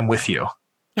when I'm with you.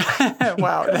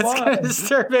 Wow, that's kind of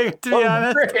disturbing, to be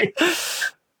honest. Great.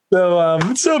 So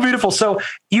it's so beautiful. So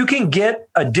you can get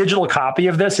a digital copy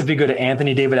of this if you go to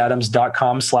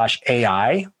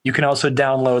anthonydavidadams.com/AI. You can also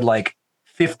download like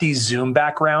 50 Zoom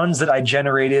backgrounds that I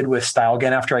generated with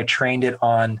StyleGAN after I trained it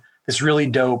on this really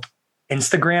dope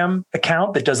Instagram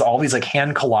account that does all these like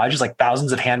hand collages, like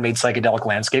thousands of handmade psychedelic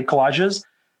landscape collages.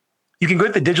 You can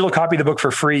get the digital copy of the book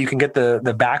for free. You can get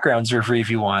the backgrounds for free if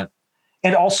you want.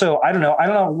 And also, I don't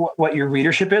know what your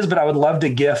readership is, but I would love to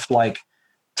gift like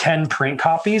 10 print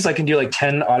copies. I can do like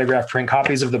 10 autographed print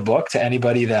copies of the book to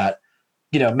anybody that,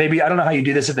 maybe, I don't know how you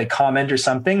do this, if they comment or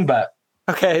something, but.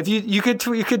 Okay. If you could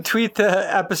tweet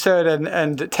the episode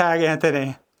and tag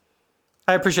Anthony.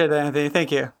 I appreciate that, Anthony.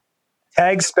 Thank you.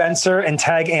 Tag Spencer and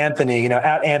tag Anthony,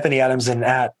 at Anthony Adams and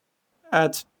at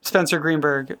Spencer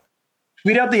Greenberg.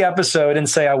 Tweet out the episode and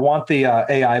say, I want the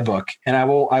AI book. And I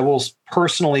will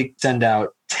personally send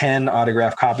out 10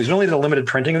 autographed copies. We only did a limited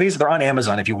printing of these. They're on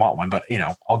Amazon if you want one, but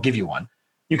I'll give you one.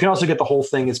 You can also get the whole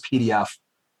thing as PDF.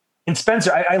 And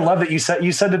Spencer, I love that you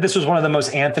said that this was one of the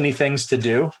most Anthony things to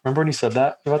do. Remember when you said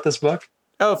that about this book?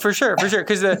 Oh, for sure.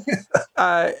 Because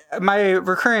my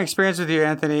recurring experience with you,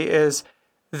 Anthony, is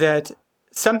that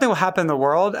something will happen in the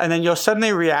world and then you'll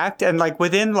suddenly react. And like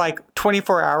within like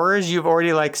 24 hours, you've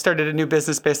already like started a new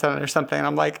business based on it or something. And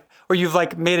I'm like, or you've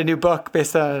like made a new book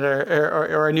based on it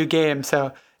or a new game.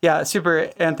 So yeah,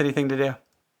 super Anthony thing to do.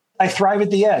 I thrive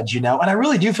at the edge, and I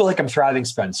really do feel like I'm thriving,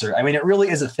 Spencer. I mean, it really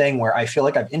is a thing where I feel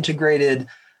like I've integrated,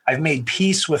 I've made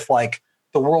peace with like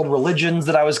the world religions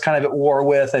that I was kind of at war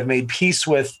with. I've made peace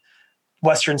with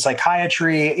Western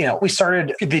psychiatry. We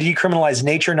started the Decriminalize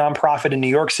Nature nonprofit in New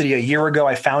York City a year ago.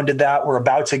 I founded that. We're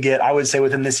about to get, I would say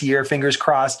within this year, fingers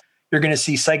crossed, you're going to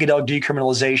see psychedelic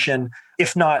decriminalization,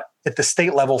 if not at the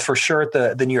state level, for sure at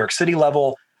the New York City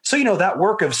level. So, that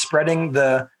work of spreading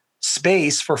the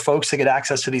space for folks to get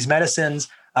access to these medicines.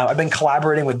 I've been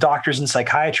collaborating with doctors and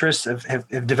psychiatrists, have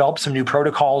developed some new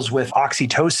protocols with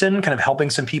oxytocin, kind of helping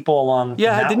some people along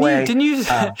that way. Didn't you,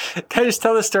 can I just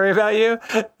tell the story about you?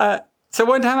 So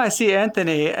one time I see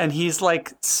Anthony and he's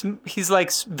like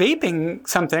vaping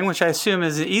something, which I assume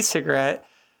is an e-cigarette,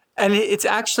 and it's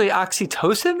actually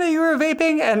oxytocin that you were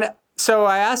vaping. And so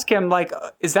I asked him, like,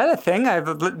 is that a thing?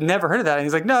 I've never heard of that. And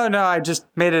he's like, no, I just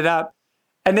made it up.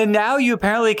 And then now you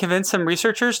apparently convinced some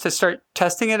researchers to start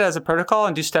testing it as a protocol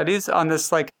and do studies on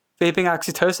this like vaping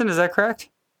oxytocin. Is that correct?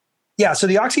 Yeah. So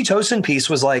the oxytocin piece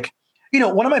was like,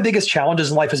 one of my biggest challenges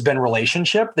in life has been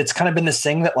relationship. That's kind of been this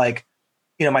thing that like,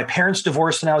 my parents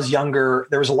divorced when I was younger.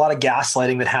 There was a lot of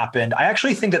gaslighting that happened. I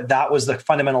actually think that was the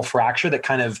fundamental fracture that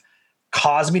kind of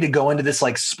caused me to go into this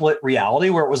like split reality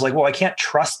where it was like, well, I can't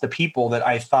trust the people that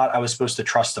I thought I was supposed to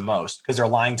trust the most because they're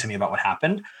lying to me about what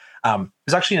happened.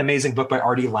 There's actually an amazing book by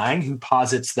Artie Lang who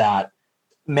posits that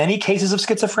many cases of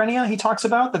schizophrenia, he talks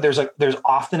about that there's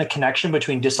often a connection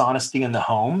between dishonesty in the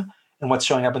home and what's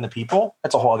showing up in the people.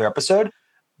 That's a whole other episode.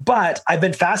 But I've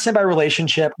been fascinated by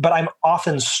relationship, but I'm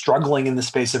often struggling in the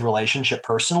space of relationship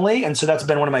personally. And so that's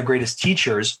been one of my greatest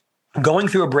teachers. Going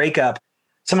through a breakup,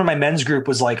 someone in my men's group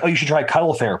was like, oh, you should try a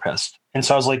cuddle therapist. And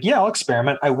so I was like, yeah, I'll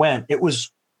experiment. I went. It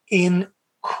was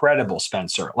incredible,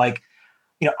 Spencer. Like,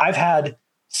 I've had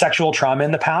sexual trauma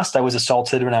in the past. I was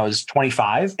assaulted when I was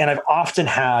 25. And I've often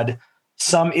had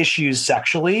some issues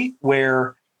sexually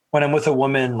where when I'm with a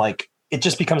woman, like, it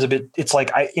just becomes a bit, it's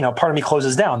like, part of me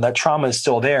closes down. That trauma is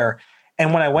still there.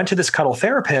 And when I went to this cuddle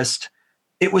therapist,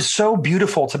 it was so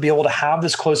beautiful to be able to have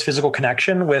this close physical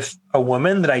connection with a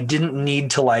woman that I didn't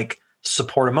need to like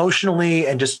support emotionally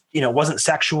and just, wasn't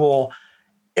sexual.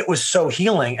 It was so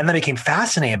healing. And then I became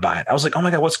fascinated by it. I was like, oh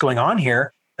my God, what's going on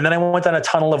here? And then I went down a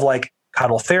tunnel of like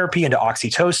cuddle therapy into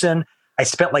oxytocin. I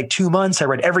spent like 2 months. I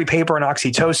read every paper on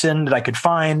oxytocin that I could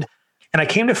find. And I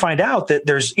came to find out that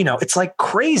there's, it's like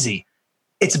crazy.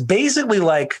 It's basically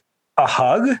like a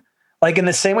hug, Like in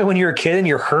the same way when you're a kid and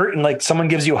you're hurt and like someone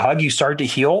gives you a hug, you start to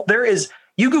heal.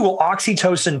 You Google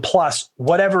oxytocin plus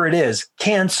whatever it is,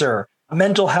 cancer,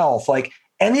 mental health, like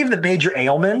any of the major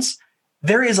ailments,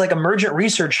 there is like emergent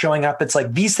research showing up that's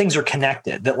like these things are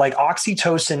connected, that like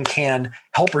oxytocin can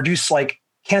help reduce like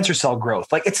cancer cell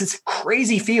growth. Like it's this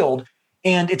crazy field,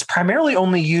 and it's primarily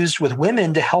only used with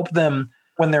women to help them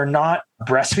when they're not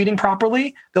breastfeeding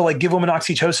properly. They'll like give women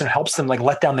oxytocin, helps them like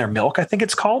let down their milk, I think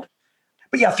it's called.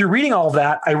 But yeah, through reading all of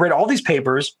that, I read all these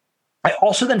papers. I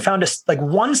also then found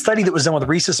one study that was done with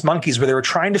rhesus monkeys where they were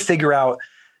trying to figure out,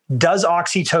 does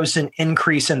oxytocin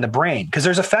increase in the brain? Because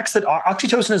there's effects that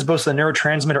oxytocin is both a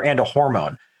neurotransmitter and a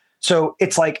hormone. So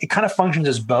it's like, it kind of functions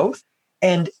as both.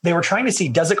 And they were trying to see,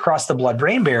 does it cross the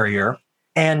blood-brain barrier?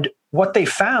 And what they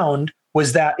found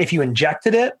was that if you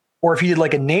injected it or if you did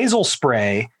like a nasal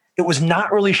spray, it was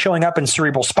not really showing up in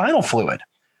cerebral spinal fluid.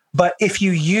 But if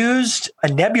you used a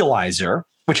nebulizer,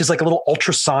 which is like a little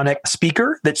ultrasonic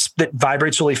speaker that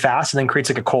vibrates really fast and then creates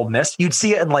like a cold mist, you'd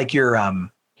see it in like your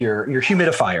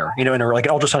humidifier, in like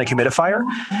an ultrasonic humidifier,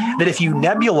 that if you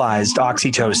nebulized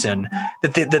oxytocin,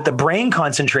 that the brain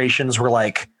concentrations were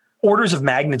like orders of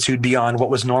magnitude beyond what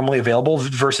was normally available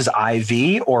versus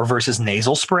IV or versus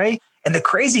nasal spray. And the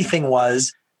crazy thing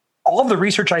was, all of the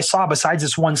research I saw besides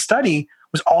this one study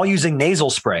was all using nasal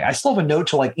spray. I still have a note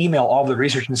to like email all of the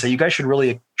research and say, you guys should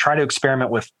really try to experiment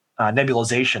with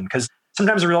nebulization, because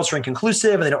sometimes the results are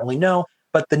inconclusive and they don't really know.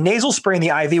 But the nasal spray and the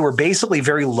IV were basically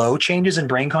very low changes in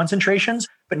brain concentrations,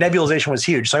 but nebulization was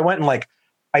huge. So I went and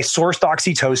I sourced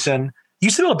oxytocin. You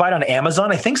used to be able to buy it on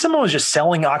Amazon. I think someone was just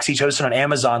selling oxytocin on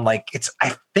Amazon.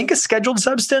 I think a scheduled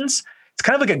substance. It's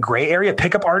kind of like a gray area.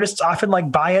 Pickup artists often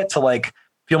buy it to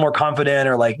feel more confident,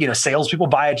 or salespeople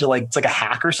buy it to it's like a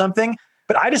hack or something.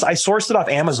 But I sourced it off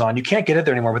Amazon. You can't get it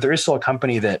there anymore, but there is still a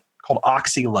company called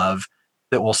OxyLove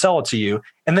that will sell it to you.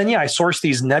 And then, I sourced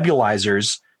these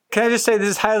nebulizers. Can I just say this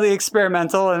is highly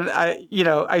experimental, and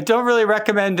I don't really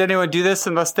recommend anyone do this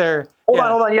unless they're... Hold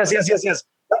on. Yes.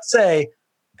 Let's say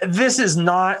this is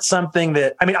not something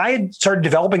that... I had started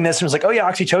developing this and was like, oh yeah,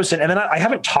 oxytocin. And then I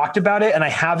haven't talked about it, and I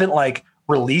haven't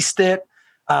released it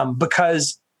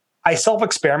because I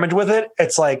self-experiment with it.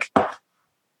 It's so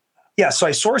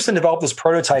I sourced and developed this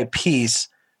prototype piece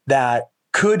that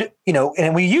could,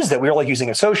 and we used it. We were using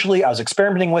it socially. I was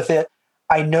experimenting with it.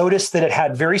 I noticed that it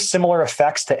had very similar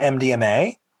effects to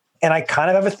MDMA. And I kind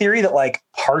of have a theory that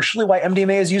partially why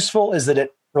MDMA is useful is that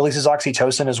it releases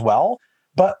oxytocin as well.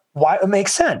 But why it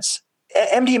makes sense.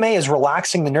 MDMA is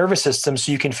relaxing the nervous system so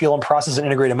you can feel and process and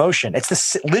integrate emotion.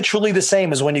 It's literally the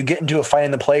same as when you get into a fight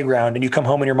in the playground and you come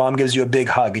home and your mom gives you a big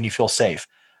hug and you feel safe.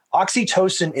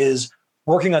 Oxytocin is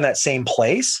working on that same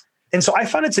place. And so I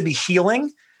found it to be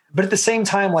healing. But at the same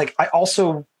time, I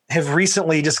also have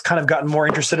recently just kind of gotten more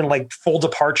interested in full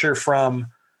departure from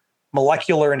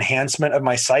molecular enhancement of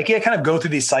my psyche. I kind of go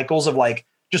through these cycles of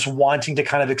just wanting to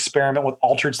kind of experiment with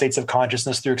altered states of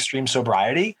consciousness through extreme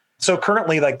sobriety. So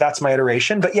currently that's my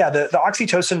iteration. But yeah, the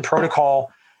oxytocin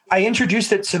protocol, I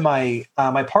introduced it to my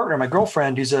partner, my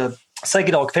girlfriend, who's a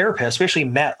psychedelic therapist. We actually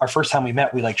met, our first time we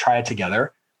met, we tried it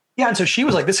together. Yeah. And so she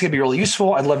was like, this could be really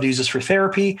useful. I'd love to use this for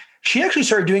therapy. She actually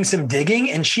started doing some digging,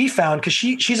 and she found, because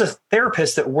she's a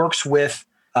therapist that works with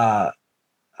a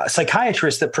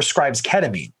psychiatrist that prescribes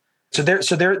ketamine. So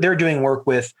they're doing work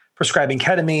with prescribing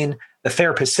ketamine. The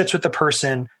therapist sits with the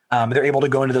person. They're able to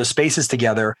go into those spaces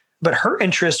together. But her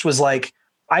interest was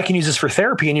I can use this for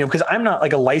therapy. And, because I'm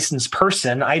not a licensed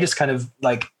person, I just kind of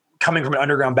coming from an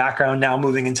underground background, now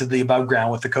moving into the above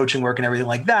ground with the coaching work and everything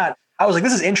like that. I was like,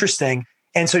 this is interesting.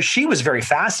 And so she was very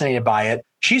fascinated by it.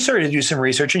 She started to do some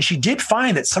research, and she did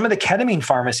find that some of the ketamine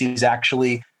pharmacies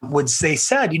actually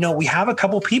said, we have a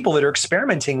couple people that are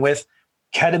experimenting with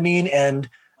ketamine and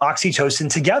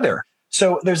oxytocin together.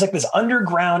 So there's this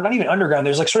underground, not even underground,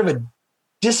 there's sort of a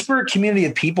disparate community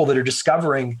of people that are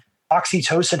discovering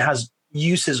oxytocin has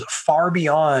uses far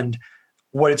beyond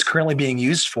what it's currently being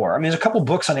used for. There's a couple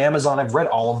books on Amazon. I've read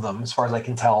all of them as far as I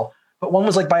can tell. But one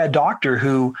was by a doctor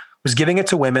who was giving it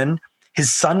to women. His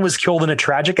son was killed in a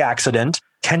tragic accident.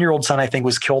 10-year-old son, I think,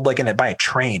 was killed by a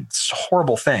train. It's a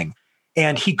horrible thing.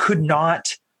 And he could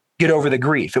not get over the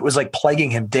grief. It was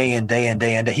plaguing him day in, day in,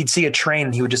 day in. He'd see a train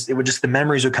and the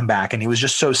memories would come back. And he was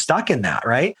just so stuck in that,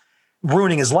 right?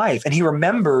 Ruining his life. And he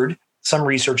remembered some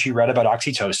research he read about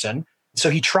oxytocin. So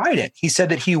he tried it. He said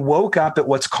that he woke up at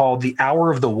what's called the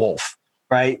hour of the wolf,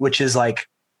 right? Which is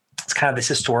it's kind of this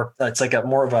historic, it's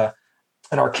more of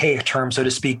an archaic term, so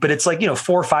to speak, but it's 4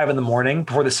 or 5 in the morning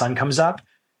before the sun comes up.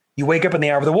 You wake up in the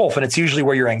hour of the wolf, and it's usually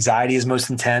where your anxiety is most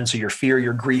intense, or your fear,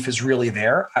 your grief is really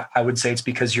there. I would say it's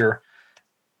because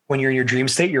when you're in your dream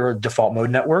state, your default mode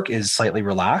network is slightly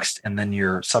relaxed, and then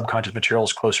your subconscious material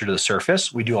is closer to the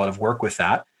surface. We do a lot of work with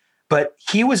that. But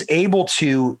he was able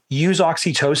to use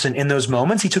oxytocin in those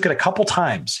moments. He took it a couple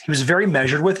times. He was very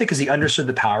measured with it because he understood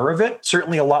the power of it.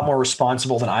 Certainly a lot more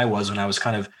responsible than I was when I was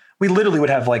we literally would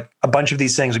have like a bunch of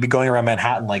these things. We'd be going around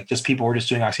Manhattan, like just people were just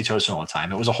doing oxytocin all the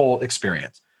time. It was a whole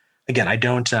experience. Again, I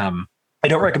don't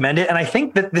recommend it. And I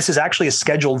think that this is actually a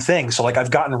scheduled thing. So like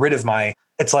I've gotten rid of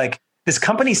it's like this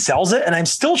company sells it and I'm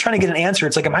still trying to get an answer.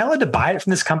 It's like, am I allowed to buy it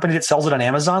from this company that sells it on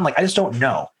Amazon? Like, I just don't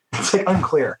know. It's like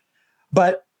unclear.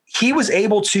 But he was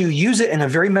able to use it in a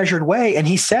very measured way. And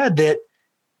he said that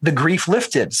the grief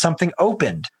lifted, something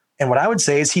opened. And what I would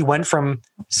say is he went from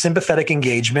sympathetic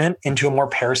engagement into a more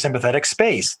parasympathetic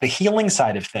space, the healing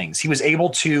side of things. He was able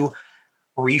to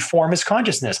reform his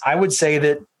consciousness. I would say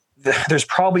that there's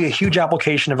probably a huge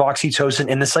application of oxytocin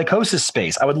in the psychosis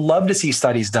space. I would love to see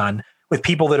studies done with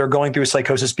people that are going through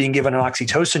psychosis being given an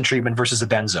oxytocin treatment versus a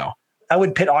benzo. I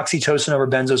would pit oxytocin over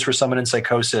benzos for someone in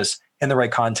psychosis in the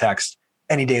right context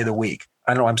any day of the week.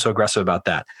 I know I'm so aggressive about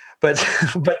that, but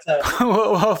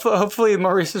well, hopefully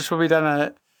more research will be done on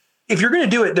it. If you're going to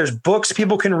do it, there's books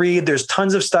people can read. There's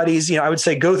tons of studies. I would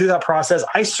say go through that process.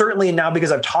 I certainly now,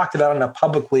 because I've talked about it enough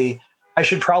publicly, I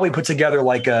should probably put together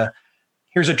like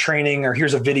here's a training or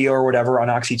here's a video or whatever on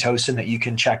oxytocin that you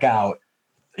can check out.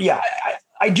 Yeah,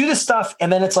 I do this stuff.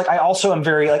 And then it's like, I also am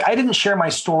very I didn't share my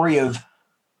story of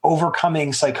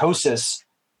overcoming psychosis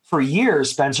for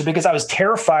years, Spencer, because I was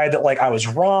terrified that I was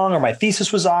wrong or my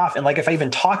thesis was off. And if I even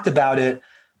talked about it,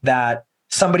 that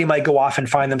somebody might go off and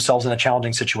find themselves in a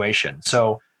challenging situation.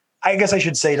 So I guess I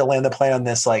should say, to land the plane on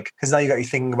this, because now you got you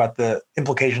thinking about the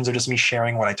implications of just me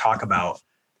sharing what I talk about.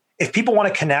 If people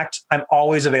want to connect, I'm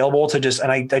always available to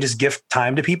I just gift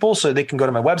time to people so they can go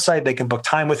to my website. They can book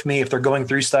time with me if they're going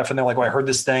through stuff and they're like, well, I heard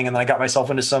this thing and then I got myself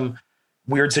into some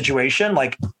weird situation.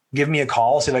 Give me a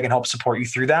call, see if I can help support you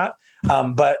through that.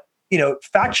 But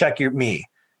fact check me.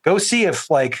 Go see if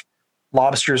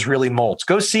lobsters really molt.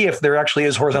 Go see if there actually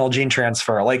is horizontal gene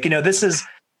transfer. This is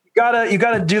you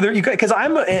gotta do because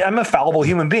I'm a fallible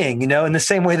human being. In the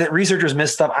same way that researchers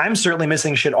miss stuff, I'm certainly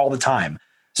missing shit all the time.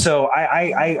 So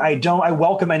I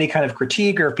welcome any kind of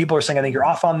critique, or if people are saying I think you're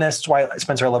off on this. That's why,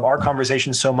 Spencer, I love our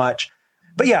conversation so much.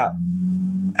 But yeah,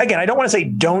 again, I don't want to say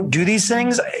don't do these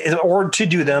things or to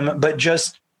do them, but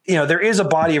just there is a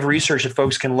body of research that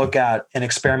folks can look at and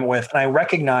experiment with. And I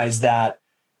recognize that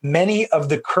many of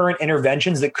the current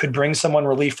interventions that could bring someone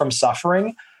relief from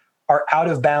suffering are out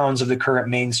of bounds of the current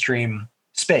mainstream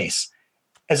space.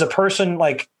 As a person,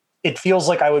 it feels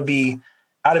like I would be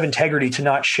out of integrity to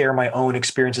not share my own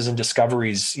experiences and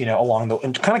discoveries,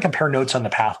 and kind of compare notes on the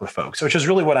path with folks, which is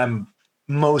really what I'm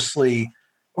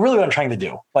trying to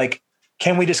do.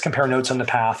 Can we just compare notes on the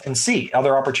path and see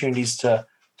other opportunities to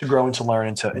grow and to learn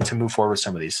and to move forward with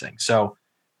some of these things? So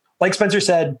like Spencer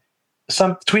said,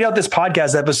 tweet out this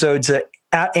podcast episode to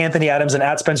 @Anthony Adams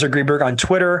and @Spencer Greenberg on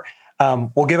Twitter.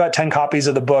 We'll give out 10 copies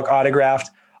of the book autographed.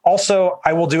 Also,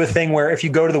 I will do a thing where if you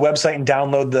go to the website and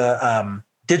download the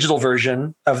digital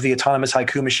version of the Autonomous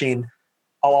Haiku Machine,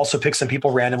 I'll also pick some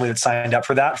people randomly that signed up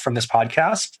for that from this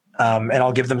podcast. And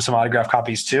I'll give them some autographed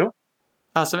copies too.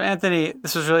 Awesome. Anthony,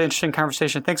 this was a really interesting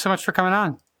conversation. Thanks so much for coming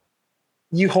on.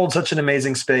 You hold such an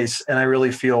amazing space, and I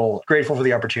really feel grateful for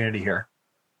the opportunity here.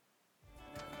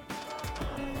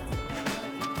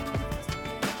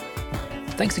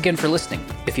 Thanks again for listening.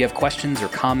 If you have questions or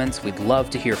comments, we'd love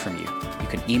to hear from you. You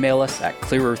can email us at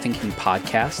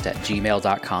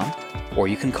clearerthinkingpodcast@gmail.com, or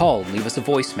you can call and leave us a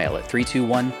voicemail at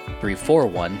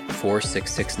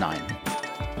 321-341-4669.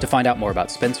 To find out more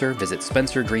about Spencer, visit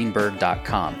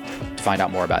spencergreenberg.com. To find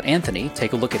out more about Anthony,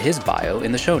 take a look at his bio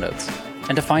in the show notes.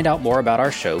 And to find out more about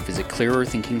our show, visit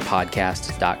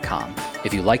clearerthinkingpodcast.com.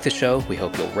 If you like the show, we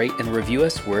hope you'll rate and review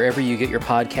us wherever you get your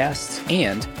podcasts,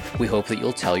 and we hope that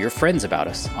you'll tell your friends about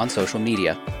us on social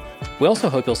media. We also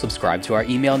hope you'll subscribe to our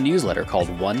email newsletter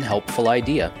called One Helpful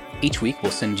Idea. Each week,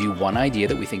 we'll send you one idea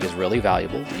that we think is really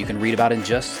valuable that you can read about in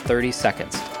just 30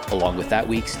 seconds, along with that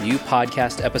week's new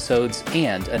podcast episodes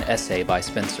and an essay by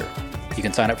Spencer. You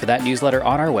can sign up for that newsletter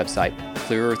on our website,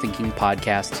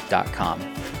 clearerthinkingpodcast.com.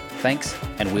 Thanks,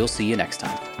 and we'll see you next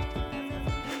time.